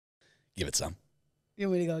Give it some. You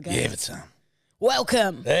want me to go again? Give it some.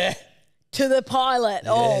 Welcome There. to the pilot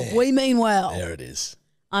of Yeah. We Mean Well. There it is.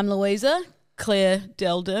 I'm Louisa, Claire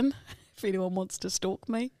Deldim, if anyone wants to stalk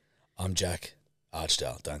me. I'm Jack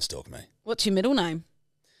Archdale. Don't stalk me. What's your middle name?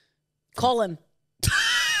 Colin.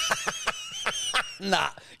 Nah.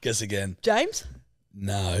 Guess again. James?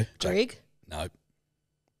 No. Greg? No.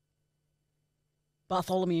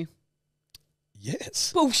 Bartholomew.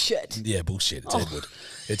 Yes. Bullshit. Yeah, bullshit. It's Edward.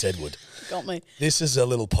 It's Edward. Got me. This is a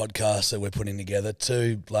little podcast that we're putting together.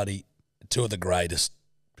 Two of the greatest,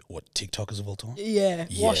 TikTokers of all time? Yeah,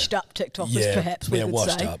 washed up TikTokers, perhaps we could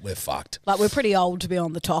washed say. up. We're fucked. Like, we're pretty old to be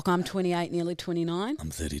on the talk. I'm 28, nearly 29. I'm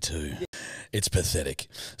 32. It's pathetic.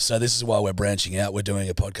 So this is why we're branching out. We're doing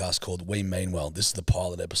a podcast called We Mean Well. This is the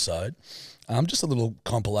pilot episode. Just a little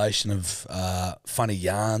compilation of funny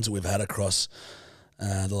yarns that we've had across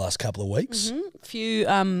the last couple of weeks. A few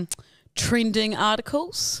trending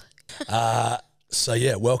articles. So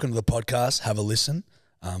yeah, welcome to the podcast. Have a listen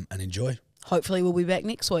and enjoy. Hopefully we'll be back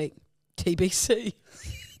next week. TBC.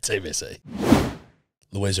 TBC.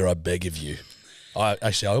 Louisa, I beg of you. I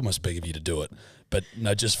almost beg of you to do it. But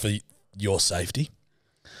no, just for your safety,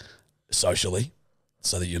 socially,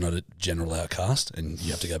 so that you're not a general outcast and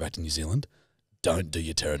you have to go back to New Zealand, don't do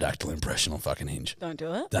your pterodactyl impression on fucking Hinge. Don't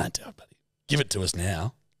do it? Don't do it, buddy. Give it to us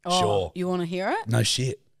now. Oh, Sure. You want to hear it? No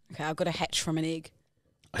shit. Okay, I've got to hatch from an egg.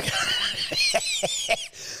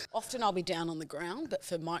 Often I'll be down on the ground, but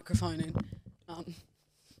for microphone and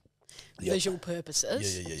visual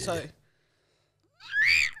purposes. Yeah. So.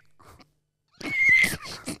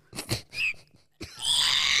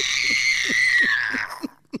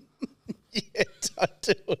 Yeah, don't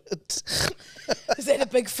do it. Is that a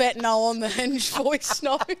big fat no on the Hinge voice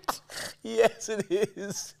note? Yes, it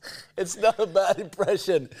is. It's not a bad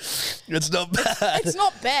impression. It's not bad. It's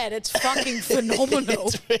not bad. It's fucking phenomenal.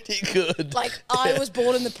 It's pretty good. Like, I was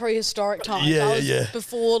born in the prehistoric times. Yeah.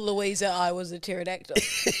 Before Louisa, I was a pterodactyl.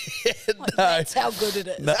 No. That's how good it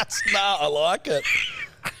is. I like it.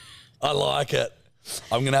 I like it.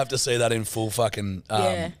 I'm going to have to see that in full fucking...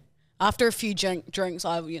 Yeah. After a few drinks,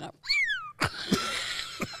 I.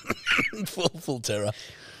 full terror.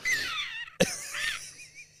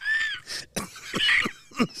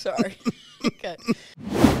 Sorry. Okay.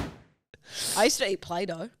 I used to eat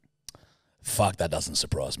Play-Doh. Fuck, that doesn't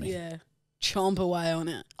surprise me. Yeah. Chomp away on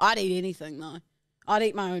it. I'd eat anything, though. I'd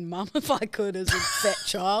eat my own mum if I could as a fat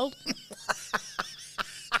child.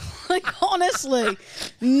 Like, honestly,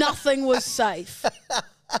 nothing was safe.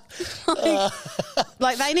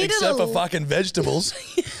 Like they needed Except for fucking vegetables.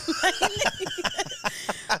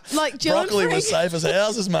 Like Jill Broccoli and was Frank. safe as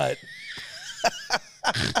houses, mate.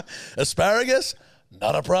 Asparagus,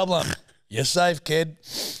 not a problem. You're safe, kid.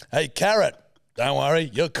 Hey, carrot, don't worry,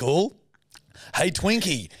 you're cool. Hey,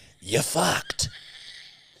 Twinkie, you're fucked.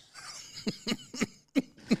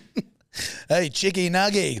 Hey, Chicky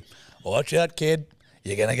Nuggy, watch out, kid.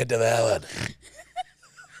 You're going to get devoured.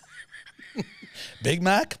 Big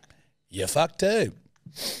Mac, you're fucked too.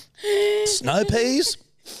 Snow peas,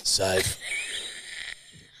 safe.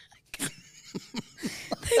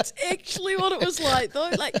 That's actually what it was like,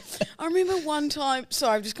 though. Like, I remember one time.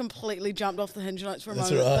 Sorry, I've just completely jumped off the Hinge notes for a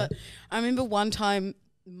That's moment. all right. But I remember one time,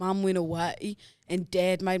 Mum went away and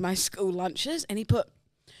Dad made my school lunches, and he put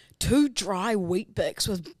 2 dry wheat bix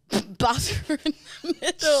with butter in the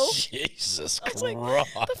middle. Jesus I was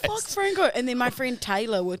Christ. like, the fuck, Franco? And then my friend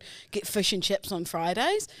Taylor would get fish and chips on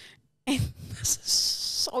Fridays, and this is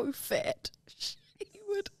so fat.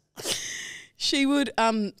 She would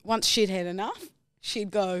once she'd had enough,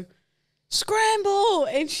 she'd go, scramble,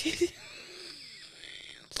 and she'd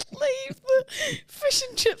leave the fish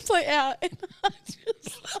and chips like out, and I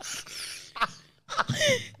just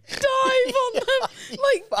dive on them,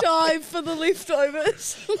 dive for the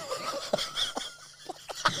leftovers.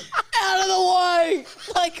 Out of the way.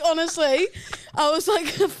 Like, honestly, I was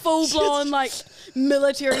like a full-blown,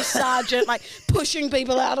 military sergeant, pushing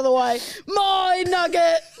people out of the way. My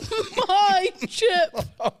nugget, my chip.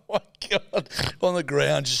 Oh my God. On the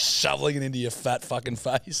ground, just shoveling it into your fat fucking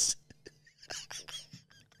face.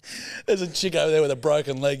 There's a chick over there with a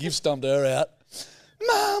broken leg. You've stomped her out.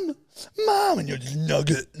 Mum, and you're just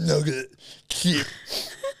nugget, chip.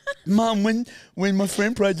 Mum, when my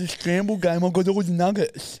friend played the scramble game, I got all the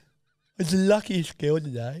nuggets. I was the luckiest girl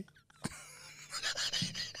today.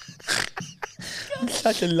 I'm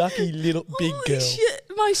such a lucky little big Holy girl.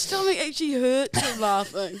 shit, my stomach actually hurts from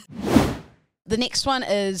laughing. The next one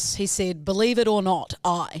is, he said, believe it or not,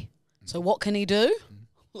 I. So what can he do?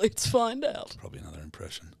 Let's find out. Probably another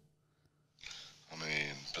impression. I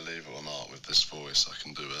mean, believe it or not, with this voice, I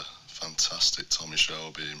can do a fantastic Tommy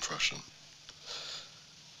Shelby impression.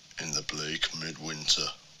 In the bleak midwinter.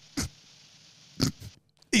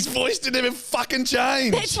 His voice didn't even fucking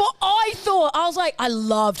change. That's what I thought. I was like, I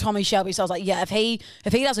love Tommy Shelby, so I was like, yeah, if he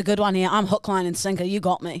does a good one here, I'm hook, line, and sinker. You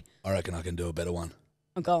got me. I reckon I can do a better one.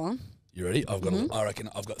 Oh, go on. You ready? I reckon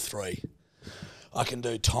I've got 3. I can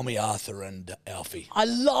do Tommy, Arthur, and Alfie. I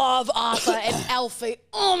love Arthur and Alfie.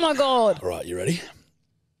 Oh my god. All right, you ready?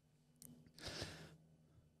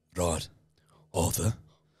 Right, Arthur,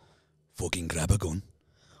 fucking grab a gun,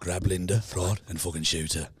 grab Linda, right, and fucking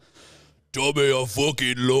shoot her. Tommy, I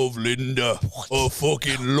fucking love Linda. What? I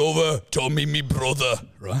fucking love her. Tommy, me brother.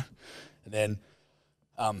 Right? And then,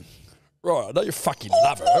 right, I know you fucking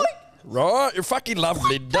love her. Right? You fucking love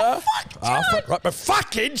Linda. Arthur, right, but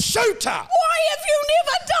fucking shoot her. Why have you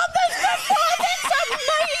never done this before? That's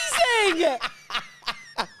amazing.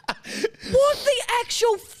 What the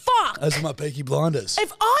actual fuck? Those are my Peaky Blinders.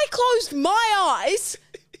 If I closed my eyes,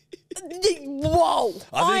 whoa.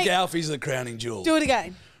 I think Alfie's the crowning jewel. Do it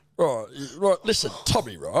again. Right, listen,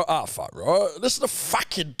 Tommy, right, Arthur, right, listen to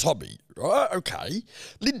fucking Tommy, right, okay,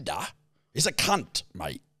 Linda is a cunt,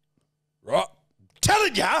 mate, right,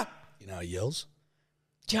 telling ya, you know, he yells.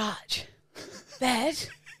 Jarch, that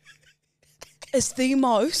is the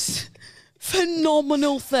most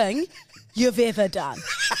phenomenal thing you've ever done.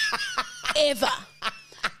 Ever.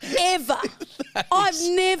 I've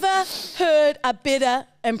never heard a better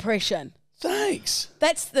impression. Thanks.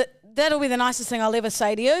 That'll be the nicest thing I'll ever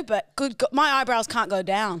say to you, but good God, my eyebrows can't go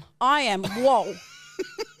down. I am, whoa.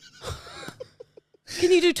 Can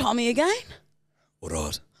you do Tommy again? All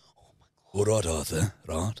right. All right, Arthur,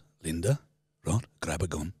 right, Linda, right, grab a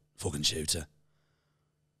gun, fucking shoot her.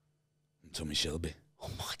 Tommy Shelby.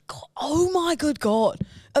 Oh my good God.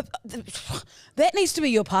 That needs to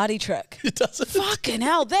be your party trick. It doesn't. Fucking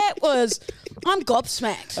hell, I'm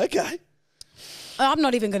gobsmacked. Okay. I'm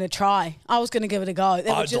not even going to try. I was going to give it a go.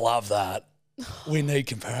 I'd love that. We need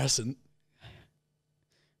comparison.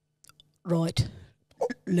 Right.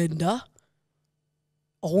 Linda.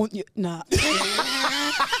 I want you. Nah. The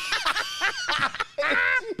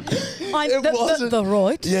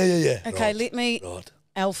right. Yeah. Okay, right. let me. Right.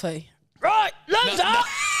 Alfie. Right, Linda. No.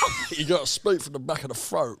 You got to speak from the back of the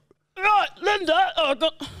throat. Right, Linda. Oh,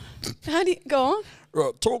 God. How do you go on?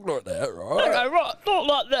 Right, talk like that, right? Okay, right, talk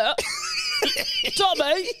like that.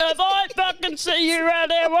 Tommy, if I fucking see you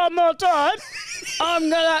around here one more time, I'm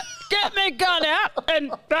gonna get my gun out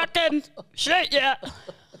and fucking shoot you.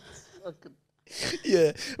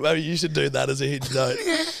 Yeah, maybe you should do that as a hinge note.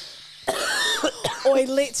 Oi,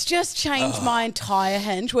 let's just change my entire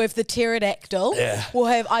hinge with the pterodactyl. Yeah.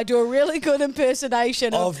 I do a really good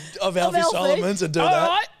impersonation of Alfie Solomons and do that. All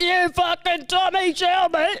right, you fucking Tommy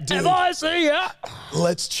Shelby, if I see ya.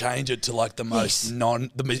 Let's change it to like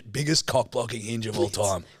the biggest cock blocking hinge of all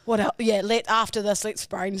time. What else? Yeah, after this, let's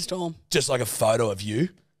brainstorm. Just like a photo of you.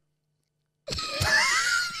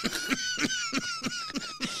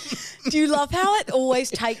 Do you love how it always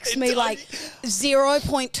takes me like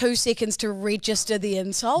 0.2 seconds to register the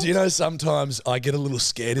insult? Do you know sometimes I get a little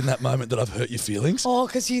scared in that moment that I've hurt your feelings? Oh,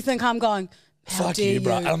 because you think I'm going, how fuck dare you,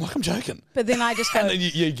 bro. And I'm like, I'm joking. But then I just go, and then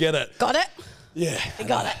you get it. Got it? Yeah. You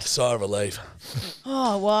got it. Sigh of relief.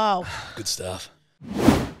 Oh, wow. Good stuff.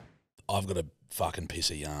 I've got a fucking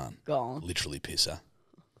pisser yarn. Go on. Literally pisser.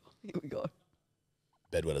 Here we go.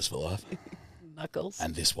 Bedwetters for life. Knuckles.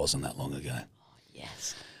 And this wasn't that long ago. Oh,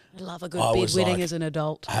 yes. I love a good bedwetting as an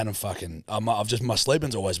adult. I hadn't fucking. My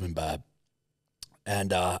sleeping's always been bad, and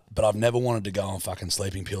but I've never wanted to go on fucking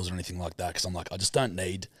sleeping pills or anything like that because I'm like I just don't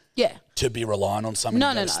need to be relying on something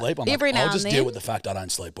to go to sleep. I'm every like, now I'll just and deal then. with the fact I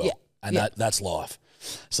don't sleep well, and that's life.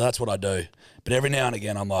 So that's what I do. But every now and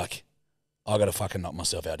again, I'm like, I got to fucking knock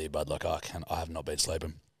myself out here, bud. Like I have not been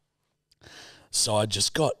sleeping. So I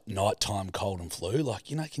just got nighttime cold and flu. Like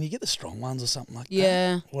can you get the strong ones or something like that?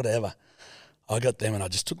 Yeah. Whatever. I got them and I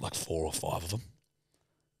just took like 4 or 5 of them.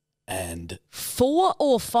 And 4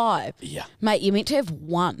 or 5? Yeah. Mate, you meant to have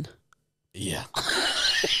 1. Yeah.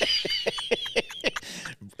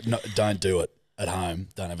 No, don't do it at home.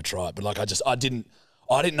 Don't ever try it. But like I didn't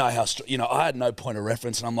know how, I had no point of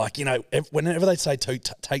reference. And I'm like, whenever they say take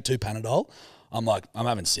 2 Panadol, I'm like, I'm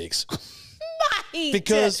having 6. Mate.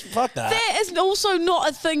 Because fuck that. That is also not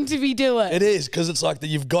a thing to be doing. It is because it's like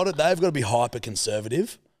they've got to be hyper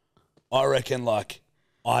conservative. I reckon, like,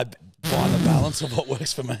 I find the balance of what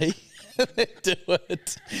works for me and then do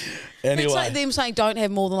it. Anyway. It's like them saying don't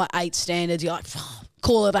have more than like 8 standards. You're like,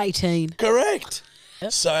 call it 18. Correct.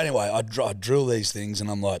 Yep. So anyway, I drill these things and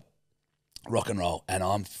I'm like, rock and roll, and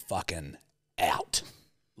I'm fucking out.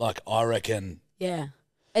 Like, I reckon. Yeah.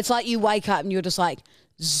 It's like you wake up and you're just like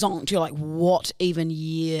zonked. You're like, what even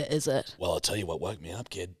year is it? Well, I'll tell you what woke me up,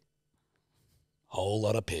 kid. Whole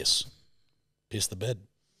lot of piss. Piss the bed.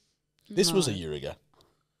 This was a year ago.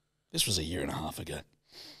 This was a year and a half ago.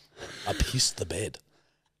 I pissed the bed.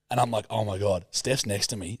 And I'm like, oh my God, Steph's next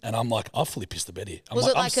to me. And I'm like, I've fully pissed the bed here. I'm Was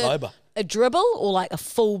like, it like I'm sober. a dribble or like a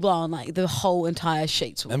full blown, like the whole entire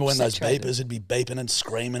sheets? Remember when those saturated? beepers would be beeping and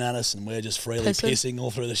screaming at us and we're just freely Pissing? pissing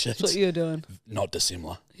all through the sheets? That's what you were doing. Not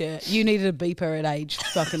dissimilar. Yeah, you needed a beeper at age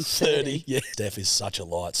fucking 30. Yeah. Steph is such a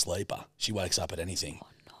light sleeper. She wakes up at anything. Oh,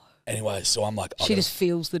 no. Anyway, so I'm like... She just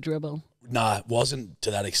feels the dribble. Nah, it wasn't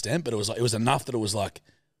to that extent, but it was enough that it was like,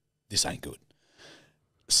 this ain't good.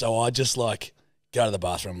 So I just like... go to the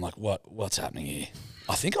bathroom. I'm like, what's happening here?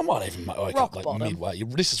 I think I might even wake up like bottom. midway.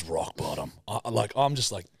 This is rock bottom. I'm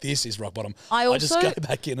just like, this is rock bottom. I just go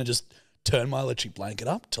back in and just turn my electric blanket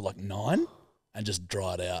up to like 9 and just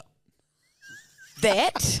dry it out.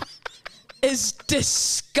 That is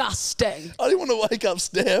disgusting. I didn't want to wake up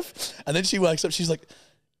Steph. And then she wakes up. She's like,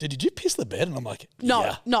 did you piss the bed? And I'm like, No,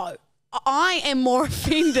 yeah. no. I am more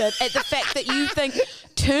offended at the fact that you think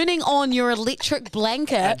turning on your electric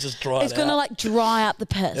blanket just dry is it going to out. like dry up the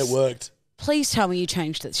piss. It worked. Please tell me you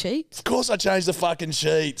changed the sheets. Of course I changed the fucking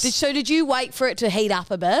sheets. So did you wait for it to heat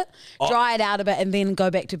up a bit, dry it out a bit, and then go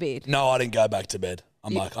back to bed? No, I didn't go back to bed.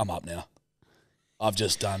 I'm up now. I've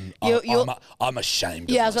just done. I'm ashamed.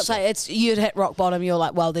 Yeah, I of was about to say you'd hit rock bottom. You're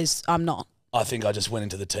like, well, I'm not. I think I just went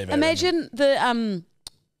into the TV. Imagine the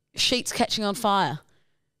sheets catching on fire,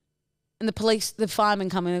 and the firemen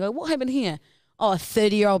come in and go, "What happened here?" Oh, a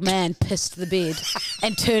 30-year-old man pissed the bed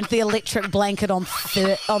and turned the electric blanket on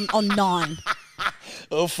 9.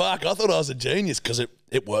 Oh fuck! I thought I was a genius because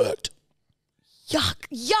it worked.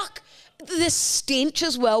 Yuck! The stench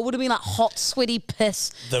as well would have been like hot, sweaty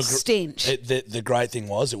piss stench. The great thing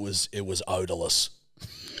was it was odorless.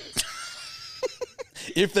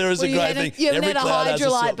 If there is a great thing, you haven't had a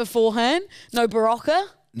hydrolyte beforehand? No Barocca?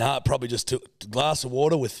 Nah, probably just took a glass of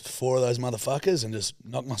water with 4 of those motherfuckers and just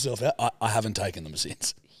knocked myself out. I haven't taken them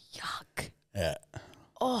since. Yuck. Yeah.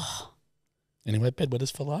 Oh. Anyway, bedwetters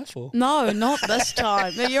for life, or? No, not this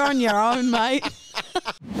time. You're on your own, mate.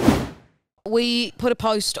 We put a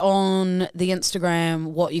post on the Instagram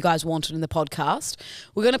what you guys wanted in the podcast.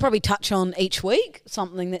 We're going to probably touch on each week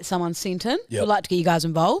something that someone sent in. Yep. We'd like to get you guys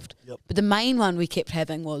involved. Yep. But the main one we kept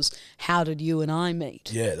having was, how did you and I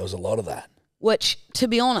meet? Yeah, there was a lot of that. Which, to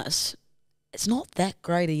be honest, it's not that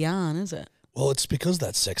great a yarn, is it? Well, it's because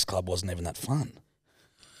that sex club wasn't even that fun.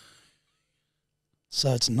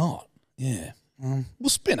 So it's not. Yeah. We'll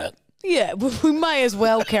spin it. Yeah, we may as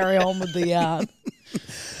well carry on with the yarn.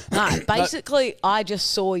 No, basically, I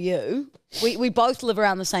just saw you. We both live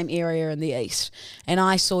around the same area in the east, and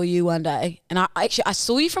I saw you one day, and I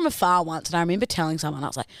saw you from afar once, and I remember telling someone, I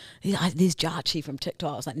was like, there's Jarchy from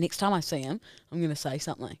TikTok. I was like, next time I see him, I'm going to say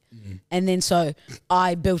something. And then so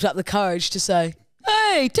I built up the courage to say,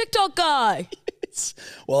 hey, TikTok guy.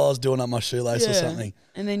 While I was doing up my shoelace or something.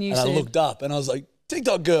 And then you said, I looked up, and I was like,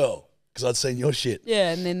 TikTok girl, because I'd seen your shit.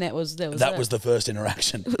 Yeah, and then that was That was the first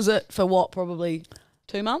interaction. Was it for what, probably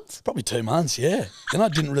 2 months? Probably 2 months, yeah. Then I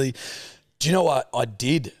didn't really... Do you know what I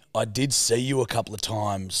did? I did see you a couple of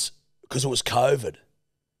times because it was COVID,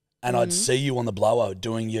 and I'd see you on the blower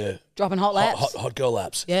doing your dropping hot laps, hot girl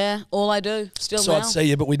laps. Yeah, all I do still. So now. I'd see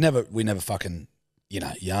you, but we never fucking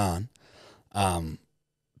yarn.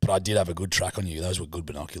 But I did have a good track on you. Those were good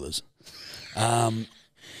binoculars.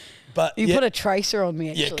 But you put a tracer on me.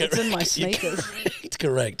 Actually, it's in my sneakers.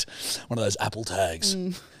 Correct. One of those Apple tags.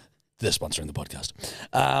 They're sponsoring the podcast.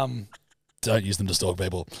 Don't use them to stalk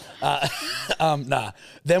people. Nah.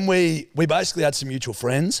 Then we basically had some mutual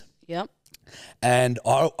friends. Yep. And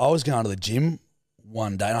I was going to the gym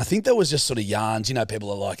one day, and I think there was just sort of yarns. You know, people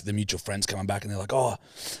are like, the mutual friends coming back, and they're like,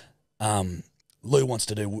 Lou wants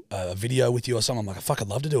to do a video with you or something. I'm like, I'd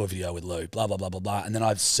love to do a video with Lou, blah, blah, blah, blah, blah. And then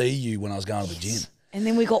I'd see you when I was going to the gym. And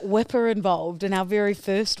then we got Whipper involved in our very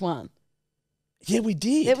first one. Yeah, we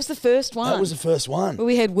did. That was the first one. That was the first one.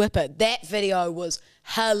 We had Whipper. That video was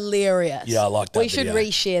hilarious. Yeah, I like that We should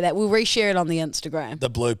reshare that. We'll reshare it on the Instagram. The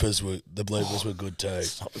bloopers were good too.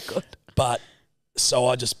 So good. But so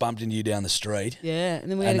I just bumped into you down the street. Yeah, and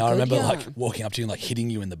then we had and a I good remember yarn. like walking up to you and like hitting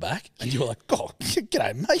you in the back, and you were like, "Oh,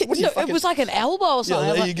 g'day, mate." What are you It was like an elbow or something.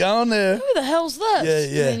 Yeah, there you go on there. Who the hell's this? Yeah,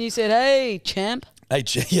 yeah. And then you said, "Hey, champ." Hey,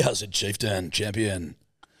 yeah, I said chieftain, champion.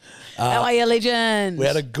 How are you, legend? We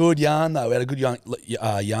had a good yarn though. We had a good yarn,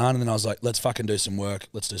 and then I was like, let's fucking do some work.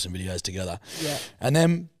 Let's do some videos together. Yeah. And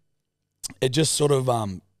then it just sort of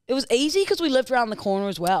it was easy because we lived around the corner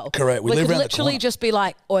as well. Correct. We could lived around the literally corner. just be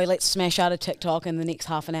like, let's smash out a TikTok in the next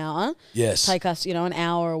half an hour. Yes. Take us, an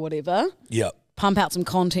hour or whatever. Yep. pump out some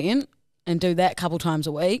content and do that a couple times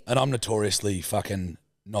a week. And I'm notoriously fucking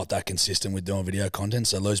not that consistent with doing video content.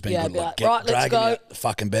 So Lou's been good. Like, right, let's dragging go. me out the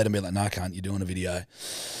fucking bed and be like, no, can't. You're doing a video.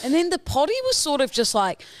 And then the potty was sort of just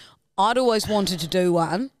like, I'd always wanted to do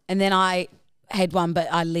one. And then I had one, but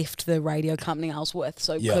I left the radio company I was with,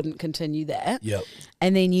 so couldn't continue that. Yep.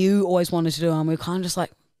 And then you always wanted to do one. We were kind of just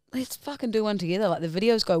like, let's fucking do one together. Like the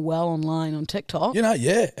videos go well online on TikTok. You know,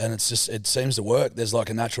 yeah. And it's just, it seems to work. There's like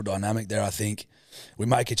a natural dynamic there, I think. We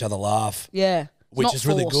make each other laugh. Yeah. Which is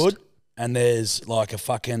really good. And there's like a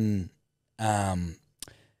fucking,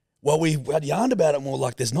 well, we had yarned about it more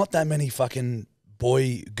like there's not that many fucking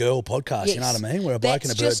boy-girl podcasts, you know what I mean? Where a bloke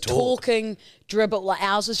and a bird just talk. talking, dribble. Like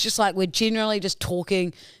ours is just like we're generally just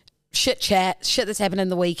talking shit chat, shit that's happened in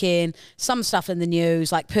the weekend, some stuff in the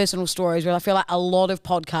news, like personal stories where I feel like a lot of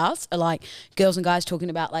podcasts are like girls and guys talking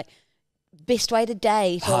about like best way to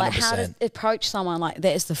date or like how to approach someone. Like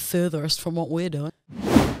that is the furthest from what we're doing.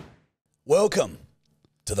 Welcome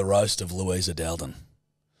to the roast of Louisa Dowden.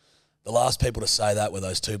 The last people to say that were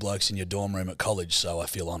those two blokes in your dorm room at college, so I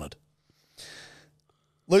feel honoured.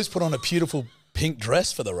 Lou's put on a beautiful pink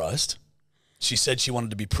dress for the roast. She said she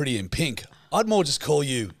wanted to be pretty in pink. I'd more just call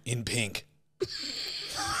you in pink.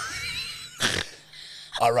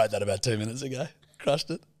 I wrote that about 2 minutes ago.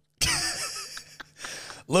 Crushed it.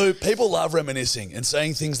 Lou, people love reminiscing and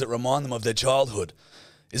saying things that remind them of their childhood.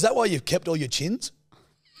 Is that why you've kept all your chins?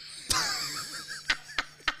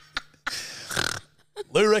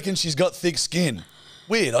 Lou reckons she's got thick skin.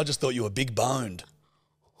 Weird, I just thought you were big boned.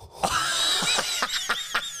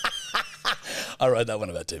 I wrote that one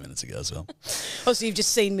about 2 minutes ago as well. Oh, so you've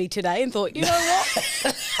just seen me today and thought, you know what?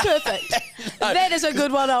 Perfect. That is a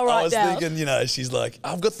good one I'll write down. I was thinking, you know, she's like,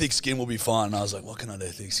 I've got thick skin, we'll be fine. And I was like, what can I do,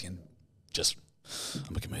 thick skin? Just,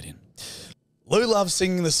 I'm a comedian. Lou loves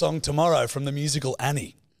singing the song Tomorrow from the musical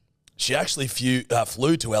Annie. She actually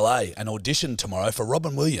flew to LA and auditioned tomorrow for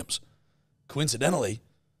Robin Williams. Coincidentally,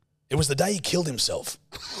 it was the day he killed himself.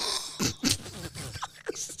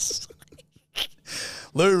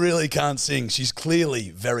 Lou really can't sing. She's clearly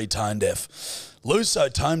very tone deaf. Lou's so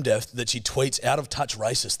tone deaf that she tweets out of touch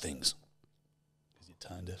racist things. Because you're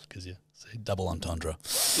tone deaf, because you see, double entendre.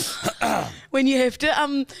 When you have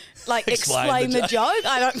to explain the joke,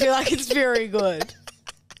 I don't feel like it's very good.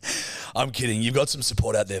 I'm kidding. You've got some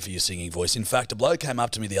support out there for your singing voice. In fact, a bloke came up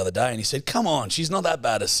to me the other day and he said, come on, she's not that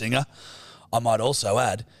bad a singer. I might also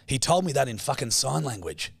add, he told me that in fucking sign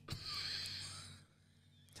language.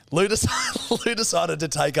 Lou decided to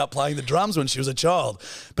take up playing the drums when she was a child,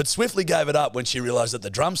 but swiftly gave it up when she realised that the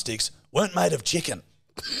drumsticks weren't made of chicken.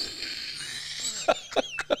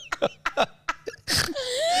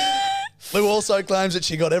 Lou also claims that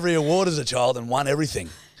she got every award as a child and won everything.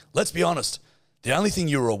 Let's be honest, the only thing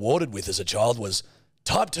you were awarded with as a child was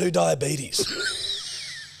type 2 diabetes.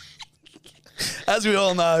 As we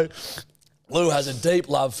all know, Lou has a deep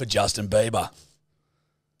love for Justin Bieber.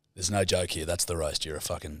 There's no joke here. That's the roast. You're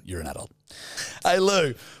an adult. Hey,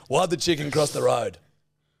 Lou, why'd the chicken cross the road?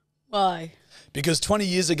 Why? Because 20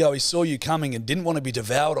 years ago he saw you coming and didn't want to be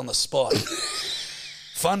devoured on the spot.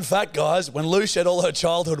 Fun fact, guys, when Lou shed all her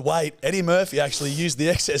childhood weight, Eddie Murphy actually used the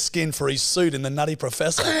excess skin for his suit in The Nutty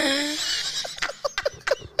Professor.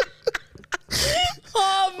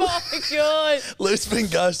 Oh, my God. Lou's been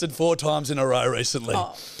ghosted 4 times in a row recently.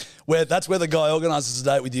 Oh. That's where the guy organises a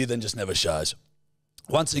date with you, then just never shows.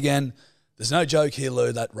 Once again, there's no joke here,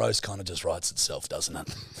 Lou. That roast kind of just writes itself, doesn't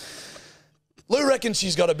it? Lou reckons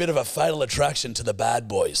she's got a bit of a fatal attraction to the bad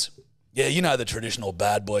boys. Yeah, you know the traditional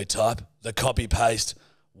bad boy type, the copy-paste,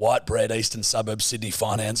 white-bread eastern suburb Sydney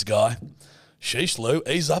finance guy. Sheesh, Lou,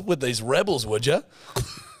 ease up with these rebels, would you?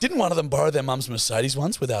 Didn't one of them borrow their mum's Mercedes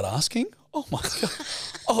once without asking? Oh, my God.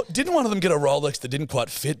 Oh, didn't one of them get a Rolex that didn't quite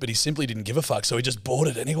fit, but he simply didn't give a fuck, so he just bought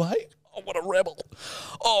it anyway? Oh, what a rebel.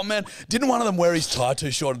 Oh, man. Didn't one of them wear his tie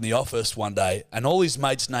too short in the office one day and all his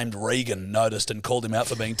mates named Regan noticed and called him out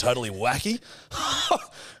for being totally wacky?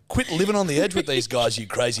 Quit living on the edge with these guys, you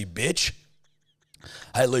crazy bitch.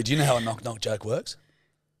 Hey, Lou, do you know how a knock-knock joke works?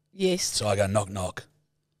 Yes. So I go knock-knock.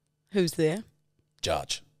 Who's there?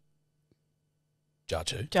 Jarch. Jarch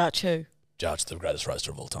who? Jarch who? Jarch, the greatest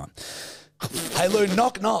roaster of all time. Hey, Lou,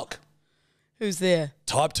 knock-knock. Who's there?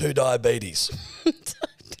 Type 2 diabetes.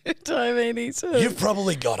 Diabetes. You've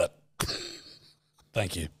probably got it.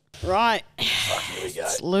 Thank you. Right. Fuck, here we go.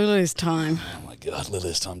 It's Lulu's time. Oh, my God.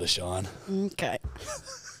 Lulu's time to shine. Okay.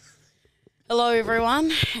 Hello,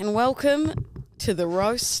 everyone, and welcome to the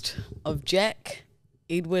roast of Jack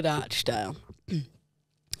Edward Archdale.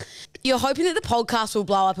 You're hoping that the podcast will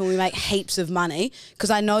blow up and we make heaps of money, because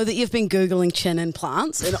I know that you've been Googling chin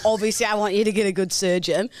implants, and obviously I want you to get a good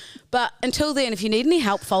surgeon. But until then, if you need any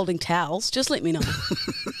help folding towels, just let me know.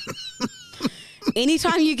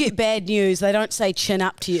 Anytime you get bad news, they don't say chin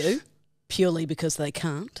up to you, purely because they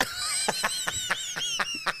can't.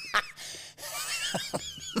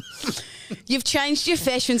 You've changed your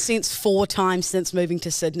fashion sense 4 times since moving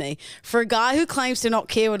to Sydney. For a guy who claims to not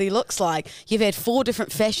care what he looks like, you've had 4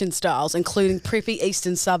 different fashion styles, including preppy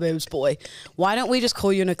eastern suburbs boy. Why don't we just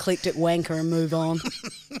call you an eclectic wanker and move on?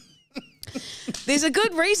 There's a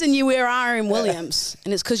good reason you wear R.M. Williams,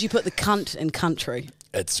 and it's because you put the cunt in country.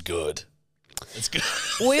 It's good. It's good.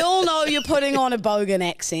 We all know you're putting on a bogan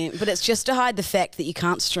accent, but it's just to hide the fact that you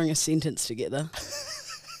can't string a sentence together.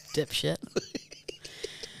 Dipshit.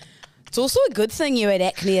 It's also a good thing you had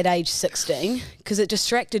acne at age 16, because it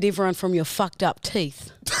distracted everyone from your fucked up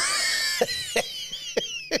teeth.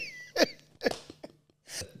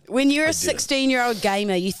 When you're a 16-year-old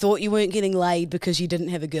gamer, you thought you weren't getting laid because you didn't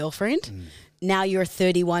have a girlfriend. Now you're a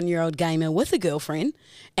 31-year-old gamer with a girlfriend,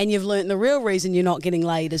 and you've learnt the real reason you're not getting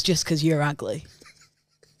laid is just because you're ugly.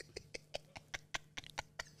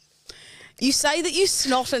 You say that you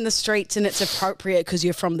snot in the streets and it's appropriate because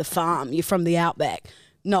you're from the farm, you're from the outback.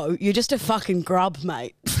 No, you're just a fucking grub,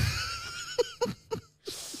 mate.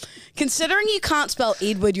 Considering you can't spell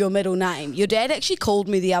Edward, your middle name, your dad actually called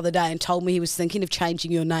me the other day and told me he was thinking of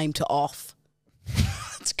changing your name to Off.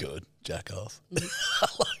 That's good. Jack Off. I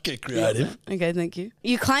like it, creative. Yeah. Okay, thank you.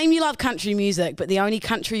 You claim you love country music, but the only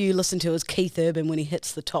country you listen to is Keith Urban when he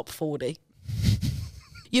hits the top 40.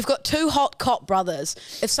 You've got 2 hot cop brothers.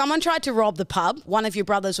 If someone tried to rob the pub, one of your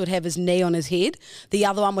brothers would have his knee on his head, the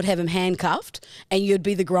other one would have him handcuffed, and you'd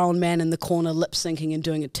be the grown man in the corner lip-syncing and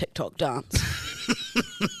doing a TikTok dance.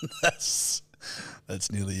 That's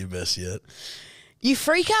nearly your best yet. You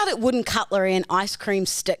freak out at wooden cutlery and ice cream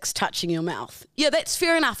sticks touching your mouth. Yeah, that's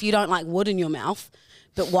fair enough you don't like wood in your mouth,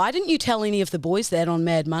 but why didn't you tell any of the boys that on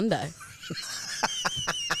Mad Monday?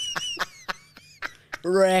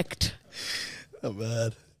 Wrecked. Not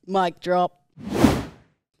bad. Mic drop.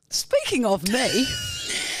 Speaking of me,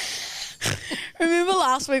 remember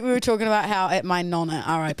last week we were talking about how at my Nonna,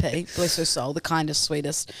 R.I.P., bless her soul, the kindest,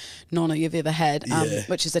 sweetest Nonna you've ever had,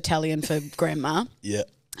 which is Italian for grandma. Yeah.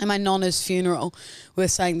 And my Nonna's funeral, we were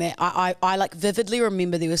saying that I like vividly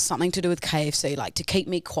remember there was something to do with KFC, like to keep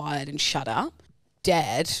me quiet and shut up.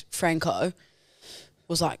 Dad, Franco,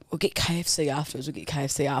 was like, we'll get KFC afterwards,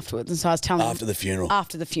 And so I was telling After the funeral.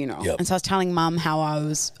 Yep. And so I was telling Mum how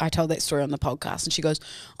I told that story on the podcast, and she goes,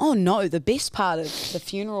 oh no, the best part of the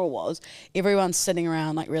funeral was everyone's sitting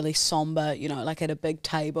around like really somber, you know, like at a big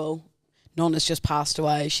table. Nonna's just passed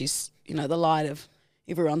away. She's, you know, the light of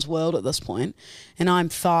everyone's world at this point. And I'm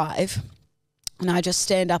 5, and I just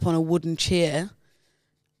stand up on a wooden chair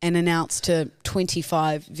and announce to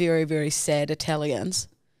 25 very, very sad Italians,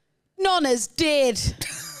 Nonna's dead.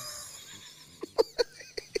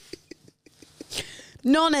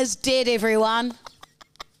 Nonna's dead, everyone.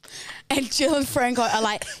 And Jill and Franco are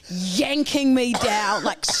like yanking me down,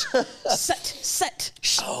 like, sit.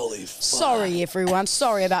 Shh. Holy fuck. Sorry, everyone.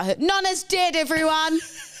 Sorry about her. Nonna's dead, everyone.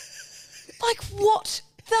 Like, what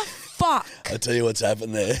the fuck? I'll tell you what's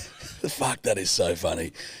happened there. Fuck, that is so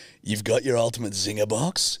funny. You've got your ultimate zinger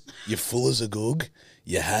box. You're full as a goog.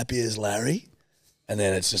 You're happy as Larry. And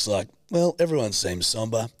then it's just like, well, everyone seems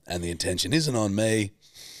somber and the intention isn't on me.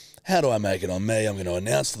 How do I make it on me? I'm going to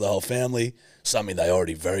announce to the whole family something they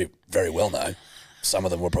already very, very well know. Some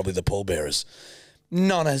of them were probably the pallbearers.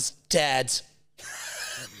 Nonna's dad's.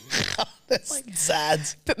 That's sad.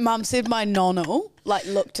 But Mum said my Nonna, like,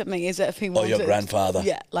 looked at me as if he wanted... Oh, your grandfather.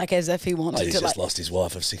 Yeah, like as if he wanted he's to, just like... lost his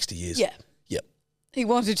wife of 60 years. Yeah. Yep. He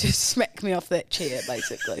wanted to smack me off that chair,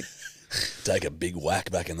 basically. Take a big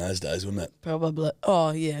whack back in those days, wouldn't it? Probably.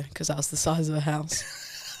 Oh, yeah, because I was the size of a house.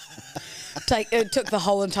 It took the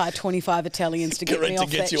whole entire 25 Italians to get me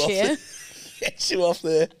off that chair. Get you off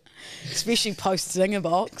there. Especially post-Zinger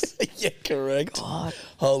box. Yeah, correct. God.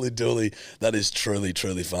 Holy dooly. That is truly,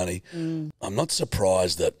 truly funny. I'm not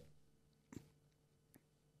surprised that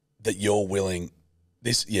you're willing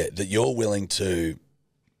to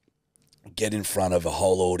get in front of a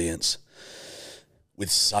whole audience with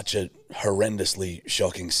such a horrendously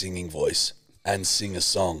shocking singing voice and sing a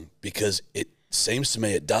song, because it seems to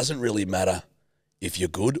me it doesn't really matter if you're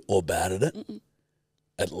good or bad at it.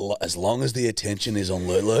 As long as the attention is on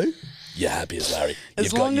Lulu, you're happy as Larry.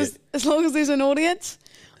 As long as there's an audience,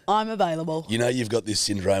 I'm available. You know, you've got this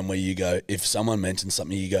syndrome where you go, if someone mentions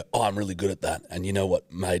something, you go, oh, I'm really good at that. And you know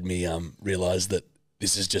what made me realise that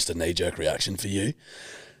this is just a knee-jerk reaction for you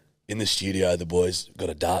in the studio, the boys got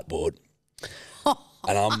a dartboard.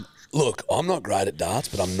 And I'm not great at darts,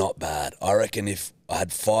 but I'm not bad. I reckon if I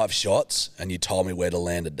had 5 shots and you told me where to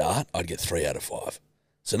land a dart, I'd get 3 out of 5.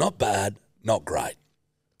 So not bad, not great.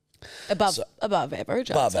 Above average.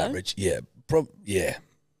 Above average, yeah. Yeah.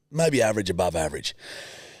 Maybe average, above average.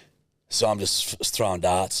 So I'm just throwing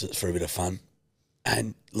darts for a bit of fun.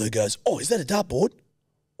 And Lou goes, oh, is that a dartboard?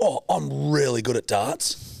 Oh, I'm really good at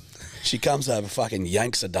darts. She comes over, fucking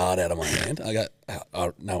yanks a dart out of my hand. I go,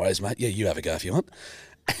 oh, no worries, mate. Yeah, you have a go if you want.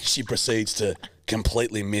 And she proceeds to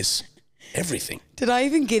completely miss everything. Did I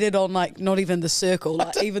even get it on, like, not even the circle,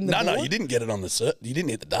 like even the board? No, you didn't get it on the you didn't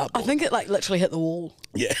hit the dartboard. I think it, like, literally hit the wall.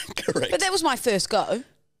 Yeah, correct. But that was my first go.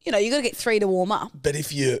 You know, you got to get 3 to warm up. But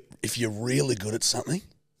if you're really good at something,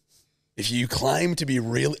 if you claim to be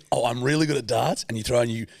I'm really good at darts, and you throw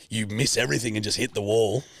and you miss everything and just hit the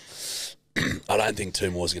wall, I don't think 2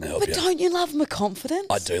 more is going to help you. But don't you love my confidence?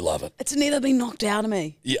 I do love it. It's never been knocked out of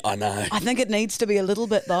me. Yeah, I know. I think it needs to be a little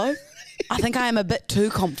bit, though. I think I am a bit too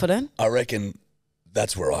confident. I reckon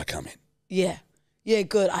that's where I come in. Yeah. Yeah,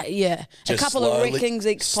 good. A couple of wreckings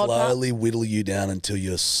each podcast. Slowly whittle you down until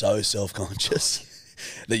you're so self-conscious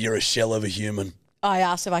that you're a shell of a human. I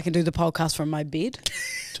asked if I can do the podcast from my bed.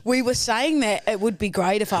 We were saying that it would be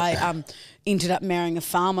great if I ended up marrying a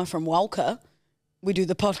farmer from Walker. We do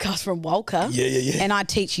the podcast from Walker. Yeah. And I'd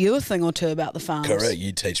teach you a thing or two about the farms. Correct.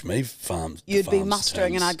 You'd teach me farms. You'd be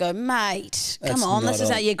mustering and I'd go, mate, come on, this is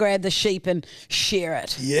how you grab the sheep and shear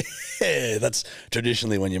it. Yeah, that's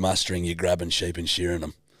traditionally when you're mustering, you're grabbing sheep and shearing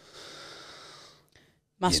them.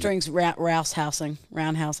 Mustering's roundhousing.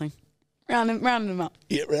 Rounding them up.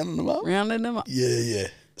 Yeah, rounding them up. Rounding them up. Yeah.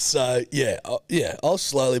 So, I'll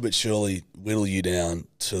slowly but surely whittle you down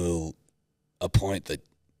to a point that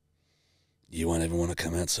you won't even want to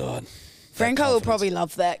come outside. Franco will probably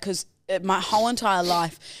love that because my whole entire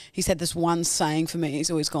life he's had this one saying for me.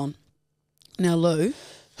 He's always gone, now Lou,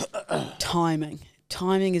 timing.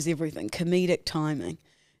 Timing is everything. Comedic timing.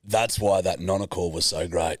 That's why that Nonna call was so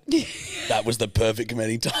great. That was the perfect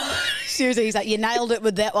comedic time. Seriously, he's like, you nailed it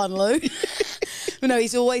with that one, Lou. But no,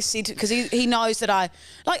 he's always said, because he knows that I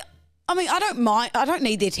don't mind, I don't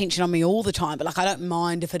need the attention on me all the time, but like I don't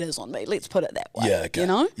mind if it is on me. Let's put it that way. Yeah, okay. You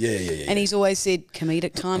know? Yeah. And he's always said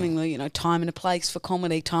comedic timing, Lou, you know, time and a place for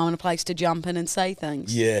comedy, time and a place to jump in and say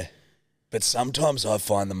things. Yeah. But sometimes I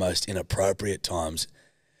find the most inappropriate times.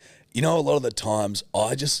 You know, a lot of the times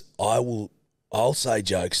I'll say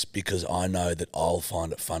jokes because I know that I'll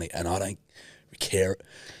find it funny and I don't care.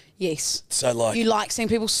 Yes. So like you like seeing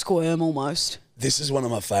people squirm almost. This is one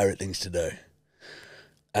of my favourite things to do.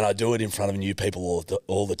 And I do it in front of new people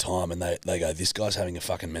all the time and they go, this guy's having a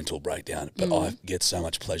fucking mental breakdown, but I get so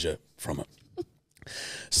much pleasure from it.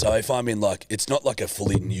 So if I'm in like, it's not like a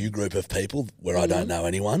fully new group of people where I don't know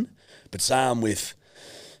anyone, but say I'm with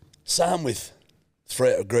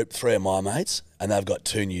three of my mates and they've got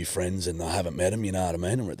 2 new friends and I haven't met them, you know what I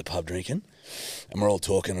mean? And we're at the pub drinking and we're all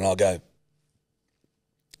talking and I'll go,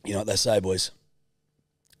 you know what they say, boys?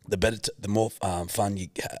 The more fun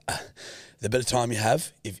the better time you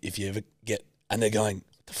have if you ever get, and they're going,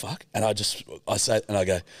 what the fuck? And I say it and I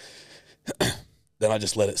go, then I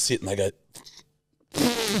just let it sit and they go,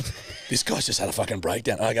 this guy's just had a fucking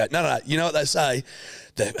breakdown. And I go, no, you know what they say?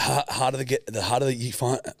 The harder you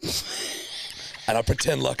find, and I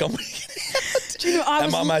pretend like I'm Do you know,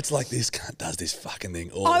 and my mate's like, this cunt does this fucking thing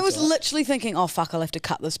all the time. I was literally thinking, oh, fuck, I'll have to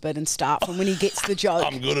cut this bit and start from when he gets the joke.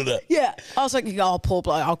 I'm good at it. Yeah. I was like, oh, poor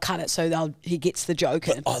bloke, I'll cut it so he gets the joke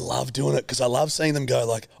in. I love doing it because I love seeing them go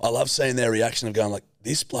like, I love seeing their reaction of going like,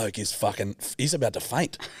 this bloke is fucking, he's about to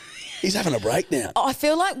faint. He's having a breakdown. I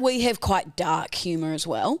feel like we have quite dark humour as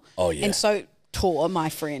well. Oh, yeah. And so Tor, my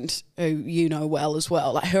friend, who you know well as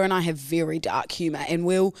well, like her and I have very dark humour and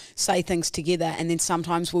we'll say things together and then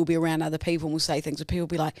sometimes we'll be around other people and we'll say things and people will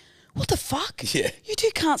be like, what the fuck? Yeah. You two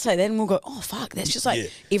can't say that. And we'll go, oh, fuck, that's just like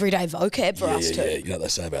everyday vocab for us too. Yeah, you know what they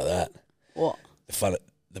say about that? What?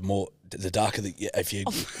 The darker if you...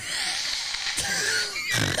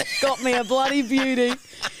 Got me a bloody beauty.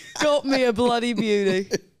 Got me a bloody beauty.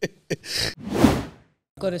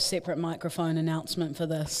 Got a separate microphone announcement for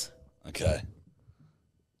this. Okay.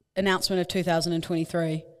 Announcement of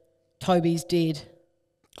 2023. Toby's dead.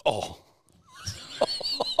 Oh.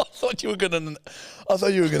 I thought you were going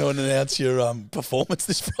to announce your performance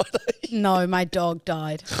this Friday. No, my dog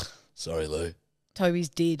died. Sorry, Lou. Toby's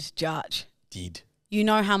dead, Jarch. Did. You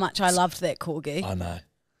know how much I loved that corgi. I know.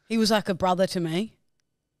 He was like a brother to me.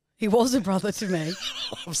 He was a brother to me.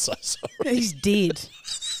 I'm so sorry. He's dead.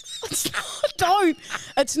 Don't.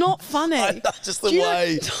 It's not funny. I know, just the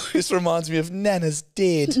way. This reminds me of Nana's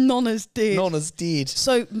dead. Nonna's dead. Nonna's dead.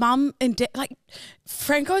 So mum and dad, like,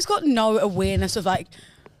 Franco's got no awareness of, like,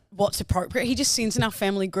 what's appropriate. He just sends in our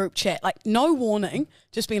family group chat, like, no warning,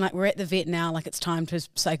 just being like, we're at the vet now, like, it's time to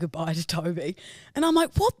say goodbye to Toby. And I'm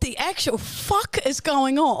like, what the actual fuck is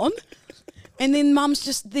going on? And then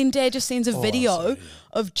dad just sends a video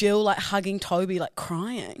of Jill, like, hugging Toby, like,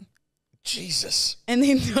 crying. Jesus. And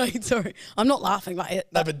then, wait, sorry, I'm not laughing. Like,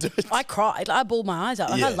 No, but do it. I cried. Like, I bawled my eyes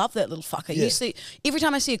out. Like, I love that little fucker. Yeah. You see, every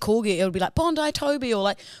time I see a corgi, it'll be like Bondi Toby or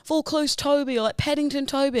like Vaucluse Toby or like Paddington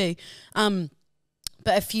Toby.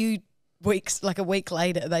 But a few weeks, like a week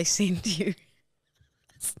later, they send you.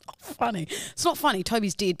 It's not funny. It's not funny.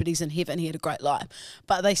 Toby's dead, but he's in heaven. He had a great life.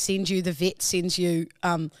 But they send you, the vet sends you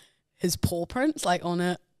his paw prints, like on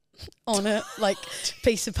a like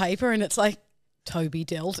piece of paper, and it's like, Toby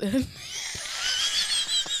Delton.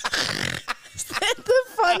 Is that the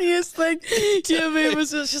funniest thing you ever?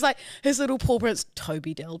 Was just like his little paw prints,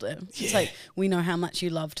 Toby Delton. It's like, we know how much you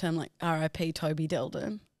loved him, like R.I.P. Toby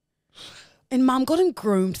Delton. And Mum got him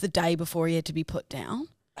groomed the day before he had to be put down.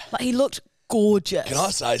 Like, he looked gorgeous. Can I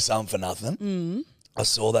say something for nothing? I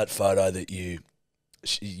saw that photo that you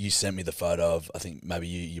sent me, the photo of, I think maybe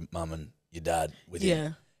your mum and your dad with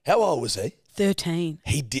him. How old was he? 13.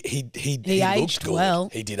 He He aged looked good. well.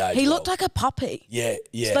 He did age He well. looked like a puppy. Yeah.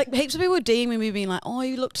 It's like heaps of people were DMing me being like, oh,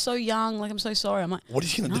 you looked so young. Like, I'm so sorry. I'm like, What are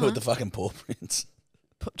you going to do with the fucking paw prints?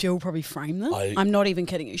 Jill will probably frame them. I'm not even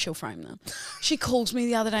kidding you. She'll frame them. She calls me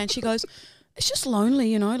the other day and she goes, it's just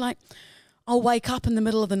lonely, you know, like I'll wake up in the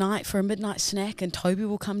middle of the night for a midnight snack and Toby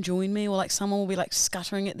will come join me, or like someone will be like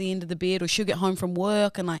scuttering at the end of the bed, or she'll get home from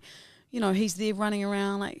work and like, you know, he's there running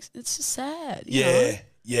around. Like, it's just sad. You know?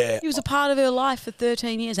 Yeah. He was a part of her life for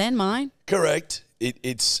 13 years and mine. Correct.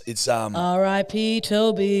 It's R.I.P.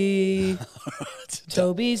 Toby.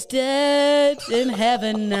 Toby's dead in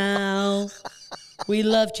heaven now. We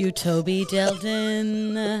loved you, Toby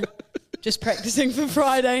Delton. Just practicing for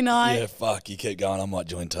Friday night. Yeah, fuck, you keep going, I might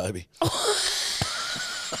join Toby.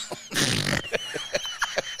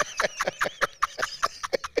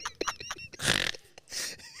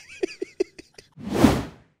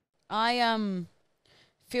 I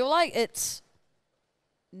feel like it's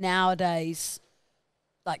nowadays,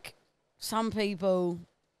 like, some people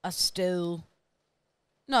are still,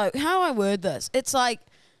 no, how do I word this? It's like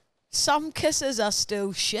some kisses are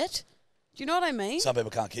still shit. Do you know what I mean? Some people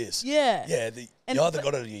can't kiss. Yeah. Yeah, you either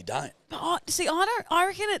got it or you don't. But I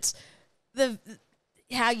reckon it's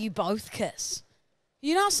how you both kiss.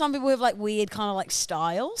 You know how some people have like weird kind of like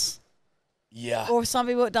styles? Yeah. Or some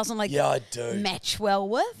people it doesn't like I do. match well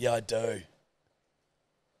with? Yeah, I do.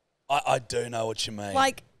 I do know what you mean.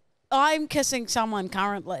 Like, I'm kissing someone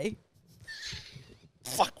currently.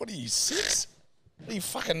 Fuck, what are you, 6? Are you a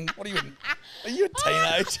teenager? Are you a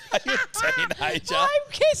teenager? I'm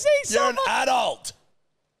kissing You're someone. an adult.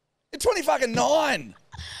 You're 29.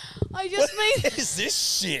 I just mean What is this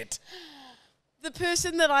shit? the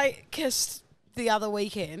person that I kissed the other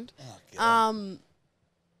weekend, Oh, God.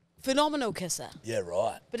 phenomenal kisser. Yeah,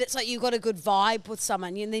 right. But it's like you got a good vibe with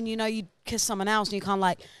someone, and then you know you kiss someone else, and you kind of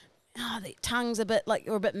like, oh, their tongue's a bit like,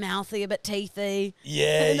 or a bit mouthy, a bit teethy.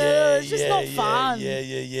 Yeah, It's just not fun.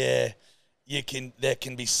 Yeah. There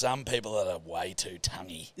can be some people that are way too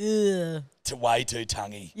tonguey. Ugh. Way too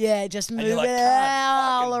tonguey. Yeah, just And move you're like, it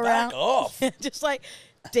can't all fucking around. back off. Just like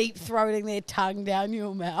deep throating their tongue down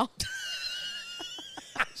your mouth.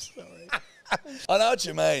 I know what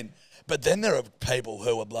you mean. But then there are people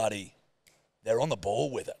who are bloody, they're on the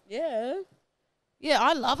ball with it. Yeah. Yeah,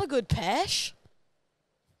 I love a good pash.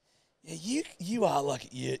 Yeah, you are like,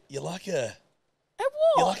 you're like a, And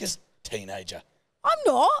what? you're like a teenager. I'm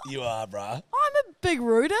not. You are, bruh. I'm a big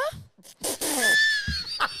rooter.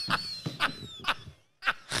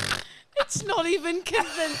 It's not even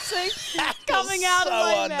convincing coming out of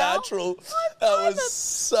my unnatural. mouth. That was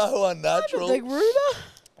so unnatural. I'm a big rooter.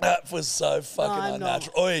 That was so fucking I'm not.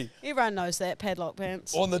 unnatural. Oi, Everyone knows that, padlock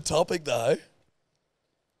pants. on the topic though,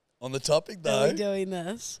 Are we doing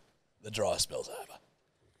this? the dry spell's over.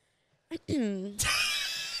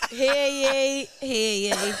 Hear ye,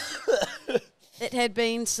 hear ye. It had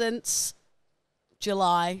been since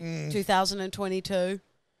July 2022,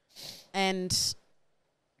 and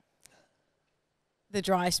the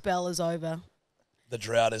dry spell is over. The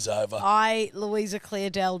drought is over. I, Louisa Claire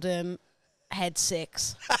Delden, had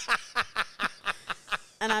sex.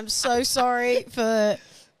 And I'm so sorry for,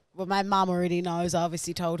 well, my mum already knows, I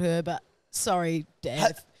obviously told her, but sorry,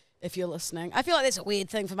 Dad, if you're listening. I feel like that's a weird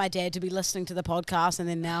thing for my dad to be listening to the podcast and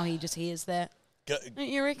then now he just hears that. Go- Don't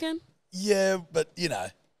you reckon? yeah, but you know,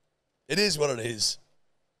 It is what it is.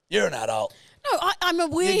 You're an adult. No, I'm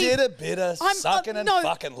aware. You did a bit of sucking and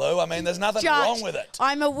fucking, Lou. I mean, there's nothing wrong with it.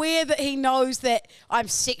 I'm aware that he knows that I'm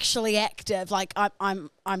sexually active. Like I'm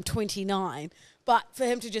 29, but for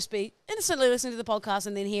him to just be innocently listening to the podcast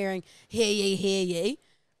and then hearing "hear ye,"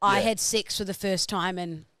 I had sex for the first time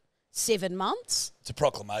in 7 months. It's a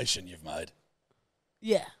proclamation you've made.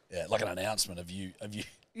 Yeah. Yeah, like an announcement of you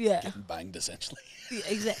getting banged, essentially. Yeah,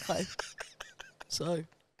 exactly. So.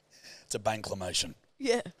 It's a bangclamation.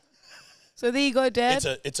 Yeah. So there you go, Dad.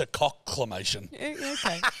 It's a cockclamation. Yeah,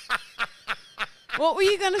 okay. What were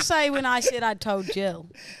you going to say when I said I'd told Jill?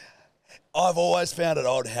 I've always found it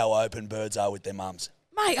odd how open birds are with their mums.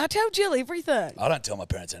 Mate, I tell Jill everything. I don't tell my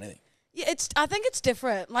parents anything. Yeah, I think it's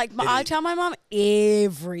different. Like, I tell my mum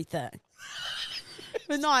everything.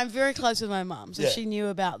 But no, I'm very close with my mum, so she knew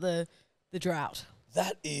about the drought.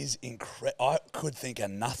 That is incredible. I could think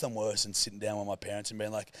of nothing worse than sitting down with my parents and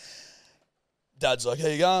being like, Dad's like, how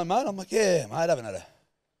you going, mate? I'm like, yeah, mate, I haven't had a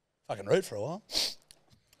fucking root for a while.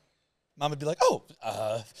 Mum would be like,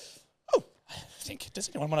 I think, does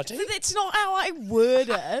anyone want a tea? But that's not how I word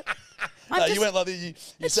it. No, you went like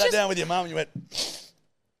this. You sat down with your mum and you went,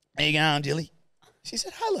 how you going, Dilly? She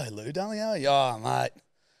said, hello, Lou, darling. How are you? Oh, mate.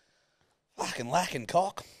 Fucking lacking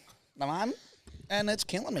cock at the moment. And it's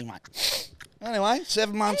killing me, mate. Anyway,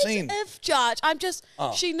 7 months in. If Jarch,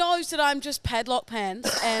 she knows that I'm just padlock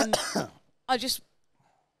pants and I just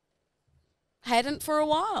hadn't for a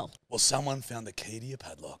while. Well, someone found the key to your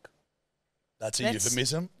padlock. That's a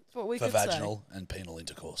euphemism what we for could vaginal and penal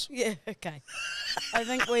intercourse. Yeah, okay. I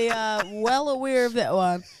think we are well aware of that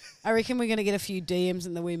one. I reckon we're going to get a few DMs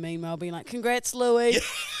in the wee meanwhile being like, congrats, Louie.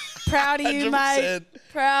 Proud of you, 100%. Mate.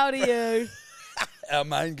 Proud of you. Our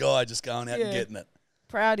main guy just going out and getting it.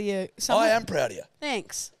 Proud of you. I am proud of you.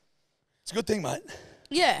 Thanks. It's a good thing, mate.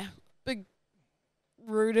 Yeah. Big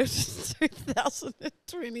Rooter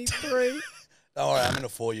 2023. Don't worry, I'm in a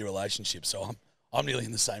 4-year relationship, so I'm nearly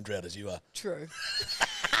in the same drought as you are. True.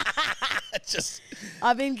 Just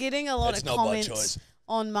I've been getting a lot of comments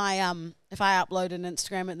on my if I upload an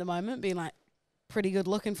Instagram at the moment, being like, pretty good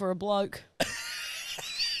looking for a bloke.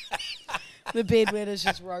 The bedwetter's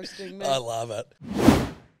just roasting me. I love it.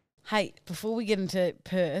 Hey, before we get into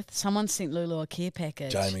Perth, someone sent Lulu a care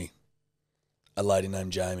package. Jamie. A lady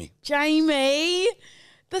named Jamie. Jamie!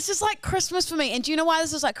 This is like Christmas for me. And do you know why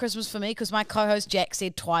this is like Christmas for me? Because my co-host Jack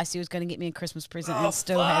said twice he was going to get me a Christmas present and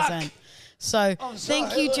still hasn't. So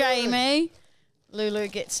thank you, Jamie. Lulu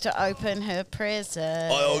gets to open her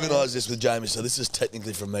present. I organised this with Jamie, so this is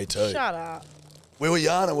technically from me too. Shut up. We were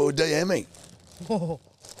yarning, we were DMing. Oh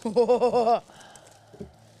my God.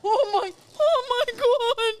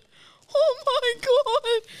 Oh my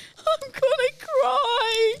God. I'm going to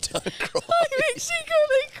cry. Don't cry. I'm actually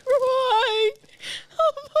going to cry.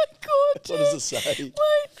 Oh my God. What does it say? Wait,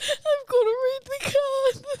 I've got to read the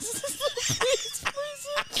card. This is the best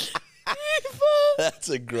present ever. That's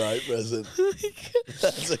a great present.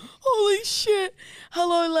 Holy shit.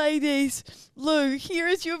 Hello, ladies. Lou, here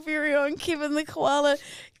is your very own Kevin the Koala.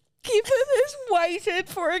 Kevin has waited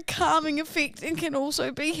for a calming effect and can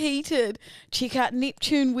also be heated. Check out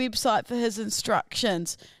Neptune website for his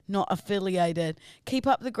instructions. Not affiliated. Keep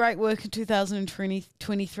up the great work in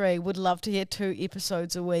 2023. Would love to hear 2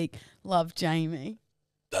 episodes a week. Love, Jamie.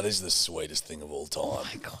 That is the sweetest thing of all time. Oh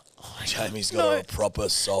my God. Jamie's got a proper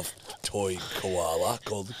soft toy koala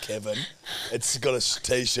called Kevin. It's got a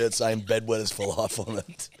t-shirt saying bedwetters for life on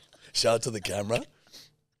it. Show it to the camera.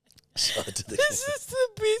 This is the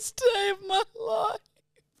best day of my life.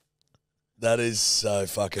 That is so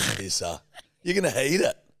fucking pisser. You're going to heat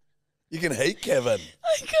it. You can heat Kevin.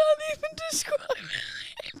 I can't even describe him.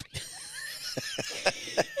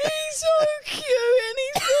 He's so cute and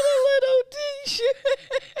he's got a little t-shirt.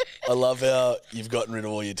 I love how you've gotten rid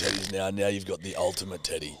of all your teddies now. Now you've got the ultimate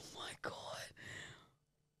teddy. Oh my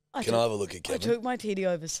God. Can I have a look at Kevin? I took my teddy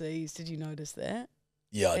overseas. Did you notice that?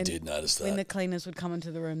 Yeah, I did notice that. When the cleaners would come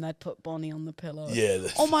into the room, they'd put Bonnie on the pillow. Yeah.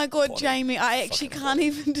 Oh my God, Bonnie. Jamie, I actually can't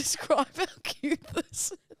even describe how cute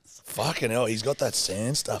this is. Fucking hell, he's got that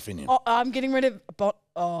sand stuff in him. Oh, I'm getting rid of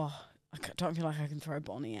I don't feel like I can throw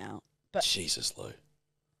Bonnie out. But Jesus, Lou.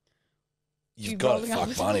 You've got to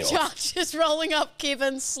fuck Bonnie off. Just rolling up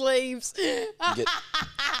Kevin's sleeves. Get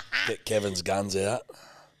Kevin's guns out.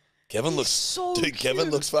 Kevin looks so dude. cute. Kevin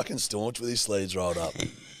looks fucking staunch with his sleeves rolled up. Look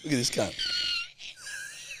at this cunt.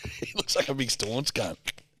 He looks like a big staunch cunt.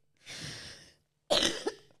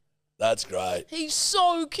 That's great. He's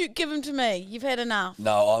so cute. Give him to me. You've had enough.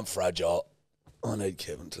 No, I'm fragile. I need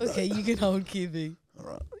Kevin today. Okay, you can hold Kevin. All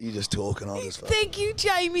right, you just talking. I'll just. Thank you,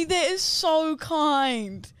 Jamie. That is so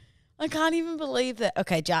kind. I can't even believe that.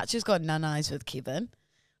 Okay, Jarchy's got none eyes with Kevin.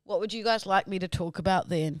 What would you guys like me to talk about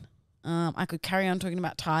then? I could carry on talking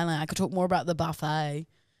about Thailand. I could talk more about the buffet.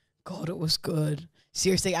 God, it was good.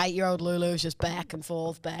 Seriously, 8-year-old Lulu was just back and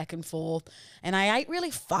forth, back and forth. And I ate really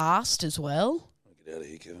fast as well. Get out of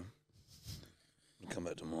here, Kevin. Come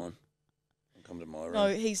back to mine. Come to my room. No,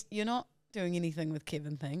 you're not doing anything with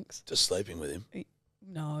Kevin, thanks. Just sleeping with him.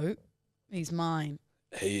 No, he's mine.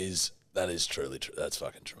 He is. That is truly true. That's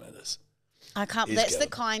fucking tremendous. I can't. That's the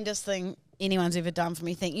kindest thing anyone's ever done for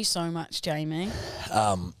me. Thank you so much, Jamie.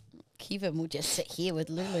 Kevin will just sit here with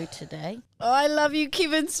Lulu today. Oh, I love you,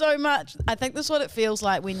 Kevin, so much. I think this is what it feels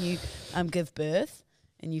like when you give birth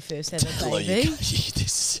and you first have a baby.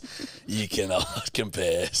 You cannot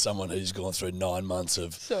compare someone who's gone through 9 months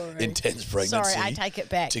of intense pregnancy. Sorry, I take it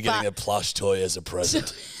back. To getting a plush toy as a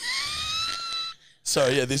present. So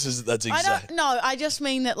yeah, that's exactly. I just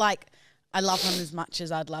mean that like I love him as much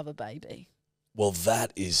as I'd love a baby. Well,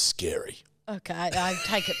 that is scary. Okay, I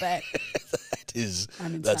take it back.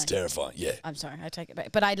 That's terrifying. Yeah. I'm sorry, I take it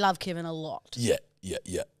back. But I love Kevin a lot. Yeah.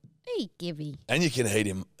 Hey, Gibby. And you can heat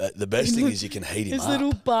him. The best thing is you can heat him His up.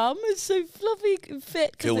 little bum is so fluffy and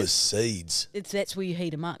fat. Filled with seeds. That's where you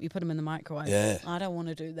heat him up. You put him in the microwave. Yeah. I don't want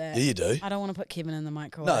to do that. Yeah, you do. I don't want to put Kevin in the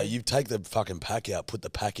microwave. No, you take the fucking pack out, put the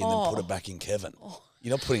pack in, then put it back in Kevin.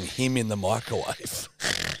 You're not putting him in the microwave.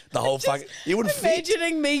 The whole fucking... You wouldn't fit.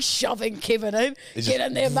 Imagining me shoving Kevin in. Get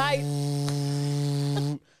in there,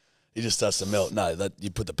 mate. He just starts to melt. No, you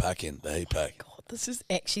put the pack in, the heat pack. God, this is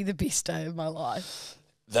actually the best day of my life.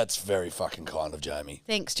 That's very fucking kind of Jamie.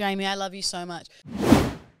 Thanks, Jamie. I love you so much.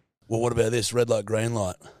 Well, what about this? Red light, green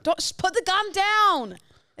light. Don't put the gun down.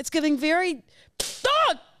 It's giving very...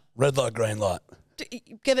 Dog! Red light, green light.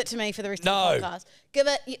 Give it to me for the rest of the podcast. Give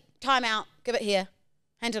it... Time out. Give it here.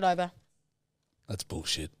 Hand it over. That's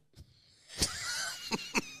bullshit.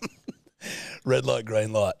 Red light,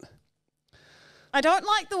 green light. I don't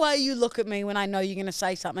like the way you look at me when I know you're going to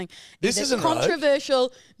say something. This isn't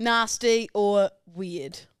controversial, nasty, or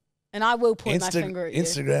weird. And I will point my finger at you.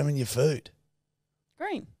 Instagramming your food.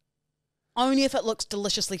 Green. Only if it looks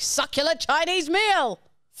deliciously succulent Chinese meal.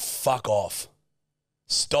 Fuck off.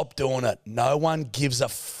 Stop doing it. No one gives a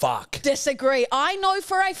fuck. Disagree. I know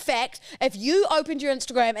for a fact if you opened your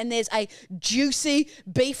Instagram and there's a juicy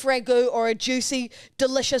beef ragu or a juicy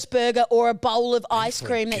delicious burger or a bowl of ice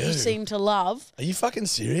cream that you seem to love. Are you fucking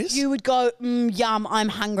serious? You would go, yum, I'm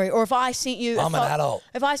hungry. Or if I sent you... I'm an adult.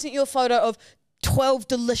 If I sent you a photo of 12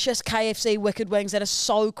 delicious KFC Wicked Wings that are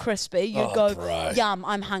so crispy, you'd go, bro. Yum,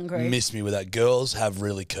 I'm hungry. Miss me with that. Girls have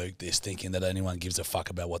really cooked this thinking that anyone gives a fuck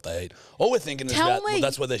about what they eat. All we're thinking is about, well,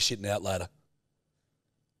 that's what they're shitting out later.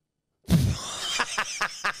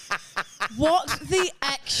 What the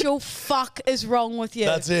actual fuck is wrong with you?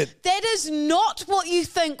 That's it. That is not what you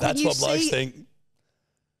think when you see... That's what blokes think.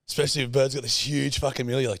 Especially if Bird's got this huge fucking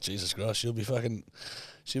meal. You're like, Jesus Christ, she'll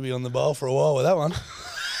be on the bowl for a while with that one.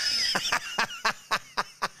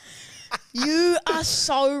 You are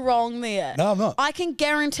so wrong there. No, I'm not. I can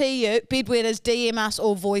guarantee you, bedwetters, DM us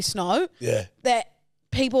or voice note that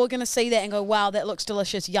people are going to see that and go, wow, that looks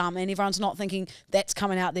delicious, yum. And everyone's not thinking, that's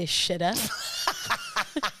coming out their shitter.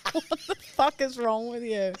 What the fuck is wrong with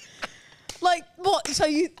you? Like, what? So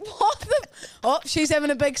she's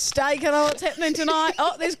having a big steak. I know what's happening tonight.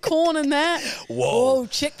 Oh, there's corn in that. Whoa. Oh,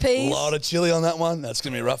 chickpeas. A lot of chili on that one. That's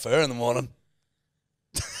going to be rough for her in the morning.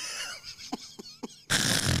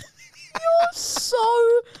 You're so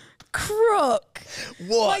crook.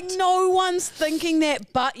 What? Like, no one's thinking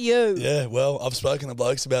that but you. Yeah, well, I've spoken to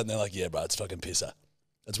blokes about it and they're like, yeah, bro, it's fucking pisser.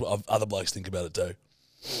 That's what other blokes think about it too.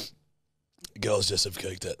 Girls just have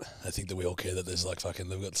cooked it. I think that we all care that there's like fucking,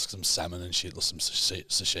 they've got some salmon and shit or some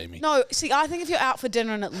sashimi. No, see, I think if you're out for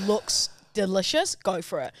dinner and it looks delicious, go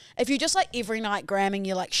for it. If you're just like every night gramming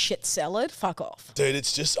your like shit salad, fuck off. Dude, I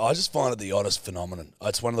just find it the oddest phenomenon.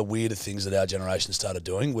 It's one of the weirder things that our generation started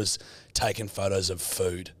doing was taking photos of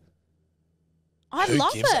food. Who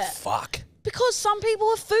love gives it. a fuck? Because some people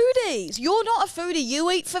are foodies. You're not a foodie.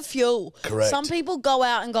 You eat for fuel. Correct. Some people go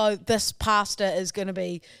out and go, this pasta is going to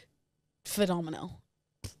be phenomenal.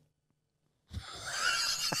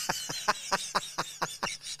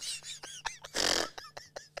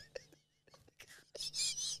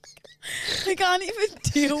 I can't even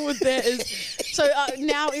deal with that. So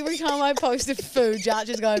now every time I post a food, Jarch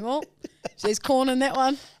is going, oh, there's corn in that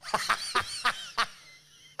one.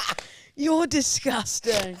 You're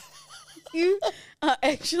disgusting. You are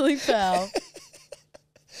actually foul.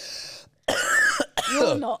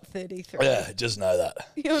 You're not 33. Yeah, just know that.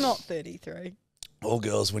 You're not 33. All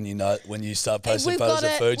girls, when you start posting photos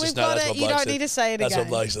of food, just know that's what blokes You don't need to say it That's again. what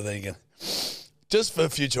blokes are thinking. Just for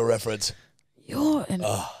future reference. You're an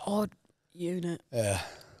odd unit. Yeah.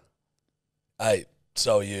 Hey,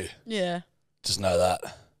 so are you. Yeah. Just know that.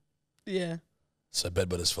 Yeah. So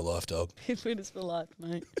bedwetters for life, dog. Bedwetters for life,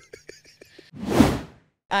 mate.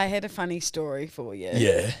 I had a funny story for you.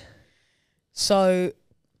 Yeah. So,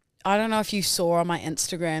 I don't know if you saw on my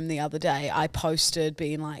Instagram the other day, I posted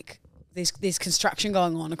being like, there's construction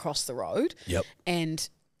going on across the road. Yep. And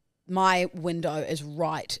my window is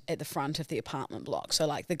right at the front of the apartment block. So,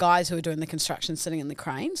 like, the guys who are doing the construction sitting in the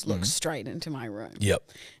cranes look straight into my room.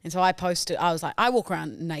 Yep. And so I posted, I was like, I walk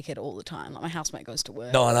around naked all the time. Like, my housemate goes to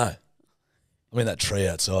work. No, I know. I'm in that tree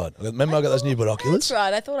outside. Remember I got those new binoculars? That's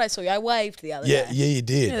right. I thought I saw you. I waved the other day. Yeah, you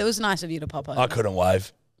did. Yeah, it was nice of you to pop over. I couldn't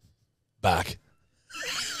wave. Back.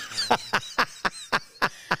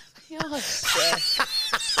 Oh, sick.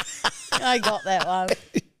 I got that one.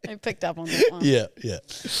 I picked up on that one. Yeah.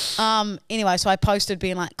 Anyway, so I posted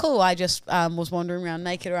being like, cool, I just was wandering around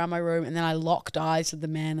naked around my room, and then I locked eyes with the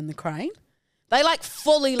man in the crane. They like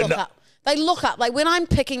fully look up. They look up. Like when I'm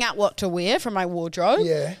picking out what to wear from my wardrobe,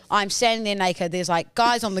 I'm standing there naked. There's like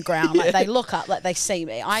guys on the ground. Like they look up, like they see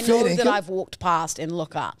me. I know that I've walked past and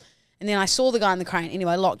look up. And then I saw the guy in the crane.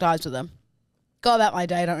 Anyway, locked eyes with him. Go about my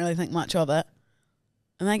day, don't really think much of it.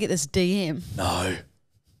 And then I get this DM.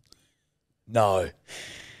 No.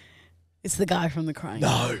 It's the guy from the crane.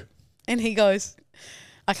 No. And he goes,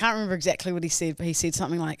 I can't remember exactly what he said, but he said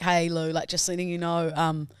something like, hey, Lou, like just letting you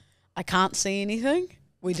know, I can't see anything.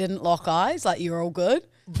 We didn't lock eyes. Like, you're all good.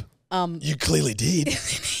 You clearly did. He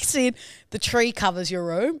said, the tree covers your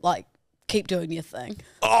room. Like, keep doing your thing.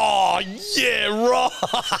 Oh, yeah, right.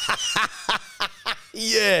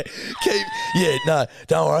 Yeah. No,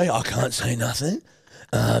 don't worry. I can't see nothing.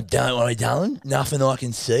 Don't worry, darling. Nothing I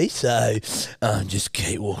can see. So just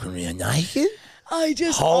keep walking around naked. I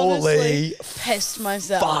just Holy honestly pissed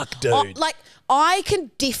myself. Fuck, dude. Like, I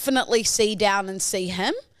can definitely see down and see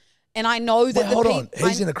him. And I know that hold on.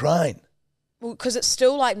 He's in a crane. Because it's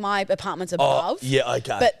still like my apartment's above. Oh, yeah,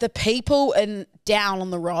 okay. But the people down on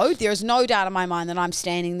the road, there is no doubt in my mind that I'm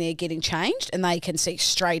standing there getting changed and they can see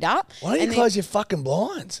straight up. Why don't you close your fucking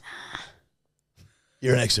blinds?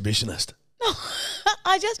 You're an exhibitionist. No,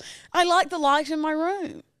 I like the light in my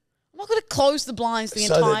room. I'm not going to close the blinds the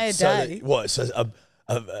entire day. So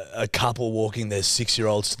a couple walking their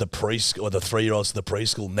 6-year-olds to the preschool or the 3-year-olds to the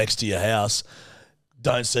preschool next to your house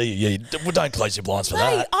don't see you. Yeah, don't close your blinds for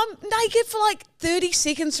that. I'm naked for like 30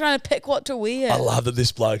 seconds trying to pick what to wear. I love that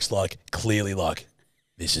this bloke's like clearly like,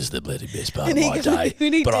 this is the bloody best part of my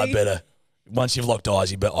day. But I better, once you've locked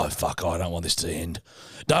eyes, you better, oh fuck, I don't want this to end.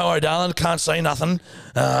 Don't worry, darling, can't see nothing.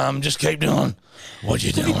 Just keep doing what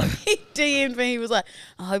you're doing. He DM'd me, he was like,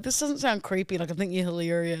 I hope this doesn't sound creepy, like I think you're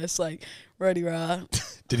hilarious, like, ruddy rah.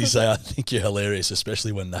 Did he say, I think you're hilarious,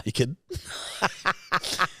 especially when naked?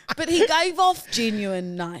 But he gave off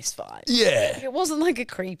genuine nice vibes. Yeah. It wasn't like a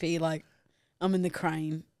creepy, like, I'm in the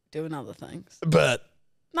crane doing other things. But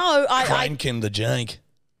no, cranking the jank.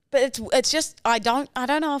 But it's just I don't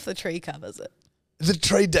know if the tree covers it. The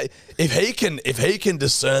tree, if he can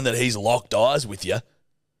discern that he's locked eyes with you.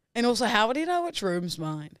 And also, how would he know which room's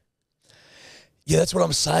mine? Yeah, that's what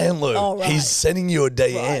I'm saying, Lou. Oh, right. He's sending you a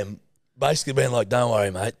DM, basically being like, don't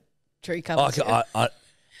worry, mate. Tree covers you. I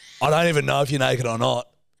don't even know if you're naked or not,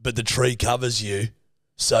 but the tree covers you.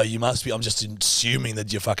 So you must be, I'm just assuming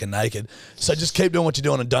that you're fucking naked. So just keep doing what you're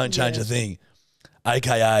doing and don't change a thing.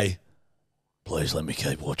 AKA, please let me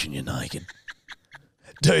keep watching you naked.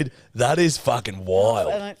 Dude, that is fucking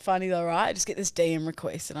wild. Isn't it funny though, right? I just get this DM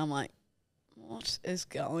request and I'm like, what is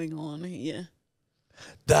going on here?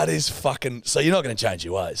 That is fucking, so you're not going to change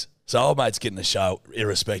your ways. So old mate's getting the show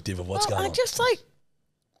irrespective of what's going on. I just like,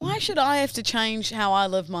 why should I have to change how I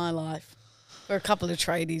live my life for a couple of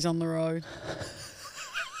tradies on the road?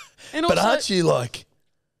 And but also, aren't you like...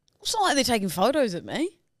 It's not like they're taking photos of me.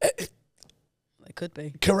 They could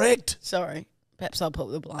be. Correct. Sorry. Perhaps I'll put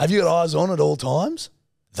the blind. Have you got eyes on at all times?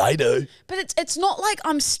 They do. But it's not like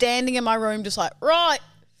I'm standing in my room just like, right,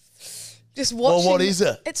 just watching. Well, what is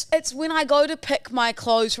it? It's when I go to pick my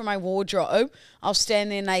clothes from my wardrobe, I'll stand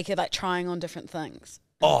there naked like trying on different things.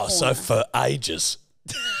 Oh, so for ages.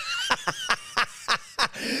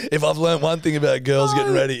 If I've learned one thing about girls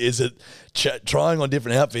getting ready is that trying on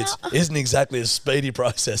different outfits isn't exactly a speedy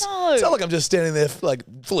process. No. It's not like I'm just standing there like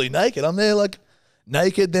fully naked. I'm there like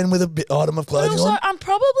naked then with a item of clothing also, on. I'm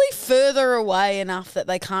probably further away enough that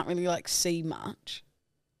they can't really like see much.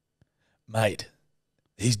 Mate,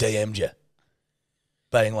 he's DM'd you.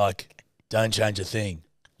 Being like, don't change a thing.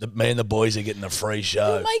 Me and the boys are getting a free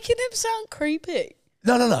show. You're making him sound creepy.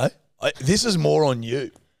 No. This is more on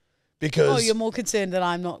you. Because Oh, you're more concerned that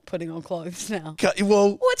I'm not putting on clothes now.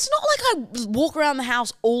 well, Well, it's not like I walk around the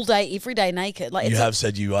house all day, every day naked. Like you it's have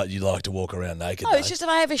said you like to walk around naked. No, though. it's just if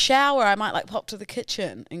I have a shower, I might like pop to the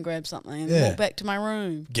kitchen and grab something and Yeah. walk back to my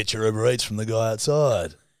room. Get your Uber Eats from the guy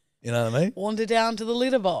outside. You know what I mean? Wander down to the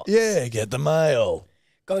letterbox. Yeah, get the mail.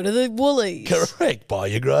 Go to the Woolies. Correct. Buy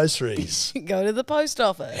your groceries. Go to the post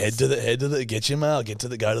office. Head to the get your mail. Go to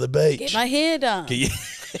the beach. Get my hair done. Get your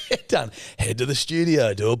hair done. Head to the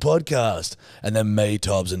studio. Do a podcast, and then me,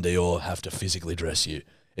 Tobbs, and Dior have to physically dress you.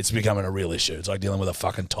 It's becoming a real issue. It's like dealing with a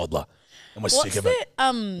fucking toddler, and we're sick What's of it.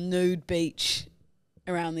 that nude beach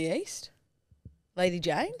around the east? Lady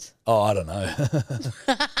Jane's? Oh, I don't know.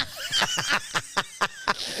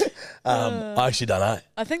 I actually don't know.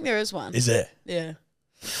 I think there is one. Is there? Yeah.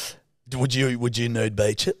 Would you nude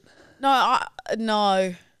beach it? No.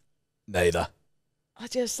 Neither. I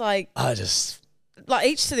just like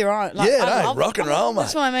each to their own. Like, Yeah, I no, love rock and roll,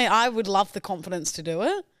 That's mate. what I mean. I would love the confidence to do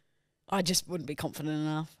it. I just wouldn't be confident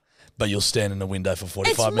enough. But you'll stand in the window for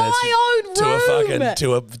 45 It's minutes my own room. to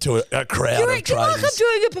a crowd You're of acting like I'm traders.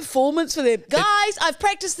 doing a performance for them. Guys, I've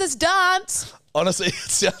practiced this dance. Honestly, it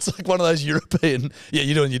sounds like one of those European. Yeah,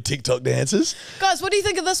 you're doing your TikTok dances. Guys, what do you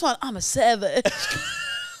think of this one? I'm a savage.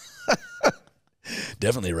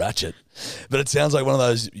 Definitely ratchet, but it sounds like one of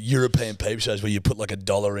those European peep shows where you put like a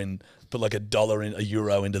dollar in, a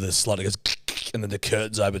euro into the slot, it goes, and then the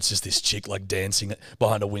curtains open. It's just this chick like dancing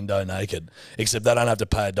behind a window naked, except they don't have to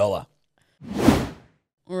pay $1.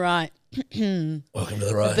 Right. Welcome to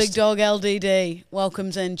the roast. Big Dog LDD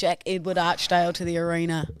welcomes in Jack Edward Archdale to the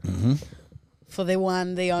arena for the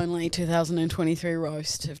one, the only 2023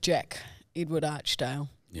 roast of Jack Edward Archdale.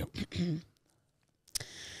 Yep.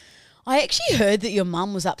 I actually heard that your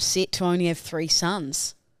mum was upset to only have 3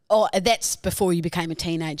 sons. Oh, that's before you became a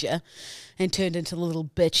teenager and turned into the little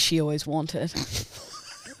bitch she always wanted.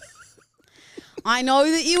 I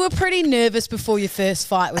know that you were pretty nervous before your first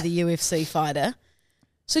fight with a UFC fighter.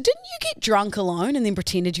 So didn't you get drunk alone and then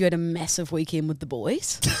pretended you had a massive weekend with the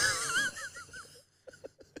boys?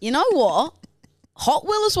 You know what? Hot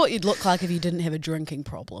Will is what you'd look like if you didn't have a drinking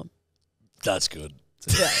problem. That's good.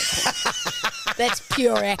 That's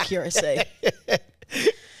pure accuracy.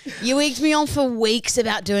 You egged me on for weeks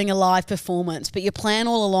about doing a live performance, but your plan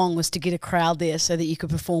all along was to get a crowd there so that you could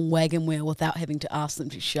perform Wagon Wheel without having to ask them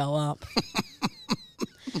to show up.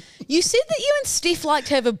 You said that you and Steph like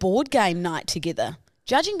to have a board game night together.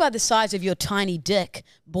 Judging by the size of your tiny dick,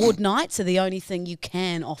 board nights are the only thing you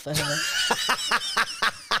can offer her.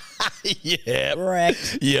 Yeah.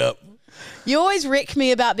 Correct. Yep. You always wreck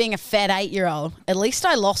me about being a fat 8-year-old. At least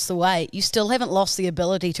I lost the weight. You still haven't lost the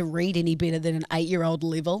ability to read any better than an 8-year-old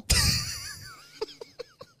level.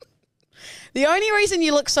 The only reason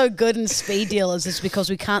you look so good in Speed Dealers is because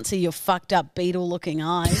we can't see your fucked up beetle-looking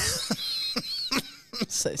eyes.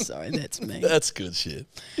 So sorry, that's me. That's good shit.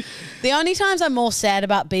 The only times I'm more sad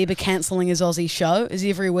about Bieber cancelling his Aussie show is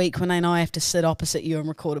every week when I know I have to sit opposite you and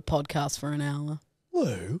record a podcast for an hour.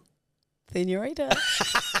 Whoa. Senorita.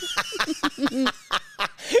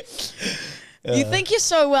 You think you're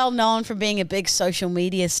so well known for being a big social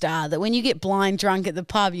media star that when you get blind drunk at the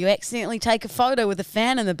pub, you accidentally take a photo with a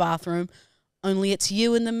fan in the bathroom, only it's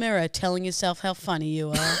you in the mirror telling yourself how funny you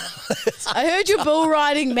are. I heard your bull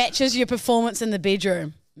riding matches your performance in the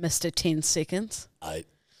bedroom, Mr. 10 Seconds.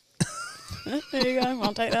 There you go.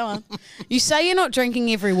 I'll take that one. You say you're not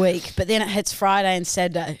drinking every week, but then it hits Friday and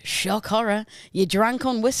Saturday. Shock horror. You're drunk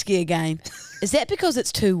on whiskey again. Is that because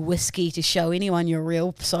it's too whiskey to show anyone your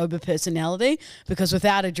real sober personality? Because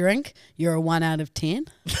without a drink, you're a 1 out of 10?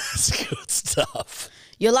 That's good stuff.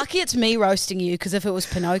 You're lucky it's me roasting you, because if it was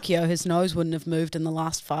Pinocchio, his nose wouldn't have moved in the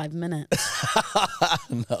last 5 minutes.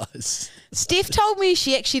 Nice. Steph told me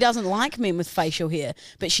she actually doesn't like men with facial hair,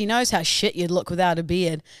 but she knows how shit you'd look without a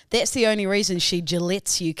beard. That's the only reason she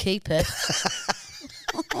gillettes you keep it.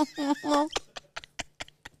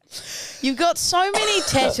 You've got so many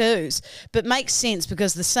tattoos, but makes sense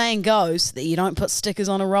because the saying goes that you don't put stickers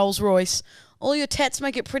on a Rolls Royce. All your tats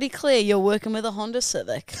make it pretty clear you're working with a Honda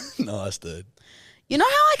Civic. Nice, dude. You know how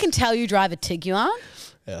I can tell you drive a Tiguan?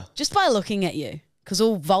 Yeah. Just by looking at you, because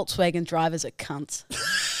all Volkswagen drivers are cunts.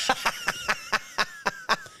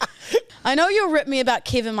 I know you'll rip me about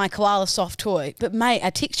Kevin, my koala soft toy, but mate, I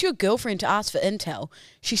text your girlfriend to ask for intel.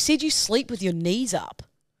 She said you sleep with your knees up.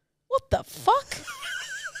 What the fuck?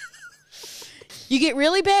 You get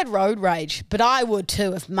really bad road rage, but I would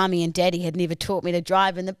too if Mummy and Daddy had never taught me to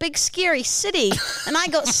drive in the big scary city and I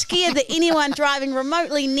got scared that anyone driving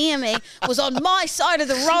remotely near me was on my side of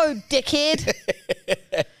the road, dickhead.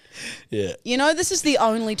 Yeah. You know, this is the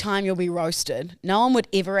only time you'll be roasted. No one would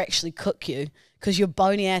ever actually cook you because your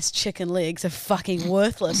bony-ass chicken legs are fucking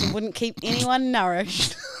worthless and wouldn't keep anyone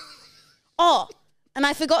nourished. Oh, and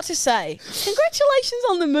I forgot to say, congratulations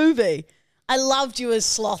on the movie. I loved you as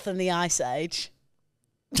Sloth in the Ice Age.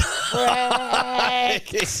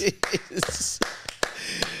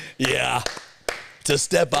 Yeah. It's a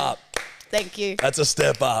step up. Thank you. That's a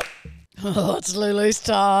step up. Oh, it's Lulu's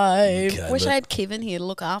time. Okay, Wish I had Kevin here to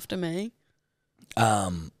look after me. Yeah,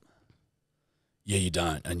 you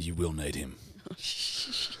don't, and you will need him. Oh,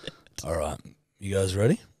 shit. All right. You guys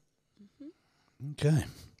ready? Mm-hmm. Okay.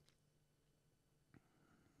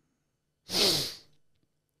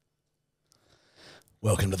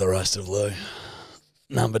 Welcome to the roast of Lou.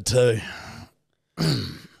 Number 2.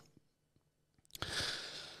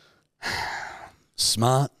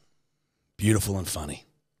 Smart, beautiful and funny.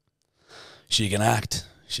 She can act,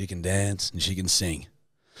 she can dance, and she can sing.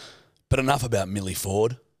 But enough about Millie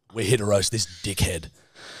Ford. We're here to roast this dickhead.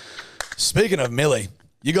 Speaking of Millie,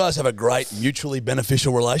 you guys have a great mutually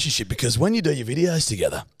beneficial relationship because when you do your videos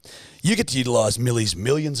together, you get to utilise Millie's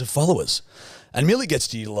millions of followers. And Millie gets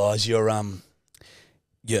to utilise your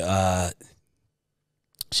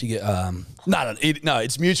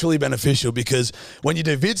it's mutually beneficial because when you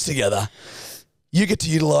do vids together, you get to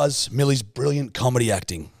utilise Millie's brilliant comedy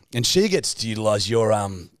acting, and she gets to utilise your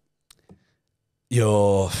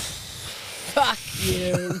Fuck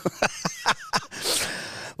you.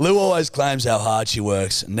 Lou always claims how hard she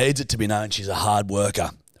works, needs it to be known she's a hard worker.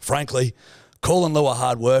 Frankly, calling Lou a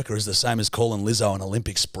hard worker is the same as calling Lizzo an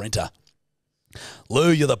Olympic sprinter. Lou,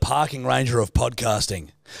 you're the parking ranger of podcasting.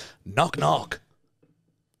 Knock, knock.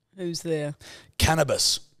 Who's there?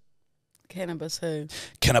 Cannabis. Cannabis who?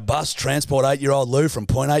 Can a bus transport 8-year-old Lou from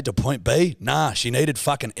point A to point B? Nah, she needed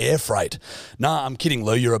fucking air freight. Nah, I'm kidding,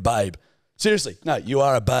 Lou, you're a babe. Seriously, no, you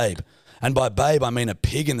are a babe. And by babe, I mean a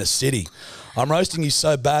pig in the city. I'm roasting you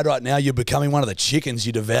so bad right now, you're becoming one of the chickens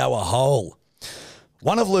you devour whole.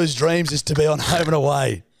 One of Lou's dreams is to be on Home and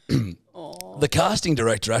Away. The casting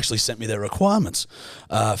director actually sent me their requirements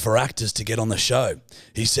for actors to get on the show.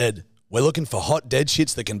 He said, we're looking for hot dead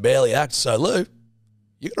shits that can barely act, so Lou,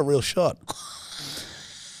 you got a real shot.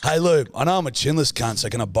 Hey Lou, I know I'm a chinless cunt, so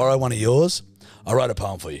can I borrow one of yours? I wrote a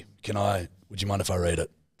poem for you. Would you mind if I read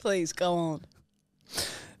it? Please, go on.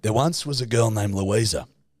 There once was a girl named Louisa,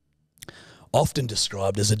 often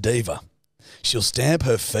described as a diva. She'll stamp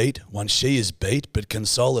her feet once she is beat, but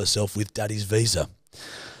console herself with daddy's visa.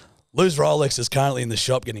 Lou's Rolex is currently in the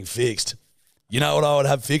shop getting fixed. You know what I would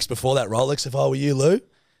have fixed before that Rolex if I were you, Lou?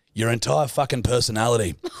 Your entire fucking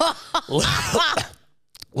personality.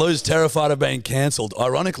 Lou's terrified of being cancelled.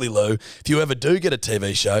 Ironically, Lou, if you ever do get a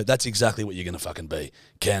TV show, that's exactly what you're going to fucking be.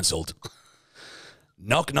 Cancelled.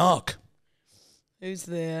 Knock, knock. Who's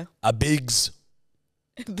there? A Biggs.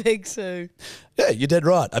 Big Sue. Yeah, you're dead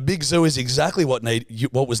right. A big zoo is exactly what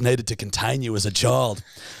was needed to contain you as a child.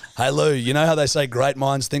 Hey, Lou, you know how they say great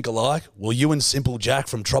minds think alike? Well, you and Simple Jack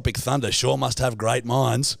from Tropic Thunder sure must have great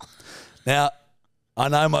minds. Now, I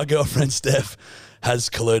know my girlfriend Steph has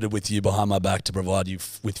colluded with you behind my back to provide you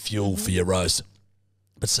with fuel for your roast.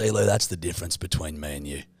 But see, Lou, that's the difference between me and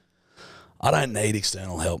you. I don't need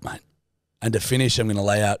external help, mate. And to finish, I'm going to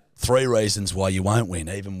lay out 3 reasons why you won't win,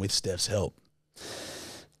 even with Steph's help.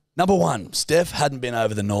 Number 1, Steph hadn't been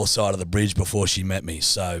over the north side of the bridge before she met me,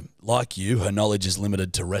 so, like you, her knowledge is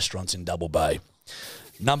limited to restaurants in Double Bay.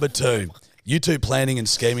 Number 2, you two planning and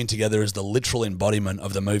scheming together is the literal embodiment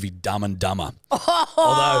of the movie Dumb and Dumber.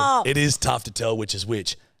 Although it is tough to tell which is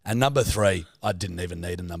which. And number 3, I didn't even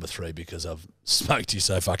need a number 3 because I've smoked you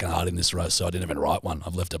so fucking hard in this roast, so I didn't even write one.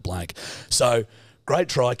 I've left it blank. So, great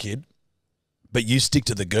try, kid. But you stick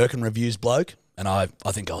to the gherkin reviews, bloke, and I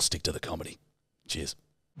think I'll stick to the comedy. Cheers.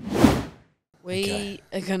 We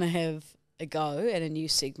are going to have a go at a new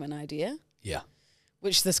segment idea. Yeah.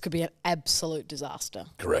 Which this could be an absolute disaster.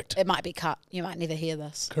 Correct. It might be cut. You might never hear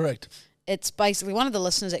this. Correct. It's basically, one of the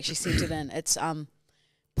listeners actually sent it in. It's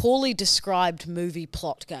poorly described movie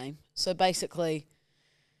plot game. So basically,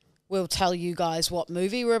 we'll tell you guys what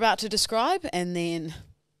movie we're about to describe, and then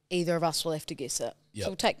either of us will have to guess it. Yep. So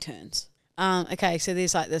we'll take turns. Okay, so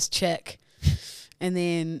there's like this chick, and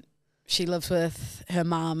then she lives with her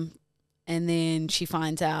mum, and then she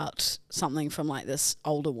finds out something from like this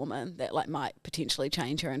older woman that like might potentially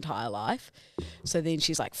change her entire life. So then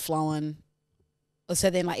she's like flowing. So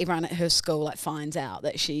then like everyone at her school like finds out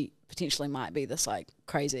that she potentially might be this like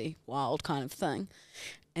crazy, wild kind of thing.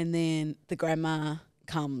 And then the grandma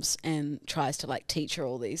comes and tries to like teach her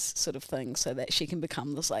all these sort of things so that she can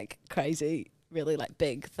become this like crazy, really like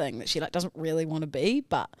big thing that she like doesn't really want to be,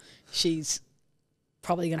 but she's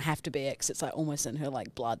probably going to have to be it because it's like almost in her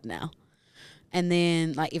like blood now. And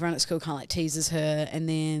then like everyone at school kind of like teases her, and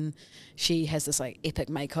then she has this like epic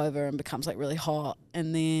makeover and becomes like really hot.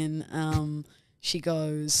 And then she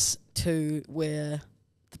goes to where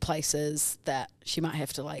the place is that she might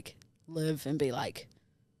have to like live and be like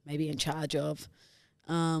maybe in charge of.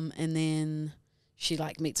 And then she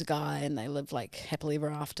like meets a guy and they live like happily ever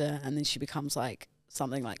after. And then she becomes like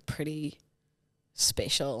something like pretty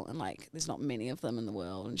special, and like there's not many of them in the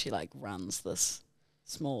world, and she like runs this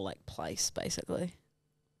small like place basically.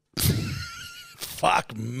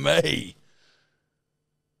 Fuck me.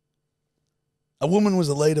 A woman was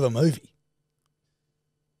the lead of a movie.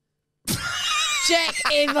 Jack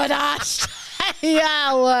Edward Ash.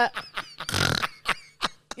 Yeah, what?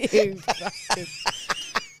 You fucking.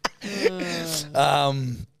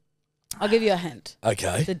 I'll give you a hint.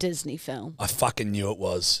 Okay. It's a Disney film. I fucking knew it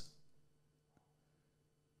was.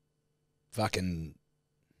 Fucking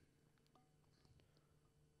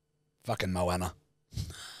Moana.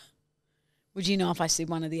 Would you know if I said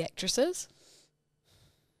one of the actresses?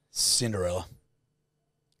 Cinderella.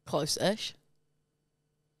 Close-ish.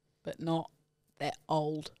 But not that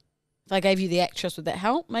old. If I gave you the actress, would that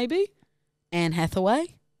help, maybe? Anne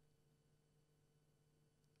Hathaway?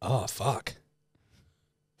 Oh, fuck.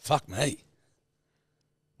 Fuck me.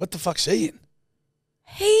 What the fuck's she in?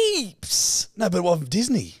 Heaps! No, but what,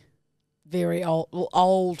 Disney? Very old. Well,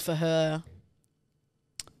 old for her.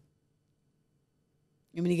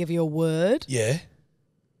 You want me to give you a word? Yeah.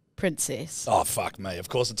 Princess. Oh, fuck me. Of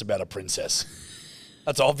course it's about a princess.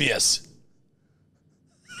 That's obvious.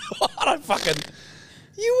 I don't fucking...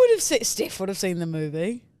 You would have seen... Steph would have seen the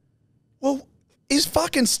movie. Well, is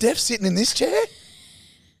fucking Steph sitting in this chair?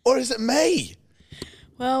 Or is it me?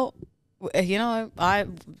 Well, you know,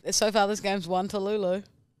 so far this game's 1 to Lulu.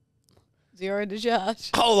 0 to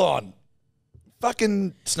Jarch. Hold on.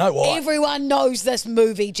 Fucking Snow White. Everyone knows this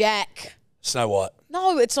movie, Jack. Snow White.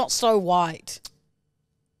 No, it's not Snow White.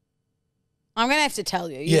 I'm going to have to tell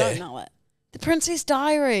you. You don't know it. The Princess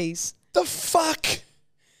Diaries. The fuck?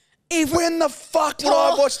 When the fuck would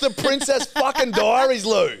I watch the Princess fucking Diaries,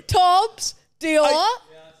 Lou? Tobbs, Dior.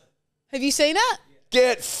 Have you seen it?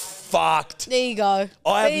 Get fucked. There you go.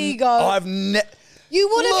 You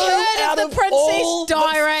would have heard of the Princess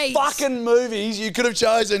Diaries. The fucking movies you could have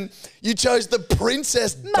chosen. You chose the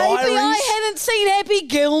Princess Diaries. Maybe I hadn't seen Happy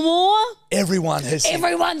Gilmore. Everyone has seen.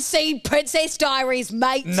 Everyone's seen Princess Diaries,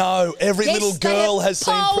 mate. No, every little girl has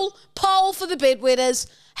seen. Poll for the bedwetters.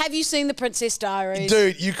 Have you seen the Princess Diaries?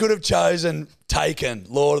 Dude, you could have chosen Taken,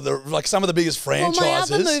 Lord of the, like some of the biggest franchises. Well, my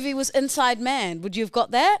other movie was Inside Man. Would you have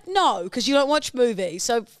got that? No, because you don't watch movies.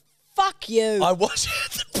 So fuck you. I watched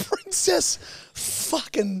the Princess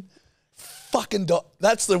fucking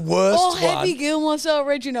that's the worst one. Happy Gilmore's so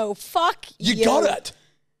original. Fuck you. You got it.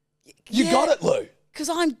 You got it, Lou. Because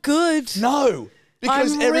I'm good. No.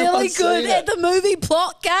 Because I'm really good at the movie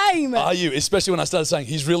plot game. Are you? Especially when I started saying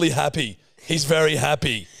he's really happy. He's very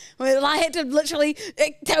happy. Well, I had to literally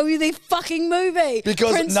tell you the fucking movie.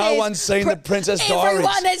 Because no one's seen the Princess Diaries.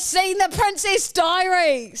 Everyone has seen the Princess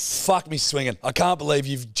Diaries. Fuck me swinging. I can't believe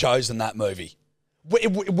you've chosen that movie.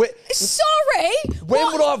 Sorry. When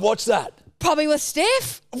would I have watched that? Probably with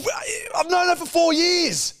Steph. I've known her for 4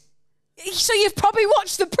 years. So you've probably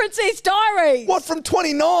watched the Princess Diaries. What, from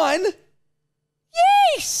 29?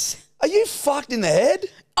 Yes. Are you fucked in the head?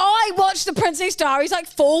 I watched the Princess Diaries like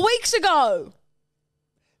 4 weeks ago.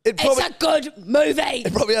 It's a good movie.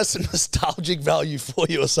 It probably has some nostalgic value for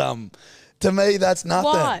you or something. To me, that's nothing.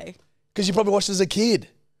 Why? Because you probably watched it as a kid.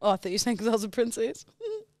 Oh, I thought you were saying because I was a princess.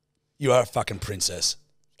 You are a fucking princess.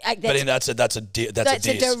 That's a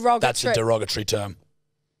derogatory term.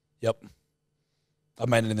 Yep. I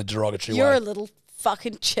meant it in the derogatory way. You're a little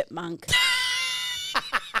fucking chipmunk.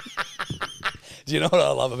 Do you know what I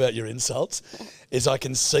love about your insults? Is I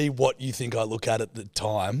can see what you think I look at the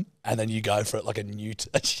time, and then you go for it like a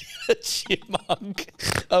chipmunk,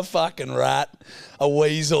 a fucking rat, a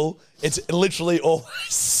weasel. It's literally always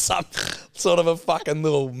some sort of a fucking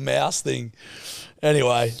little mouse thing.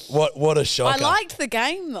 Anyway, what a shocker. I liked the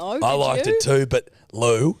game, though. I liked it too, but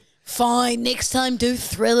Lou... Fine, next time do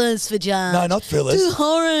thrillers for Jarch. No, not thrillers. Do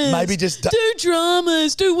horrors. Maybe just... do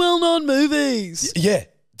dramas. Do well-known movies. Yeah,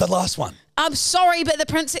 the last one. I'm sorry, but the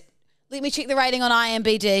Princess... Let me check the rating on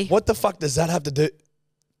IMDb. What the fuck does that have to do...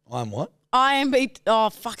 I'm what? Fucking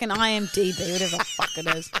IMDb, whatever the fuck it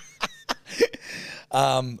is.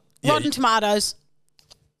 Rotten Tomatoes.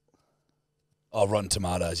 Oh, Rotten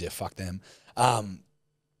Tomatoes, yeah, fuck them.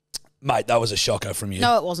 Mate, that was a shocker from you.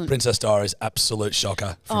 No, it wasn't. Princess Diaries, absolute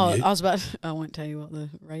shocker from you. I won't tell you what the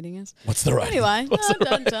rating is. What's the rating? Anyway,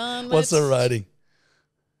 What's the rating?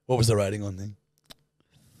 What was the rating on thing?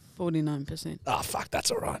 49%. Ah, fuck,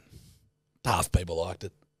 that's all right. Half people liked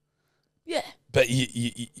it. Yeah. But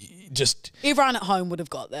you just... Everyone at home would have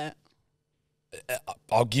got that.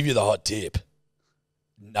 I'll give you the hot tip.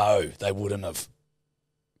 No, they wouldn't have.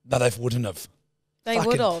 No, they wouldn't have. They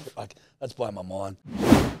would have. That's blowing my mind.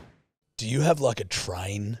 Do you have like a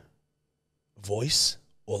train voice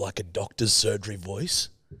or like a doctor's surgery voice?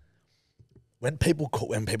 When people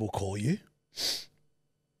call you?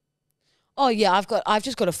 Oh yeah, I've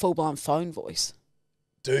just got a full blown phone voice.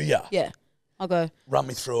 Do ya? Yeah. I'll go, Run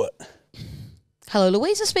me through it. hello,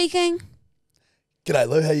 Louisa speaking. G'day,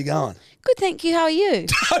 Lou. How you going? Good, thank you. How are you?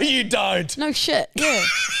 No, you don't. No shit. Yeah.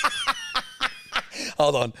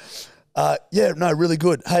 Hold on. Yeah, no, really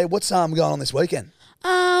good. Hey, what's going on this weekend?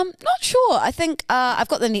 Not sure. I think I've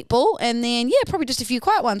got the netball and then, yeah, probably just a few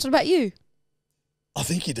quiet ones. What about you? I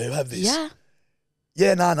think you do have this. Yeah.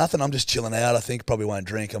 Yeah, no, nothing. I'm just chilling out. I think probably won't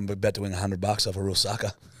drink. I'm about to win $100 off a real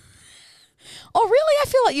sucker. Oh, really? I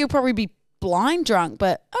feel like you'll probably be blind drunk,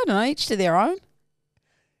 but I don't know, each to their own.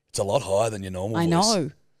 It's a lot higher than your normal I voice.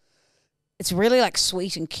 know. It's really like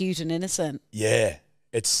sweet and cute and innocent. Yeah,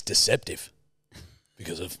 it's deceptive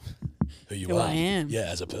because of who you Who are. I am. Yeah,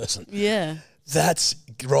 as a person. Yeah. That's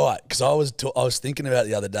right. Because I was thinking about it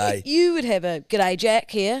the other day. You would have a g'day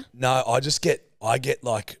Jack here. No, I get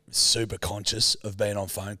like super conscious of being on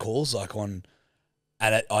phone calls, like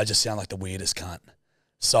I just sound like the weirdest cunt.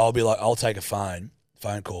 So I'll be like, I'll take a phone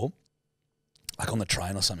call, like on the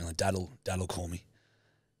train or something. Like Dad'll call me.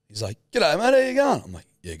 He's like, "G'day, mate. How you going?" I'm like,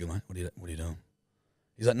 "Yeah, good, mate. What are you doing?"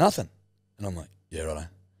 He's like, "Nothing," and I'm like, "Yeah, righto."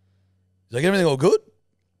 He's like, "Everything all good?"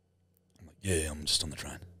 I'm like, "Yeah, I'm just on the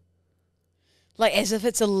train." Like as if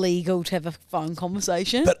it's illegal to have a phone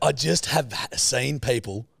conversation. But I just have seen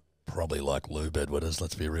people, probably like Lou Bedwetters,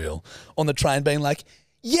 let's be real, on the train being like,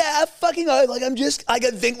 "Yeah, fucking oh, like I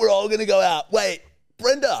think we're all gonna go out. Wait,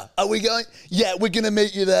 Brenda, are we going? Yeah, we're gonna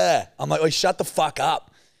meet you there." I'm like, "Wait, shut the fuck up."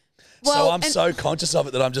 Well, so I'm so conscious of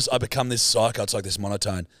it that I become this psycho. It's like this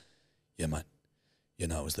monotone. Yeah, mate. You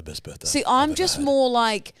know, it was the best birthday. See, I've I'm ever just had. more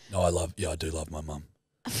like No, I do love my mum.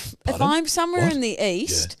 if Pardon? I'm somewhere What? in the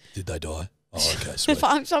east. Yeah. Did they die? Oh, okay, sweet. If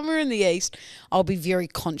I'm somewhere in the east, I'll be very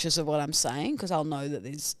conscious of what I'm saying because I'll know that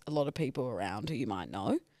there's a lot of people around who you might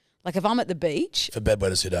know. Like if I'm at the beach. For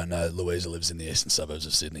bedwetters who don't know, Louisa lives in the eastern suburbs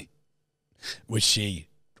of Sydney, which she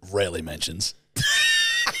rarely mentions.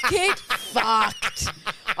 Get fucked.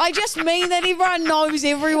 I just mean that everyone knows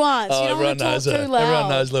everyone. So you don't everyone want to talk knows too her. loud. Everyone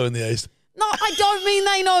knows Lou in the east. No, I don't mean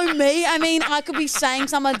they know me. I mean I could be saying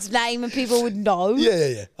someone's name and people would know.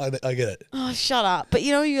 Yeah. I get it. Oh, shut up. But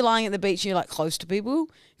you know you're lying at the beach and you're like close to people.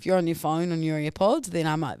 If you're on your phone, on your AirPods, then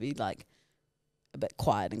I might be like a bit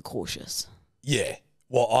quiet and cautious. Yeah.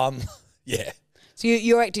 Well, yeah. So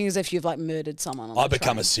you're acting as if you've like murdered someone on I the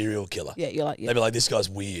become train. a serial killer. Yeah, you're like, yeah. They'd be like, this guy's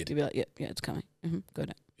weird. You'd be like, yeah, it's coming. Go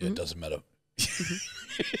down. Yeah, it doesn't matter.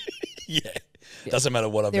 Yeah. Doesn't matter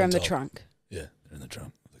what I've They're been in the told. trunk. Yeah, they're in the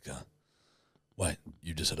trunk of the car. Wait,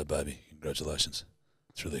 you just had a baby. Congratulations.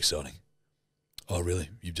 It's really exciting. Oh, really?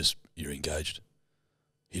 You're engaged.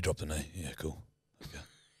 He dropped the knee. Yeah, cool. Okay.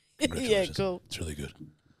 Yeah, Congratulations. cool. It's really good.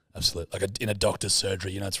 Absolutely. Like in a doctor's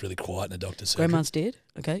surgery, it's really quiet in a doctor's surgery. Grandma's dead.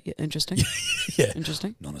 Okay, yeah, interesting. Yeah.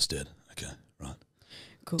 Interesting. Nonna's dead. Okay, right.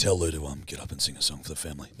 Cool. Tell Lou to get up and sing a song for the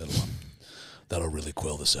family. That'll really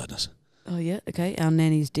quell the sadness. Oh, yeah, okay. Our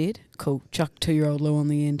nanny's dead. Cool. Chuck 2-year-old Lou on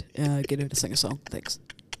the end. Get her to sing a song. Thanks.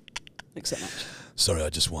 Thanks so much. Sorry, I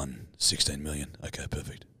just won 16 million. Okay,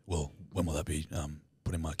 perfect. Well, when will that be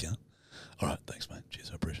put in my account? All right, thanks, mate.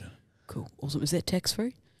 Cheers, I appreciate it. Cool. Awesome. Is that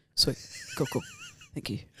tax-free? Sweet. Cool. Thank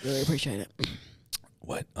you. Really appreciate it.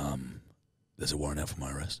 Wait, there's a warrant out for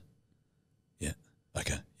my arrest? Yeah.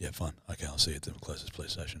 Okay. Yeah, fine. Okay, I'll see you at the closest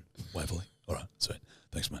police station. Waverley. All right, sweet.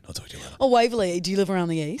 Thanks, mate. I'll talk to you later. Oh, Waverley, do you live around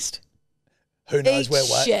the east? Who knows Eat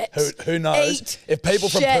where? shit. Who knows? Eat If people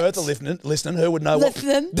from shit. Perth are listening, who would know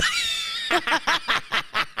Lifton.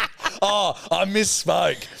 Oh, I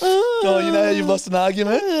misspoke. Oh, you know how you've lost an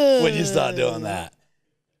argument? When you start doing that.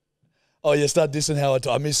 Oh, you start dissing how I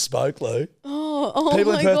misspoke, Lou. Oh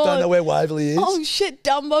People my in Perth God. don't know where Waverley is. Oh shit,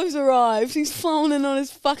 Dumbo's arrived. He's flown in on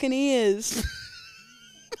his fucking ears.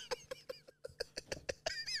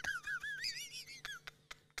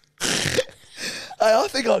 Hey, I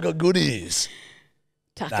think I got good ears.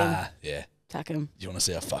 Tuck Nah, him. yeah. Tuck him. You want to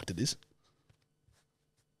see how fucked it is?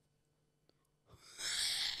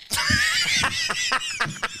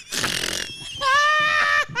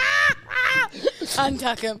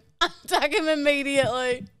 Untuck him. Untuck him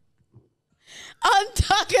immediately.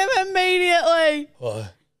 Untuck him immediately. Why?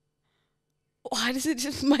 Why does it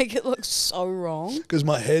just make it look so wrong? Because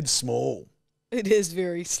my head's small. It is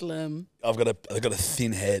very slim. I've got a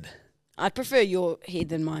thin head. I'd prefer your head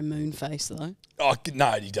than my moon face, though. Oh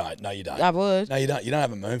no, you don't. No, you don't. I would. No, you don't. You don't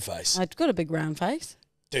have a moon face, I've got a big round face.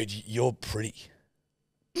 dude. You're pretty.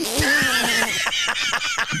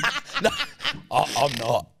 No, I'm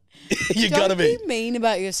not. You gotta be. Don't be mean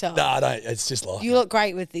about yourself. No, I don't. It's just like You look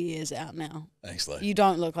great with the ears out now. Thanks, Lou. You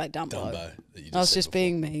don't look like Dumbo. Dumbo. That you I was said just before.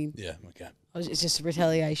 being mean. Yeah. Okay. It's just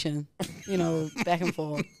retaliation. You know, back and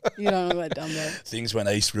forth. You don't look like Dumbo. Things went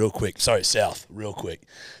east real quick. Sorry, south real quick.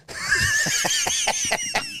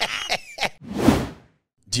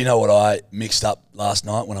 Do you know what I mixed up last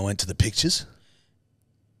night when I went to the pictures?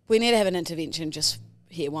 We need to have an intervention just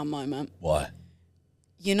here one moment. Why?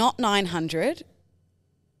 You're not 900.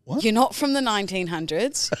 What? You're not from the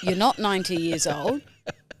 1900s. You're not 90 years old.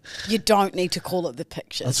 You don't need to call it the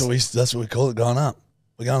pictures. That's what we call it growing up.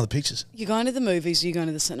 We're going to the pictures. You're going to the movies or you're going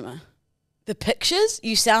to the cinema. The pictures?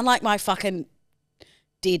 You sound like my fucking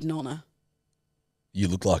dead Nonna. You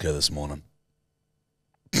look like her this morning.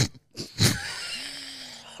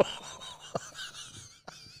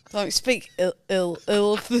 Don't speak ill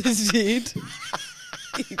of the dead.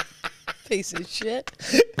 You piece of shit.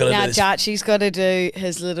 Now Jarchy's got to do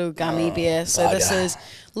his little gummy bear. So bugger. this is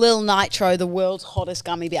Lil Nitro, the world's hottest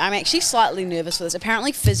gummy bear. I'm actually slightly nervous for this.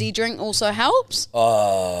 Apparently fizzy drink also helps.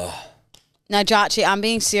 Now Jarchy, I'm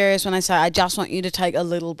being serious when I say I just want you to take a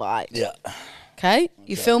little bite. Yeah. Okay?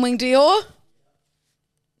 You filming, Dior?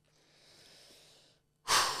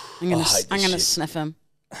 I'm gonna shit. sniff him.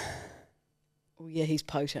 Oh yeah, he's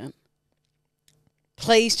potent.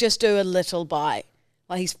 Please just do a little bite.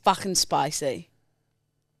 Like he's fucking spicy.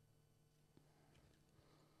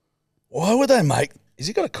 Why would they make... Has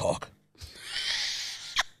he got a cock?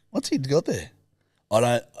 What's he got there? I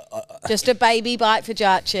don't... Just a baby bite for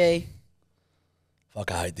Jarchy.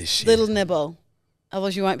 Fuck, I hate this shit. Little nibble.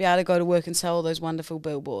 Otherwise you won't be able to go to work and sell all those wonderful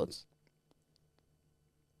billboards.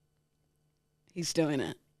 He's doing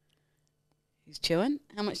it. He's chewing.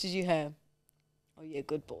 How much did you have? Oh yeah,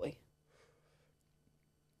 good boy.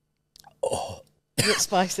 Oh. Is it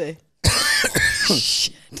spicy?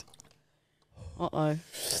 Shit. Uh-oh.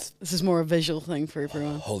 This is more a visual thing for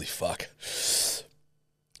everyone. Holy fuck.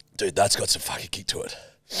 Dude, that's got some fucking kick to it.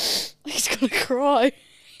 He's gonna cry.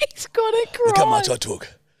 He's gonna cry. Look how much I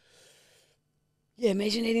took. Yeah,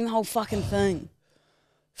 imagine eating the whole fucking thing.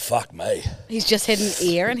 Fuck me. He's just had an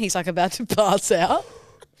ear and he's like about to pass out.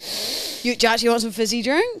 You, Jarch, you want some fizzy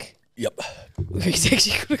drink? Yep. He's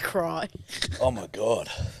actually gonna cry. Oh my God.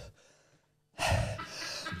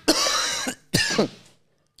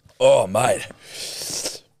 Oh, mate.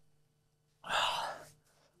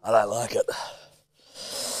 I don't like it.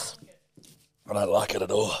 I don't like it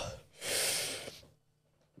at all.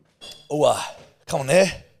 Oh, come on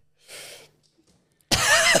there.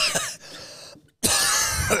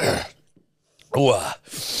 Oh,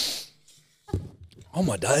 oh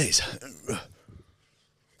my days.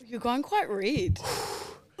 You're going quite red.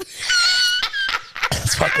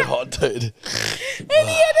 It's fucking hot, dude. And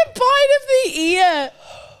he had a bite of the ear.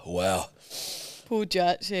 Wow. Poor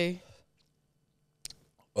Jarchy.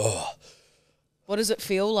 Oh, What does it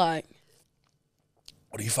feel like?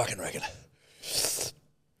 what do you fucking reckon?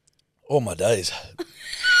 Oh my days.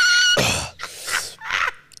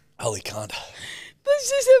 Holy cunt.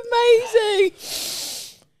 This is amazing.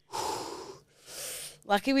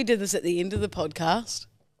 Lucky we did this at the end of the podcast.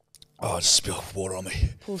 Oh, I just spilled water on me.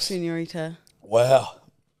 Poor senorita. Wow.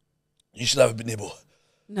 You should have a nibble.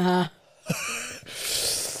 Nah.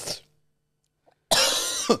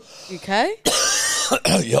 You okay?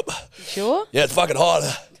 Yep. You sure? Yeah, it's fucking hot.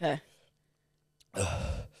 Okay.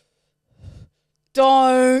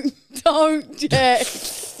 Don't, Jack.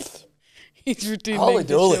 He's pretending Holy to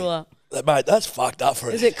chill dooly. up. Mate, that's fucked up for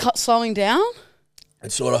Is it slowing down?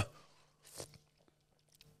 It's sort of...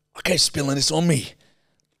 I keep spilling this on me.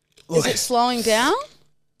 Look. Is it slowing down?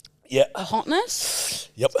 Yeah. The hotness?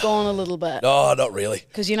 Yep. It's gone a little bit. No, not really.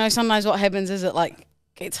 Because you know sometimes what happens is it like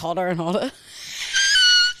gets hotter and hotter.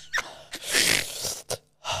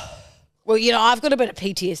 Well, you know, I've got a bit of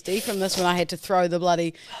PTSD from this when I had to throw the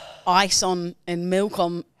bloody ice on and milk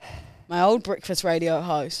on my old breakfast radio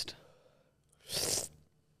host.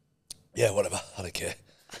 Yeah, whatever. I don't care.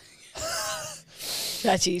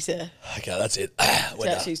 Jarchy's there. Okay, that's it. We're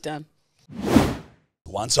done. Jarchy's done.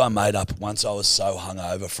 Once I was so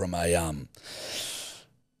hungover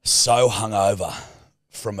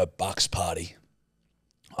from a Bucks party,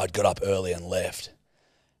 I'd got up early and left,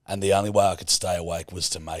 and the only way I could stay awake was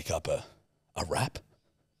to make up a rap.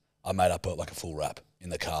 I made up a full rap in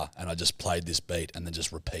the car, and I just played this beat and then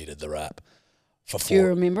just repeated the rap for 4. Do you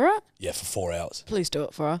remember it? Yeah, for 4 hours. Please do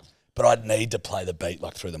it for us. But I'd need to play the beat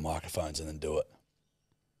like through the microphones and then do it.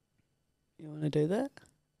 You want to do that?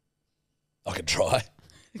 I could try.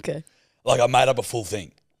 Okay. Like I made up a full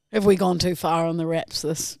thing. Have we gone too far on the raps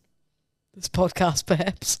this podcast,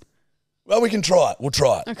 perhaps? Well, we can try it. We'll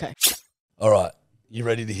try it. Okay. All right. You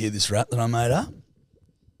ready to hear this rap that I made up?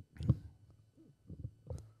 You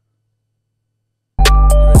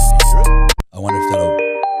ready to hear it? I wonder if that'll...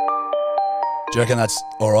 Do you reckon that's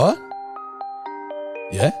all right?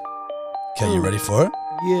 Yeah? Okay, you ready for it?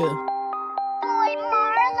 Yeah.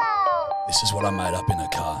 This is what I made up in a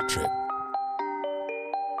car trip.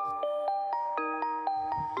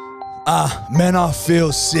 Man, I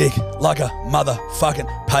feel sick like a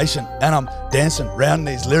motherfucking patient, and I'm dancing round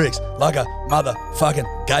these lyrics like a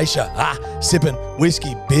motherfucking geisha. Sipping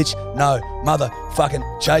whiskey, bitch, no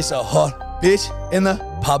motherfucking chaser. Hot bitch in the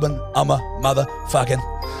pub and I'm a motherfucking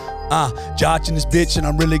Jarch in this bitch and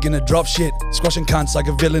I'm really gonna drop shit. Squashing cunts like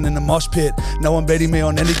a villain in a mosh pit. No one beating me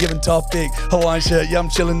on any given topic. Hawaiian shirt, yeah, I'm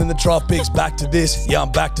chilling in the tropics. Back to this, yeah,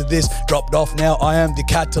 I'm back to this. Dropped off now, I am the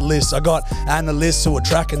catalyst. I got analysts who are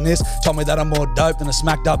tracking this. Told me that I'm more dope than a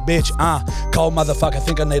smacked up bitch. Cold motherfucker,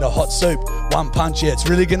 think I need a hot soup. One punch, yeah, it's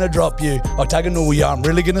really gonna drop you. I'll take an all, yeah, I'm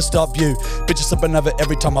really gonna stop you. Bitches slipping over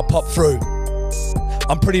every time I pop through.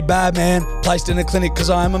 I'm pretty bad, man. Placed in a clinic cause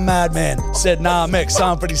I am a madman. Said nah, Mex,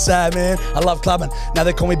 I'm pretty sad, man. I love clubbing, now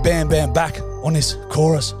they call me Bam Bam. Back on this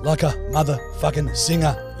chorus like a motherfucking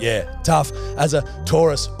singer. Yeah, tough as a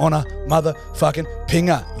Taurus on a motherfucking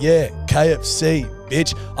pinger. Yeah, KFC,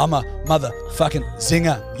 bitch, I'm a motherfucking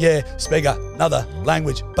zinger. Yeah, speak another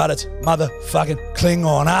language, but it's motherfucking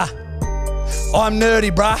Klingon. I'm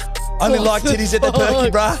Nerdybra. Only like titties at the perky,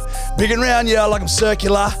 bruh. Big and round, yeah, like I'm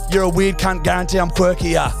circular. You're a weird cunt, guarantee I'm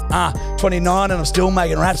quirkier. 29 and I'm still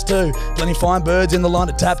making raps too. Plenty fine birds in the line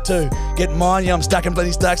to tap to. Getting mine, yeah, I'm stacking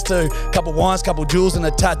plenty stacks too. Couple wines, couple jewels and a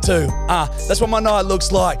tattoo. That's what my night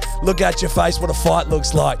looks like. Look at your face, what a fight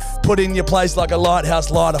looks like. Put in your place like a lighthouse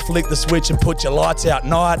lighter. Flick the switch and put your lights out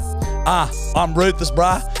night. I'm ruthless,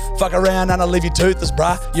 bruh. Fuck around and I'll leave you toothless,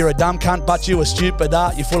 bruh. You're a dumb cunt, but you a stupid,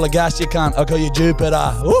 You're full of gas, you cunt. I'll call you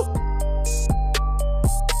Jupiter. Woo!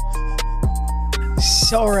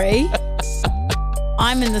 Sorry.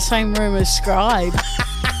 I'm in the same room as Scribe.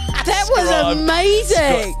 That was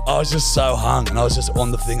amazing. I was just so hung and I was just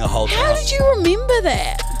on the thing the whole time. How did you remember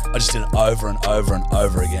that? I just did it over and over and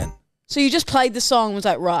over again. So you just played the song and was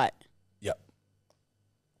like, right. Yep.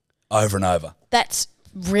 Over and over. That's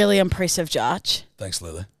really impressive, Jarch. Thanks,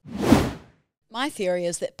 Lily. My theory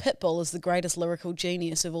is that Pitbull is the greatest lyrical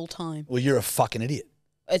genius of all time. Well, you're a fucking idiot.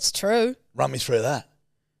 It's true. Run me through that.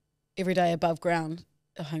 Every day above ground.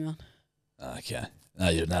 Oh, hang on. Okay. No,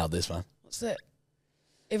 you nailed this one. What's that?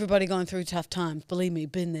 Everybody going through tough times. Believe me,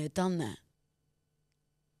 been there, done that.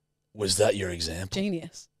 Was that your example?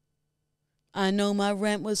 Genius. I know my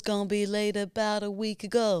rent was going to be late about a week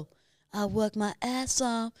ago. I worked my ass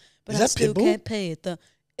off, but I still Pitbull? can't pay it.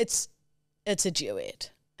 It's a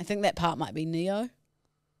duet. I think that part might be Neo.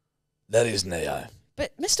 That is Neo.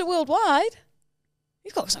 But Mr. Worldwide,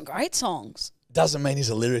 he's got some great songs. Doesn't mean he's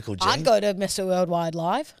a lyrical genius. I'd go to Mr. Worldwide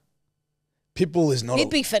live. Pitbull is not He'd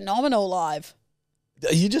be phenomenal live.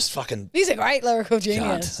 Are you just fucking... He's a great lyrical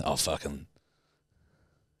genius. Can't. Oh, fucking...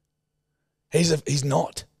 He's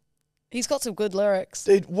not. He's got some good lyrics.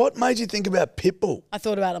 Dude, what made you think about Pitbull? I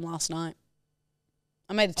thought about him last night.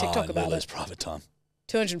 I made a TikTok about Lily's it. private time.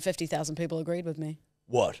 250,000 people agreed with me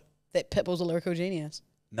What? that Pitbull's a lyrical genius.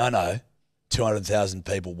 No. 200,000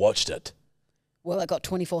 people watched it. Well, it got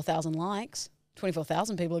 24,000 likes.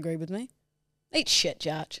 24,000 people agreed with me. Eat shit,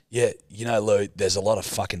 Jarch. Yeah, you know, Lou, there's a lot of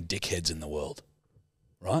fucking dickheads in the world,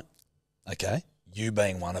 right? Okay? You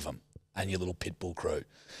being one of them and your little Pitbull crew.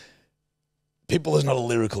 Pitbull is not a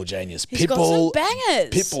lyrical genius. He's got some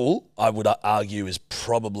bangers. Pitbull, I would argue, is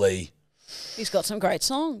probably... He's got some great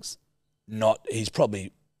songs. He's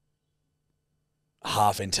probably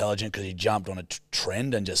half intelligent because he jumped on a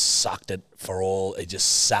trend and just sucked it for all, he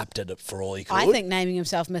just sapped it for all he could. I think naming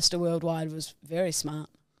himself Mr. Worldwide was very smart.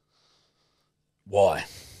 Why?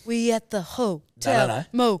 We at the hotel,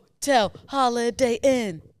 motel, Holiday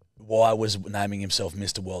Inn. Why was naming himself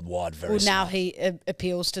Mr. Worldwide very smart? Now he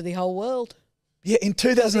appeals to the whole world. Yeah, in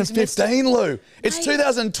 2015, Lou. It's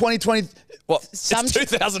 2020. What? It's Some-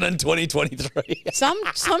 2023.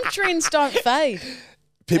 Some trends don't fade.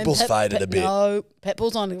 Pitbull's faded a bit. No,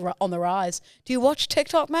 Pitbull's on the rise. Do you watch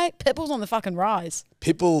TikTok, mate? Pitbull's on the fucking rise.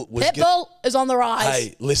 Pitbull is on the rise.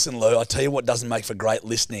 Hey, listen, Lou. I tell you what doesn't make for great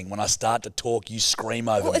listening. When I start to talk, you scream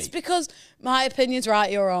over Well, me. it's because my opinion's right,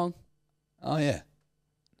 you're wrong. Oh yeah.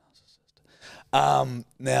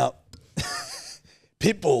 Now,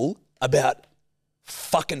 Pitbull about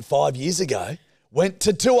fucking 5 years ago. Went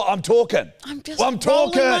to tour. I'm talking. I'm just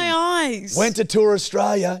rolling my eyes. Went to tour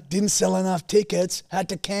Australia. Didn't sell enough tickets. Had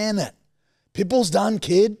to can it. Pitbull's done,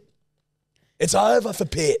 kid. It's over for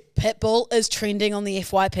Pit. Pitbull is trending on the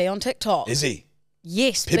FYP on TikTok. Is he?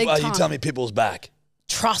 Yes, big time. You tell me Pitbull's back.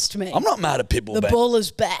 Trust me. I'm not mad at Pitbull. The bull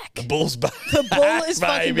is back. The bull's back. The bull is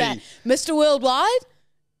fucking baby. back. Mr. Worldwide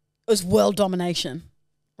was world domination.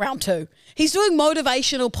 Round 2. He's doing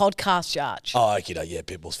motivational podcast, Jarch. Oh, okay. Yeah,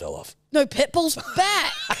 Pitbull's fell off. No, Pitbull's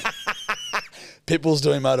back. Pitbull's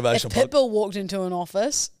doing motivational If Pitbull walked into an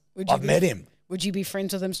office, I've met him. Would you be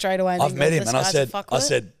friends with him straight away? And I've met him, and I "Fuckwit?"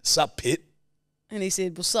 said, sup, Pit? And he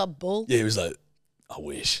said, what's up, bull? Yeah, he was like, I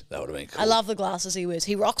wish. That would have been cool. I love the glasses he wears.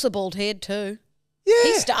 He rocks a bald head too. Yeah.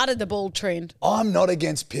 He started the bald trend. I'm not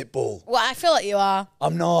against Pitbull. Well, I feel like you are.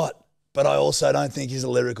 I'm not. But I also don't think he's a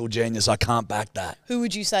lyrical genius. I can't back that. Who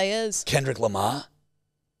would you say is? Kendrick Lamar?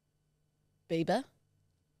 Bieber?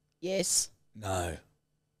 Yes. No.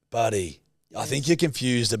 Buddy, I think you're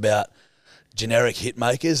confused about generic hit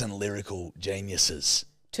makers and lyrical geniuses.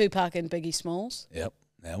 Tupac and Biggie Smalls. Yep.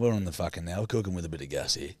 Now we're cooking with a bit of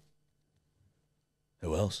gas here.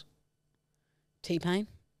 Who else? T-Pain.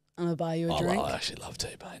 I'm going to buy you a drink. I actually love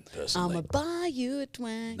T-Pain, personally. I'm going to buy you a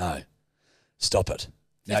drink. No. Stop it.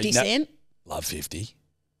 50 Cent. Love 50.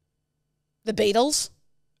 The Beatles.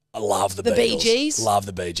 I love the The Beatles. Bee Gees? Love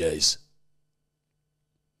the Bee Gees.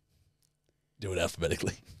 Do it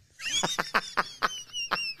alphabetically.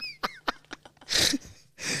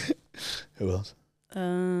 Who else?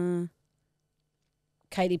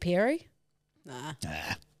 Katy Perry. Nah.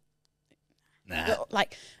 Nah.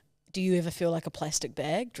 Like, do you ever feel like a plastic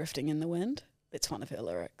bag drifting in the wind? That's one of her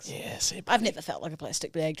lyrics. Yeah, see, I've never felt like a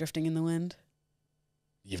plastic bag drifting in the wind.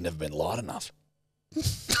 You've never been light enough.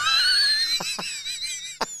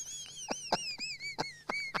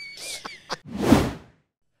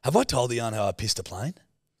 Have I told the yarn how I pissed a plane?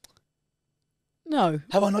 No.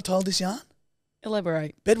 Have I not told this yarn?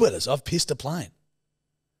 Elaborate. Bedwetters, I've pissed a plane.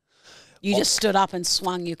 You just stood up and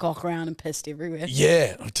swung your cock around and pissed everywhere.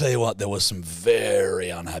 Yeah, I'll tell you what, there was some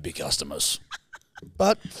very unhappy customers.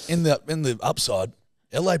 But in the upside,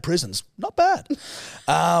 LA prisons, not bad.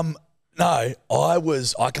 No,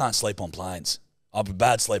 I can't sleep on planes. I'm a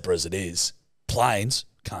bad sleeper as it is. Planes,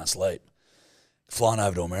 can't sleep. Flying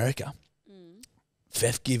over to America.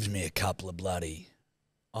 Fef gives me a couple of bloody,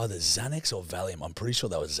 either Xanax or Valium. I'm pretty sure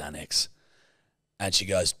that was Xanax. And she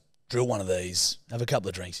goes, drill one of these, have a couple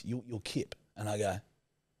of drinks, you'll kip. And I go,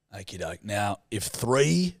 okie doke. Now, if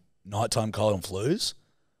 3 nighttime cold and flus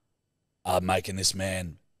are making this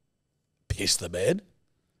man piss the bed,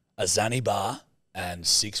 a Zanny bar and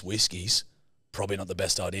 6 whiskeys, probably not the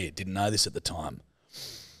best idea. Didn't know this at the time.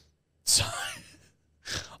 So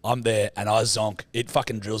I'm there and I zonk. It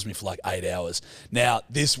fucking drills me for like 8 hours. Now,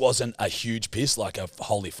 this wasn't a huge piss, like a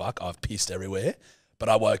holy fuck, I've pissed everywhere. But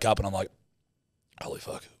I woke up and I'm like, holy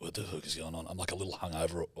fuck, what the fuck is going on? I'm like a little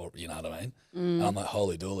hungover, or you know what I mean? And I'm like,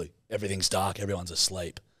 holy dooly. Everything's dark, everyone's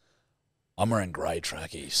asleep. I'm wearing grey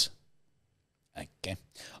trackies. Okay.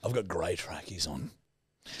 I've got grey trackies on.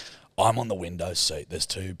 I'm on the window seat. There's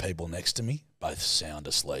 2 people next to me, both sound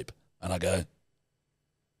asleep. And I go,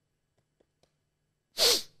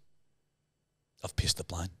 I've pissed the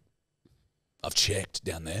plane. I've checked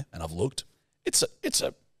down there and I've looked. It's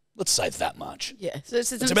a let's say that much. Yeah. So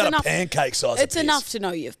it's about enough, a pancake size It's of piss. enough to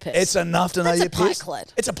know you've pissed. It's enough to know you've pissed.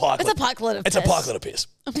 Pikelet. It's a pikelet. It's a pikelet of It's piss. a pikelet of piss.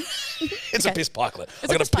 It's a piss pikelet. I've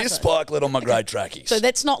got a piss pikelet on my grey trackies. So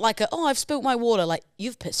that's not like I've spilt my water. Like,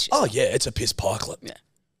 you've pissed yourself. Oh, yeah, it's a piss pikelet. Yeah.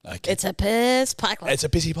 Okay. It's a piss pikelet. It's a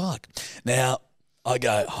pissy pike. Now, I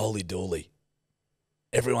go, holy dooly.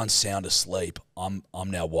 Everyone's sound asleep. I'm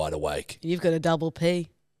now wide awake. You've got a double P.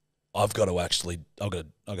 I've got to actually,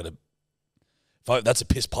 that's a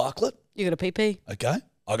piss pikelet. You got a PP. Okay.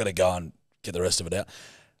 I got to go and get the rest of it out.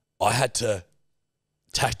 I had to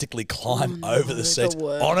tactically climb over the seats.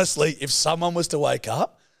 Honestly, if someone was to wake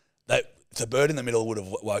up, if the bird in the middle would have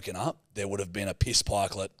woken up, there would have been a piss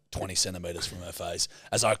pikelet 20 centimetres from her face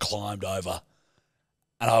as I climbed over.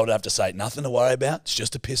 And I would have to say, nothing to worry about. It's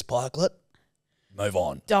just a piss pikelet. Move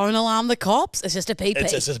on. Don't alarm the cops. It's just a PP.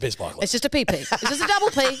 It's just a piss pikelet. It's just a PP. It's just a double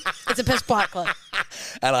P. It's a piss pikelet.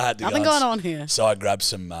 And I had to Nothing going on here. So I grabbed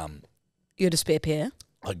some... You had a spare pair?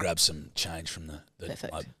 I grabbed some change from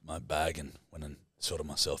my bag and went and sorted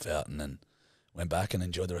myself out and then went back and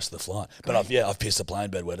enjoyed the rest of the flight. Great. But I've pissed the plane,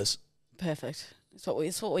 bedwetters. Perfect.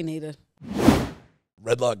 It's what we needed.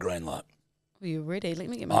 Red light, green light. Are you ready? Let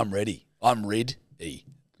me get my... I'm ready. I'm ready.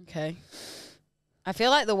 Okay. I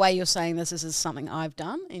feel like the way you're saying this is something I've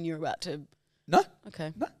done and you're about to... No.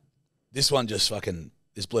 Okay. No. This one just fucking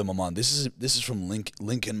This blew my mind. This is from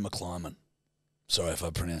Lincoln McClyman. Sorry if I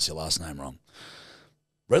pronounced your last name wrong.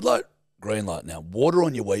 Red light, green light. Now, water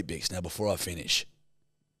on your Weet-Bix. Now, before I finish,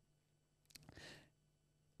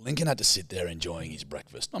 Lincoln had to sit there enjoying his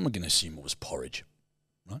breakfast. I'm going to assume it was porridge,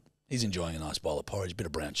 right? He's enjoying a nice bowl of porridge, a bit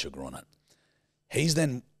of brown sugar on it. He's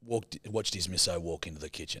then watched his misso walk into the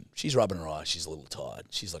kitchen. She's rubbing her eyes. She's a little tired.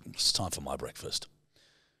 She's like, it's time for my breakfast.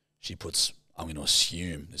 She puts, I'm going to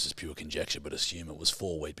assume, this is pure conjecture, but assume it was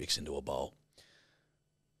 4 Weet-Bix into a bowl.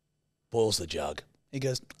 Boils the jug. He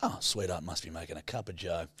goes, oh, sweetheart must be making a cup of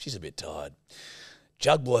joe. She's a bit tired.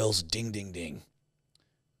 Jug boils, ding, ding, ding.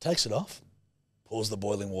 Takes it off, pours the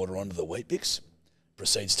boiling water onto the Weet-Bix,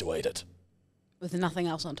 proceeds to eat it. With nothing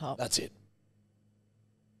else on top. That's it.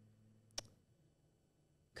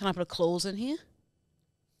 Can I put a clause in here?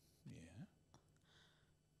 Yeah.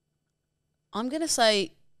 I'm going to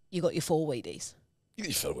say you got your 4 Wheaties. You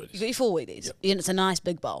got your 4 Wheaties. You got your 4 Wheaties. Yep. And it's a nice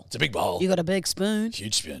big bowl. It's a big bowl. You got a big spoon.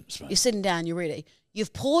 Huge spoon. You're sitting down, you're ready.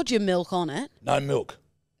 You've poured your milk on it. No milk.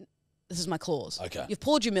 This is my clause. Okay. You've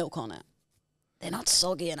poured your milk on it. They're not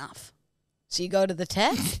soggy enough. So you go to the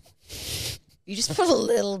tap. You just put a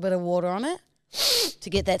little bit of water on it to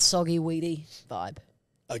get that soggy Wheatie vibe.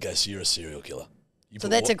 Okay, so you're a serial killer. So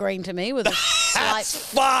that's a green to me with a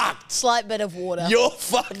slight bit of water. You're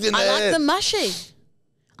fucked in the I head. like the mushy.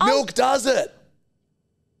 Milk does it.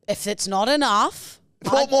 If it's not enough,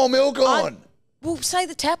 Put more milk on. Well, say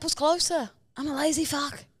the tap was closer. I'm a lazy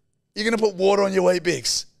fuck. You're going to put water on your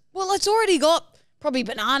Weet-Bix. Well, it's already got probably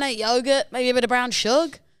banana, yogurt, maybe a bit of brown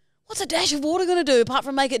sugar. What's a dash of water going to do apart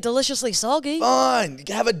from make it deliciously soggy? Fine.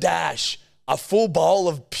 Have a dash. A full bowl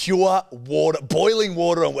of pure water, boiling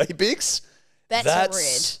water on Weet-Bix. That's a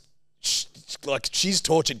red. Like she's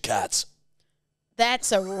tortured cats.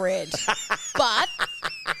 That's a red. But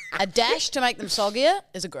a dash to make them soggier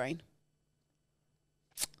is a green.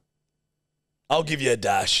 I'll give you a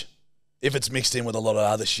dash. If it's mixed in with a lot of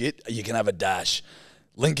other shit, you can have a dash.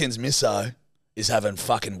 Lincoln's misso is having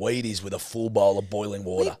fucking Wheaties with a full bowl of boiling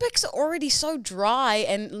water. Weet-Bix are already so dry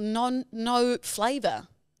and no flavour.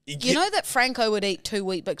 You know that Franco would eat 2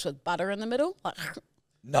 Weet-Bix with butter in the middle? Like,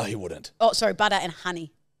 no, he wouldn't. oh, sorry, butter and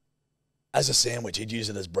honey. As a sandwich, he'd use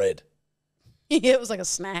it as bread. Yeah, it was like a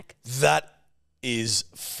snack. That is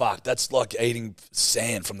fucked. That's like eating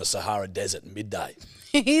sand from the Sahara Desert midday.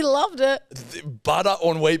 He loved it. Butter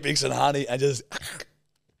on Weet-Bix and honey and just...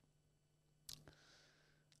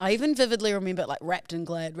 I even vividly remember it like wrapped in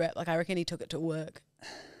Glad wrap. Like I reckon he took it to work.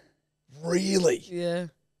 Really? Yeah.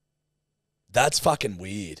 That's fucking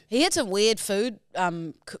weird. He had some weird food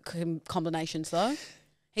combinations though.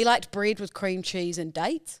 He liked bread with cream cheese and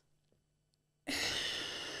dates.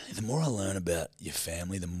 The more I learn about your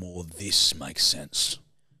family, the more this makes sense.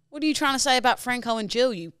 What are you trying to say about Franco and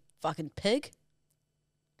Jill, you fucking pig?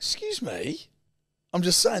 Excuse me? I'm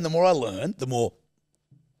just saying the more I learn, the more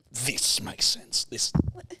this makes sense. This.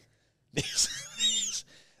 The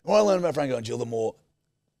more I learn about Franco and Jill, the more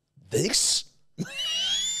this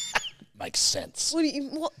makes sense. What do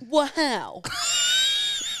you, wow.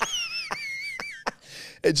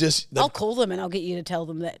 It just... I'll call them and I'll get you to tell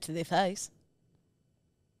them that to their face.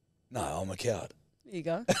 No, I'm a coward. There you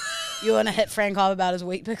go. You want to hit Franco about his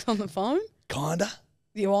Weet-Bix on the phone? Kinda.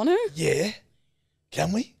 You want to? Yeah.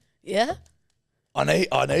 Can we? Yeah. I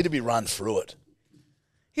need to be run through it.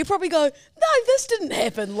 He'll probably go, no, this didn't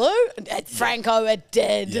happen, Lou. And Franco, it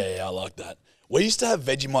did. Yeah, I like that. We used to have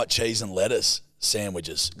Vegemite cheese and lettuce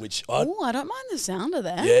sandwiches, which I don't mind the sound of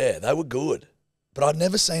that. Yeah, they were good. But I'd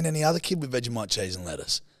never seen any other kid with Vegemite cheese and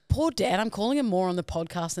lettuce. Poor Dad, I'm calling him more on the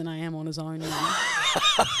podcast than I am on his own. Now.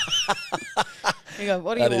 You go,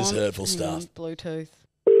 what do you want? That is hurtful stuff. Bluetooth.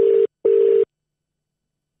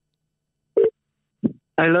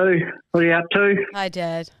 Hey Lou, what are you up to? Hi,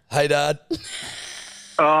 Dad. Hey, Dad.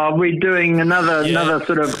 We're doing another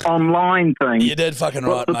sort of online thing. You're dead fucking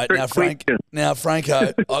right, What's the mate. trick question? Now,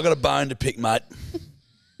 Franco, I got a bone to pick, mate.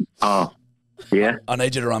 Oh, yeah, I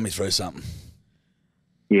need you to run me through something.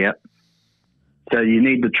 yeah. So you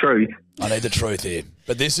need the truth. I need the truth here.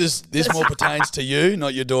 But this more pertains to you,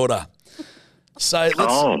 not your daughter. So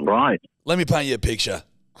Right. let me paint you a picture.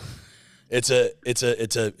 It's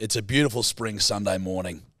a beautiful spring Sunday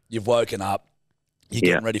morning. You've woken up. You're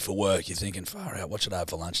getting ready for work. You're thinking, far out, what should I have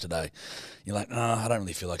for lunch today? You're like, no, I don't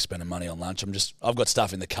really feel like spending money on lunch. I've got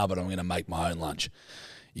stuff in the cupboard. I'm going to make my own lunch.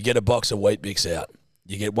 You get a box of Weet-Bix out.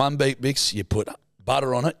 You get one Weet-Bix. You put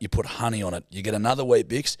butter on it. You put honey on it. You get another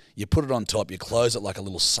Weet-Bix. You put it on top. You close it like a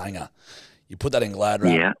little sanger. You put that in Glad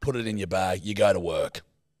wrap. Put it in your bag. You go to work.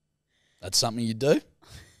 That's something you do,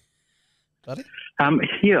 buddy?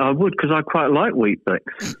 Yeah, I would because I quite like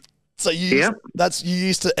Weet-Bix. So you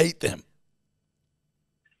used to eat them.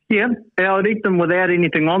 Yeah, I'd eat them without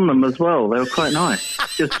anything on them as well. They were quite nice,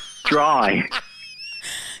 just dry.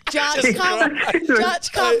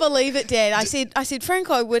 Jarch can't believe it, Dad. I said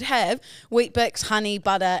Franco would have Wheat Bix, honey,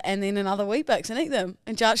 butter, and then another Wheat Bix and eat them.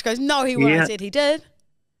 And Jarch goes, no, he won't. I said he did.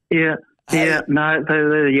 Yeah, no,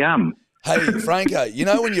 they're yum. Hey, Franco, you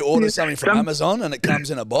know when you order something from Amazon and it comes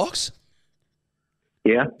in a box?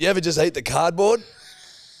 Yeah. You ever just eat the cardboard?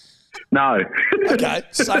 No. Okay,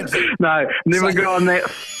 same thing. No, never gone that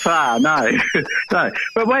far, no. No.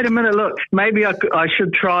 But wait a minute, look, maybe I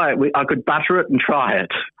should try it. I could butter it and try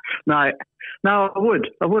it. No, I would.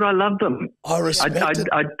 I love them. I respect it.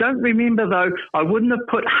 I don't remember, though, I wouldn't have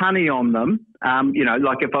put honey on them.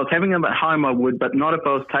 Like if I was having them at home, I would, but not if I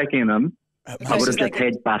was taking them. I would have just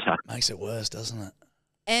had butter. Makes it worse, doesn't it?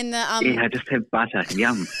 And yeah, just have butter.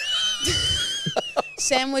 Yum.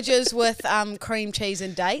 Sandwiches with cream cheese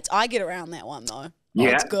and dates. I get around that one, though.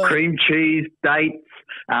 Yeah, good. Cream cheese, dates,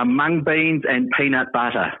 mung beans, and peanut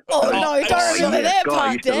butter. Oh, no, don't remember that part,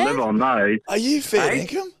 I used to Dad. live on those. Are you fair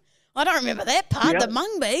income? I don't remember that part, Yep. the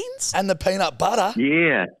mung beans. And the peanut butter.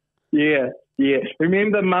 Yeah.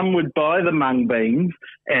 Remember, Mum would buy the mung beans,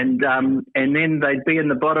 and then they'd be in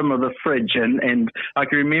the bottom of the fridge, and I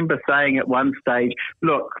can remember saying at one stage,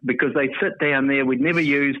 look, because they sit down there, we'd never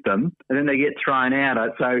use them, and then they get thrown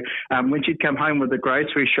out. So when she'd come home with the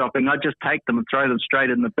grocery shopping, I'd just take them and throw them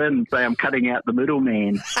straight in the bin and say I'm cutting out the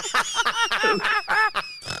middleman.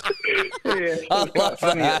 Yeah, it was quite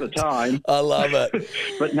funny at the time. I love it.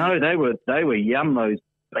 But no, they were yum. Those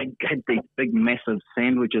they had these big, massive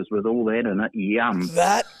sandwiches with all that in it. Yum.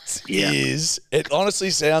 That is. It honestly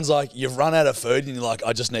sounds like you've run out of food and you're like,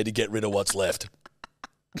 I just need to get rid of what's left.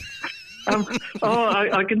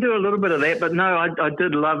 I can do a little bit of that, but no, I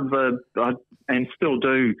did love and still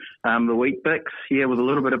do the Wheat Bix. Yeah, with a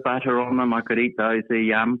little bit of butter on them, I could eat those. They're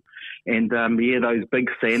yum. And those big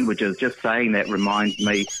sandwiches. Just saying that reminds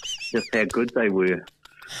me just how good they were.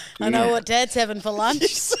 I know what Dad's having for lunch.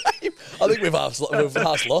 Same. I think we've half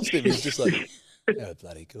lost him. He's just like, oh,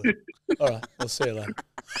 bloody good. All right, we'll see you later.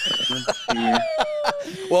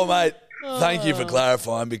 Well, mate, thank you for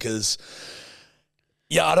clarifying because,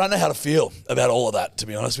 I don't know how to feel about all of that, to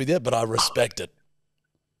be honest with you, but I respect it.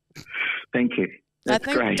 Thank you. That's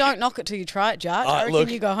great. Don't knock it till you try it, Jarch. I reckon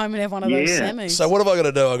you go home and have one of those semis. So what have I got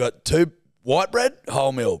to do? I got 2 white bread,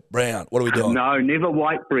 wholemeal, brown. What are we doing? No, never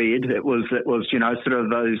white bread. It was sort of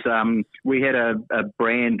those. We had a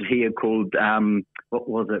brand here called what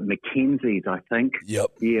was it? Mackenzie's, I think.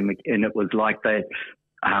 Yep. Yeah, and it was like that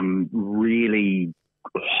really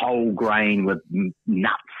whole grain with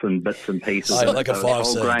nuts and bits and pieces. Oh, like a 5 whole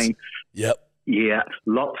seeds. grain. Yep. Yeah,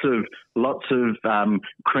 lots of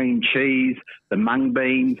cream cheese, the mung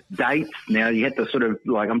beans, dates. Now you had to sort of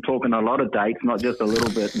I'm talking a lot of dates, not just a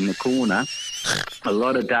little bit in the corner. A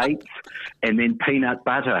lot of dates, and then peanut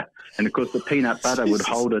butter. And of course, the peanut butter would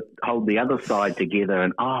hold the other side together.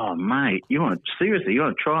 And mate, you want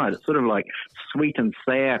to try it? It's sort of like sweet and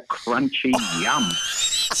sour, crunchy, yum.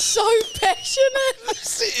 So passionate.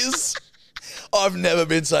 This is. I've never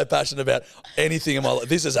been so passionate about anything in my life.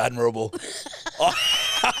 This is admirable.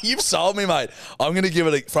 You've sold me, mate. I'm going to give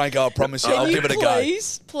it a Franco. I promise you. I'll give it a go.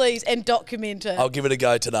 Please, and document it. I'll give it a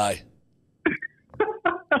go today.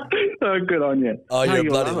 Oh, good on you. Oh, you're a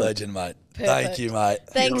bloody legend, mate. Perfect. Thank you, mate.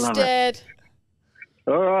 Thanks, Dad.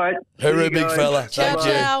 All right. Hooroo, big fella. Ciao, Thank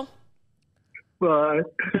you. ciao. Bye.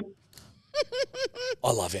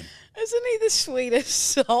 I love him. Isn't he the sweetest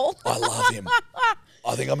soul? I love him.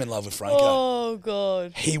 I think I'm in love with Franco. Oh,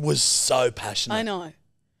 God. He was so passionate. I know.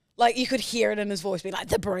 Like, you could hear it in his voice being like,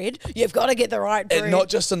 the bread, you've got to get the right bread. And not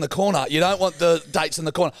just in the corner. You don't want the dates in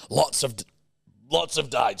the corner. Lots of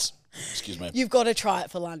dates. Excuse me. You've got to try it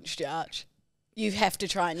for lunch, Jarch. You have to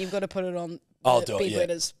try it, and you've got to put it on I'll do it, yeah.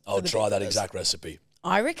 bedwetters. I'll try that exact recipe.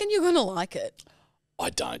 I reckon you're going to like it. I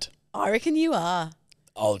don't. I reckon you are.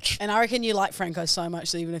 And I reckon you like Franco so much,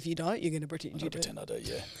 so even if you don't, you're going to pretend you do. I do,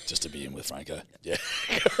 yeah. Just to be in with Franco. Yeah.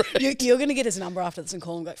 You're going to get his number after this and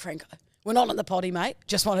call him and go, Franco, we're not on the potty, mate.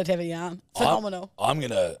 Just wanted to have a yarn. Phenomenal. I'm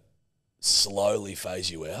going to slowly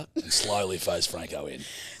phase you out and slowly phase Franco in.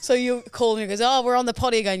 So you call him and he goes, oh, we're on the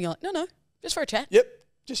potty again. You're like, no, just for a chat. Yep.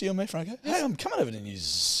 Just you and me, Franco. Hey, I'm coming over to New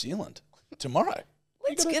Zealand tomorrow.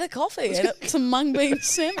 Let's get a coffee and some mung bean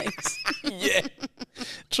semis. Yeah.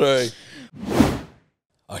 True.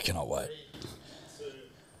 I cannot wait.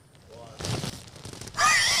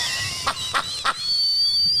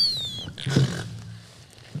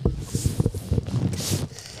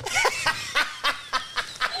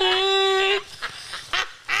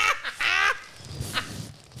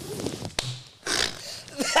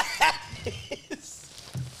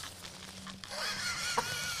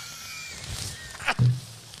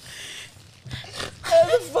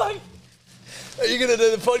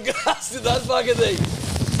 going to do the podcast in that fucking thing.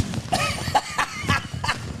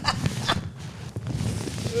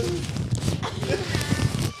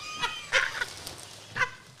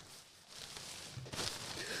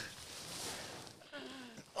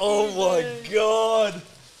 Oh my God.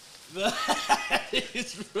 That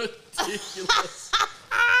is ridiculous.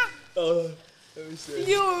 Oh, let me see.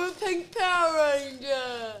 You're a pink Power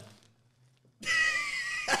Ranger.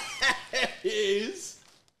 It is.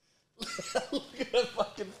 Look at her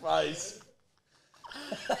fucking face.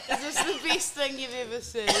 Is this the best thing you've ever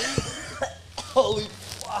seen? Holy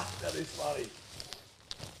fuck, that is funny.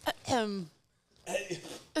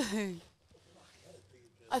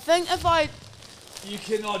 I think if I... You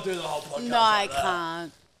cannot do the whole podcast. No, I like that.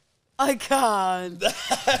 can't. I can't.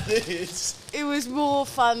 That is. It was more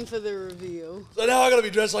fun for the reveal. So now I gotta be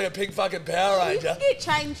dressed like a pink fucking Power You Ranger. can get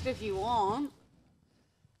changed if you want.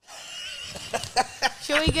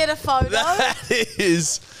 Shall we get a photo? That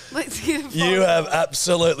is. Let's get a photo. You have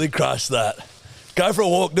absolutely crushed that. Go for a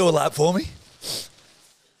walk, do a lap for me.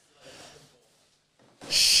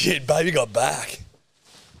 Shit, baby got back.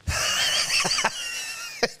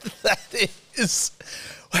 That is.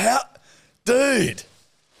 How? Dude.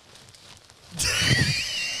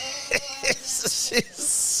 She's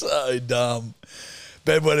so dumb.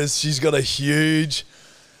 Bedwetters, she's got a huge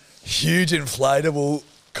inflatable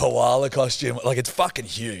koala costume. Like, it's fucking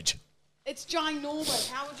huge. It's ginormous.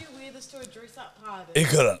 How would you wear this to a dress-up party? He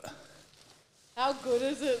couldn't. How good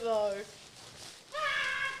is it, though?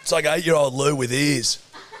 It's like 8-year-old Lou with ears.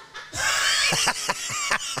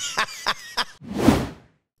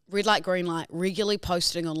 Red light, green light. Regularly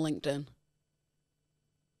posting on LinkedIn.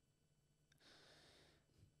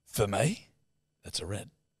 For me, that's a red.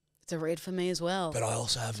 It's a red for me as well. But I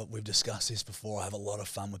also have, we've discussed this before, I have a lot of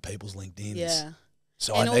fun with people's LinkedIns. Yeah.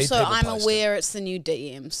 So And I need also, people I'm posting. aware it's the new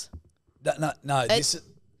DMs. No, this is,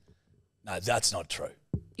 no, that's not true.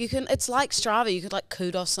 You can. It's like Strava. You could like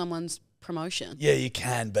kudos someone's promotion. Yeah, you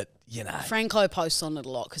can, but you know. Franco posts on it a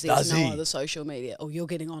lot because he Does has no he? other social media. Oh, you're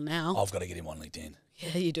getting on now. I've got to get him on LinkedIn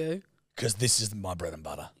Yeah, you do. because this is my bread and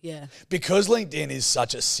butter. Yeah. Because LinkedIn is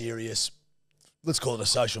such a serious, let's call it a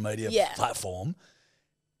social media Yeah. platform,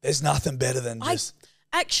 there's nothing better than just...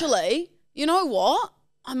 Actually, you know what?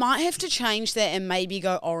 I might have to change that and maybe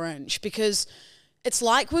go orange because it's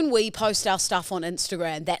like when we post our stuff on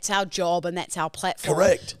Instagram, that's our job and that's our platform.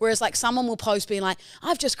 Correct. Whereas like someone will post being like,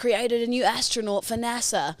 I've just created a new astronaut for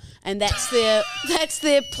NASA and that's their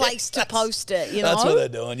place to post it, you know? That's what they're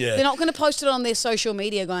doing, yeah. They're not going to post it on their social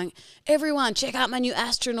media going, everyone, check out my new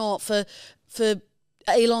astronaut for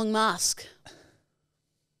Elon Musk.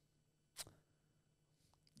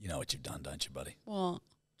 You know what you've done, don't you, buddy? What?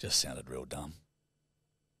 Just sounded real dumb.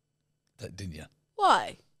 Didn't you?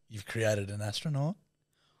 Why? You've created an astronaut?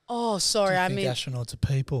 Oh, sorry. Do you think astronauts are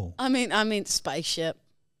people? I mean spaceship,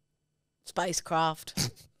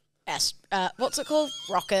 spacecraft, what's it called?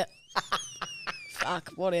 Rocket. Fuck,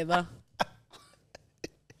 whatever.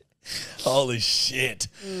 Holy shit.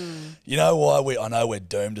 You know why I know we're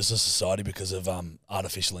doomed as a society because of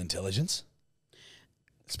artificial intelligence?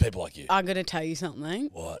 It's people like you. I'm going to tell you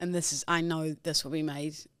something. What? And I know this will be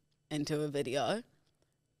made into a video.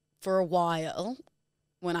 For a while,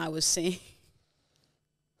 when I was seeing...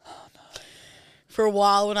 For a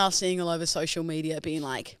while when I was seeing all over social media being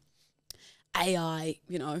like, AI,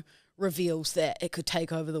 reveals that it could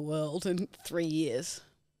take over the world in 3 years.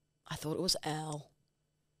 I thought it was Al.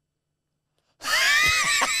 And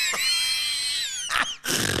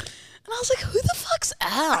I was like, who the fuck's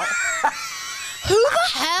Al? Who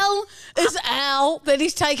the hell is Al that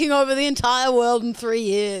he's taking over the entire world in 3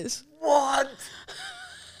 years? What?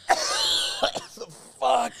 The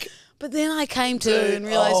fuck? But then I came to and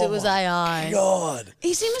realised it was my AI. God.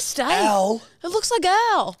 Easy mistake. Al? It looks like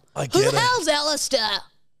Al. I Who get the it. hell's Alistair?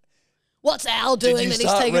 What's Al Did doing you that he's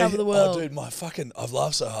start taking over the world? Oh, dude, I've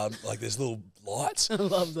laughed so hard. Like, there's little lights. I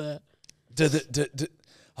love that.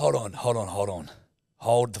 Hold on.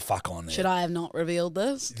 Hold the fuck on there. Should I have not revealed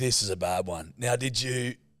this? This is a bad one. Now, did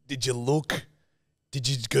you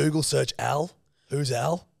Google search Al? Who's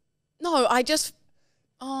Al? No, I just...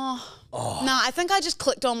 No, I think I just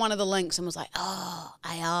clicked on one of the links and was like,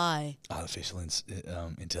 AI. Artificial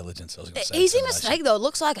intelligence. I was going to say Easy insemination. mistake, though. It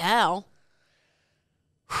looks like Al.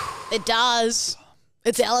 It does.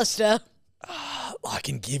 It's Alistair. I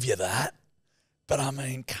can give you that. But, I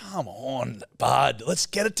mean, come on, bud. Let's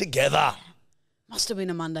get it together. Must have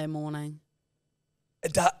been a Monday morning.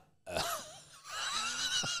 Al.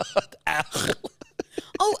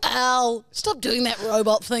 Oh, Al. Stop doing that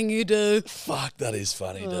robot thing you do. Fuck, that is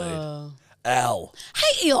funny, dude. Al.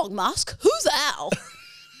 Hey, Elon Musk. Who's Al?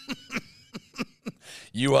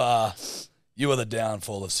 You are the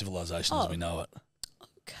downfall of civilization as we know it.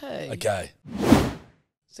 Okay. Okay.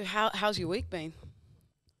 So how's your week been?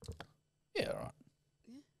 Yeah, all right.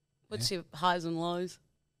 What's your highs and lows?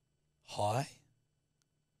 High?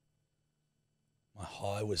 My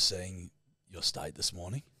high was seeing your state this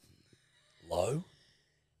morning. Low?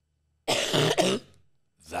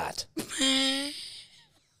 That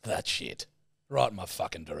shit. Right in my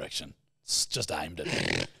fucking direction. It's just aimed at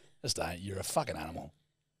me. You're a fucking animal.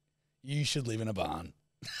 You should live in a barn.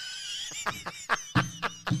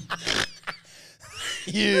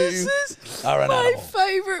 You are an my animal.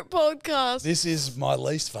 favourite podcast. This is my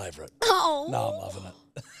least favourite. Oh. No, I'm loving it.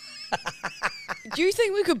 Do you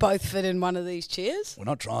think we could both fit in one of these chairs? We're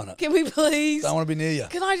not trying it. Can we please? Don't want to be near you.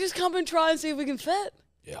 Can I just come and try and see if we can fit?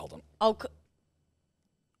 Yeah, hold on.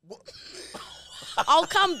 I'll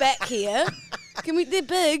come back here. Can we? They're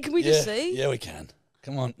big. Can we just see? Yeah, we can.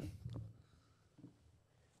 Come on.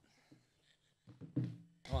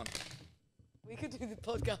 Come on. We could do the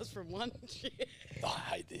podcast from one chair. Oh, I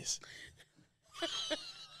hate this.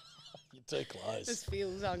 You're too close. This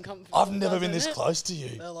feels uncomfortable. I've never been this doesn't it? close to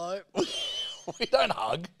you. Hello. We don't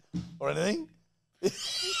hug or anything.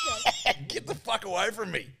 Get the fuck away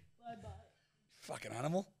from me. Bye-bye. Fucking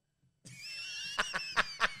animal.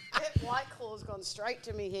 That white claw's gone straight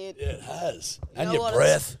to me head. Yeah, it has. You And know your what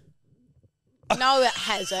breath. No, it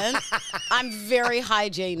hasn't. I'm very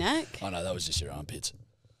hygienic. Oh, no, that was just your armpits.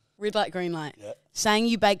 Red light, green light. Yeah. Saying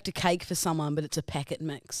you baked a cake for someone, but it's a packet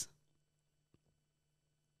mix.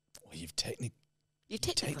 Well, you've technically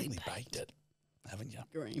baked it, haven't you?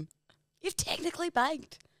 Green. You've technically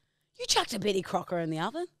baked. You chucked a Betty Crocker in the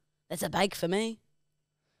oven. That's a bake for me.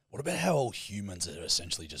 What about how all humans are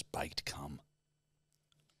essentially just baked cum?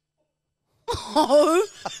 Oh,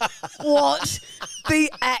 what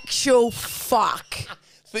the actual fuck?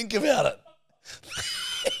 Think about it.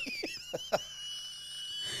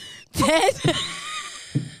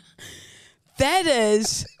 That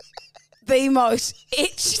is the most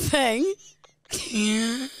itch thing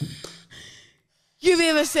you've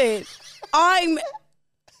ever said. I'm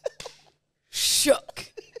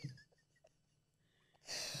shook.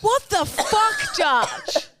 What the fuck,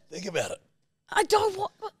 Jarch? Think about it. I don't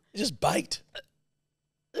want... You're just baked.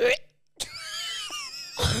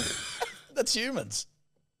 That's humans.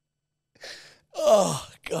 Oh,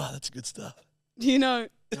 God, that's good stuff. You know...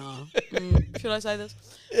 No. Should I say this?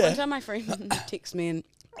 Yeah. One time my friend texted me and...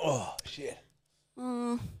 Oh, shit.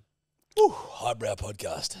 Uh, Whew, highbrow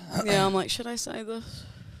podcast. yeah, I'm like, should I say this?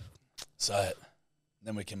 Say it.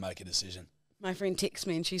 Then we can make a decision. My friend texted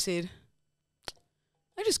me and she said,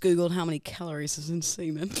 I just Googled how many calories is in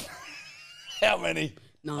semen. How many?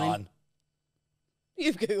 9.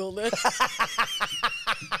 You've Googled it.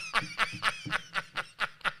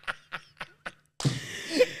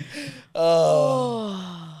 Oh.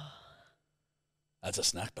 That's a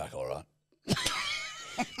snack pack, all right.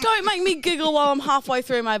 Don't make me giggle while I'm halfway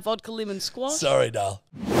through my vodka lemon squash. Sorry, Dale.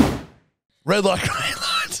 Red light, green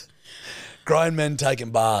light. Grown men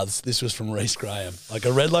taking baths. This was from Reese Graham. Like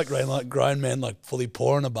a red light, green light, grown men like fully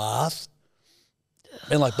pouring a bath.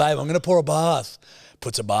 Being like, babe, I'm going to pour a bath.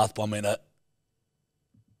 Puts a bath bomb in it.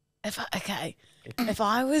 If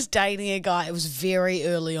I was dating a guy, it was very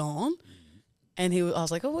early on, and I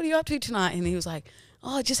was like, oh, what are you up to tonight? And he was like,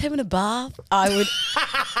 oh, just having a bath.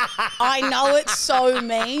 I know it's so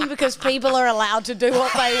mean because people are allowed to do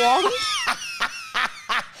what they want.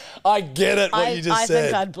 I get it, what you just said. I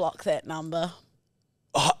think I'd block that number.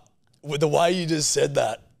 With the way you just said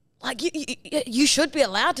that. Like, you should be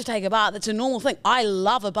allowed to take a bath. It's a normal thing. I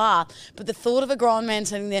love a bath. But the thought of a grown man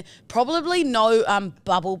sitting there, probably no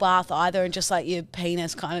bubble bath either, and just like your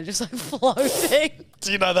penis kind of just like floating.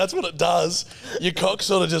 Do you know that's what it does? Your cock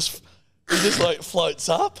sort of just like floats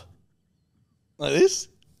up like this.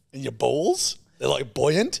 And your balls, they're like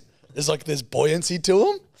buoyant. There's buoyancy to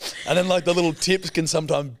them. And then like the little tips can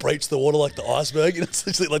sometimes breach the water like the iceberg. And it's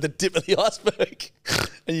literally like the tip of the iceberg.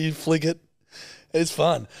 And you flick it. It's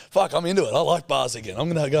fun. Fuck, I'm into it. I like bars again. I'm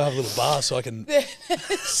gonna go have a little bar so I can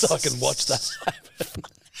watch that happen.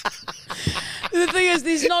 The thing is,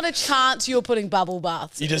 there's not a chance you're putting bubble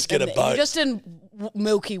baths. You just get a boat. You're just in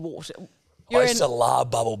milky water. I used to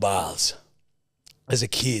love bubble baths as a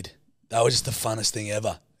kid. They were just the funnest thing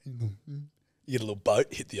ever. You get a little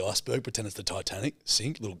boat, hit the iceberg, pretend it's the Titanic,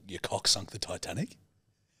 sink, your cock sunk the Titanic.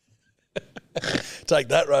 Take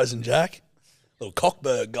that, Rose and Jack. Little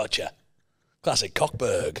Cockberg gotcha. Classic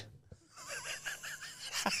Cockberg.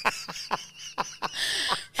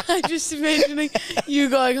 I'm just imagining you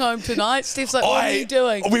going home tonight. Steve's like, what are you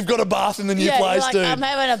doing? We've got a bath in the new place, you're like, dude. I'm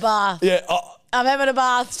having a bath. Yeah, I'm having a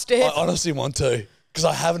bath, Steve. I honestly want to. Because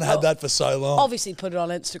I haven't had that for so long. Obviously, put it on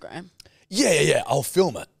Instagram. Yeah. I'll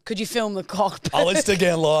film it. Could you film the Cockberg? I'll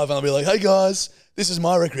Instagram live and I'll be like, hey guys, this is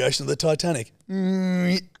my recreation of the Titanic.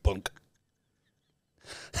 Bunk.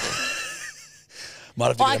 Might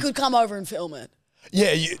have to I get could come over and film it.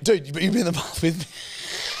 Yeah, dude, you'd be in the bath with me.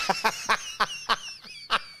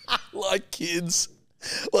 Like kids.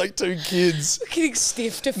 Like 2 kids. We're getting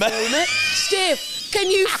Steph to film it. Steph, can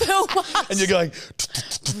you film us? And you're going,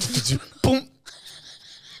 boom.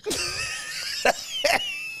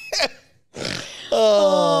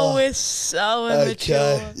 Oh, we're so immature.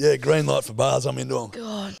 Okay. Yeah, green light for bars. I'm into them.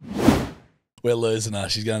 God. We're losing her.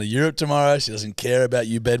 She's going to Europe tomorrow. She doesn't care about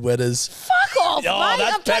you bedwetters. Fuck off, Oh, mate.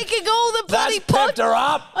 that's I'm taking all the bloody pepped her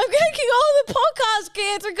up. I'm taking all the podcast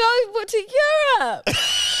gear to go to Europe.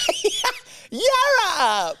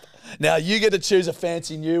 Europe. Now you get to choose a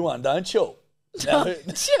fancy new one, don't you?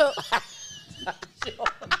 Dontchuu.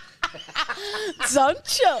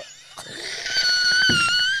 Dontchuu.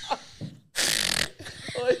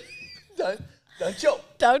 Don't you?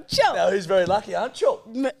 Dontchuu. Now who's very lucky, aren't you?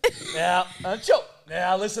 Now, aren't you?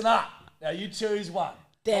 Now listen up. Now you choose one.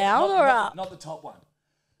 Down or up? Not the top one.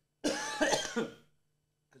 Because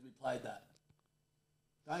we played that.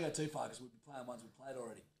 Don't go too far because we'll be playing ones we played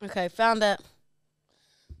already. Okay, found it.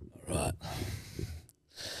 All right.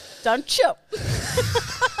 Dontchuu.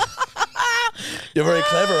 You're very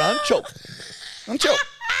clever, aren't you? Aren't you?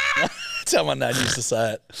 That's how my nan used to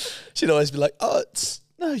say it. She'd always be like, "Oh,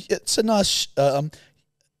 it's a nice.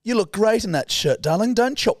 You look great in that shirt, darling,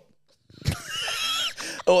 don't you?"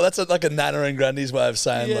 Oh, that's like a nana and granny's way of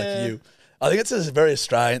saying like you. I think it's a very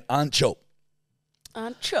Australian, aren't you?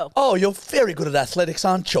 Aren't you? Oh, you're very good at athletics,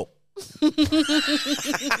 aren't you?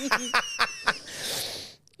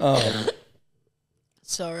 Oh.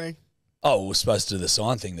 Sorry. Oh, we're supposed to do the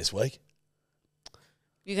sign thing this week.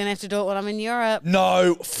 You're going to have to do it when I'm in Europe.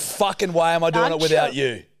 No fucking way am I doing it without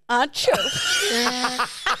you. Aren't you?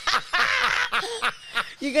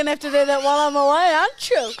 You're going to have to do that while I'm away, aren't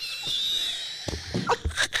you?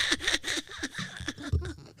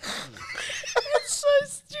 It's so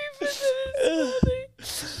stupid that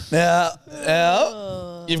it's funny.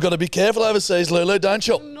 Now, you've got to be careful overseas, Lulu, don't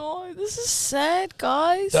you? No, this is sad,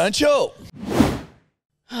 guys. Don't you?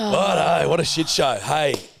 What a shit show.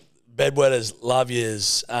 Hey, bedwetters, love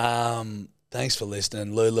yous. Thanks for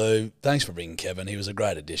listening, Lulu. Thanks for bringing Kevin. He was a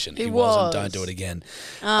great addition. He wasn't. Don't do it again.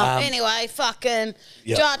 Anyway, fucking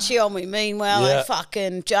Jarchy on me. Meanwhile,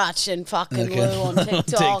 fucking Jarch and fucking Lou on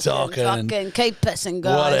TikTok, and fucking keep pissing,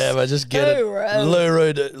 guys. Whatever, just get it.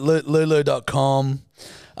 Lulu.com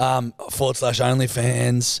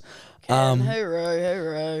 /OnlyFans.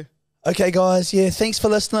 Hooroo. Okay, guys. Yeah, thanks for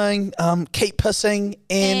listening. Keep pissing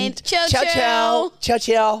and ciao.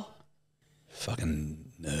 Ciao.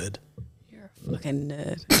 Fucking nerd. Fucking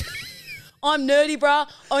nerd. I'm Nerdybra.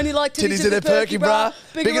 Only like titties in a perky bra.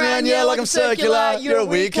 Big around, yeah, like I'm circular. You're a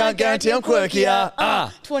weird, can't guarantee I'm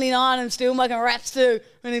quirkier. 29 and still making raps too.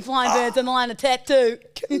 Running flying birds and line a tattoo.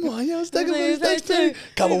 Come on, yeah, I was taking one of those too.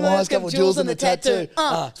 Couple wines, couple jewels and the tattoo.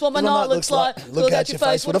 That's what my night looks like. Look at your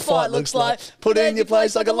face, what a fight looks like. Put it in your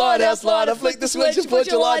place like a lighthouse lighter. Flick the switch and put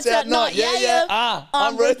your lights out night. Yeah.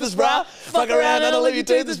 I'm ruthless, brah. Fuck around and I'll leave you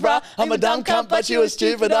toothless, brah. I'm a dumb cunt, but you a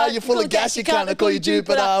stupid. You're full of gas, you can't. I call you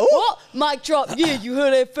Jupiter. What? Mic drop. Yeah, you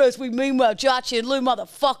heard it first. We meanwhile, Jarchy and Lou,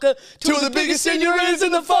 motherfucker. Two of the biggest senoritas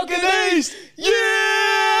in the fucking East.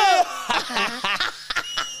 Yeah!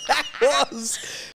 That was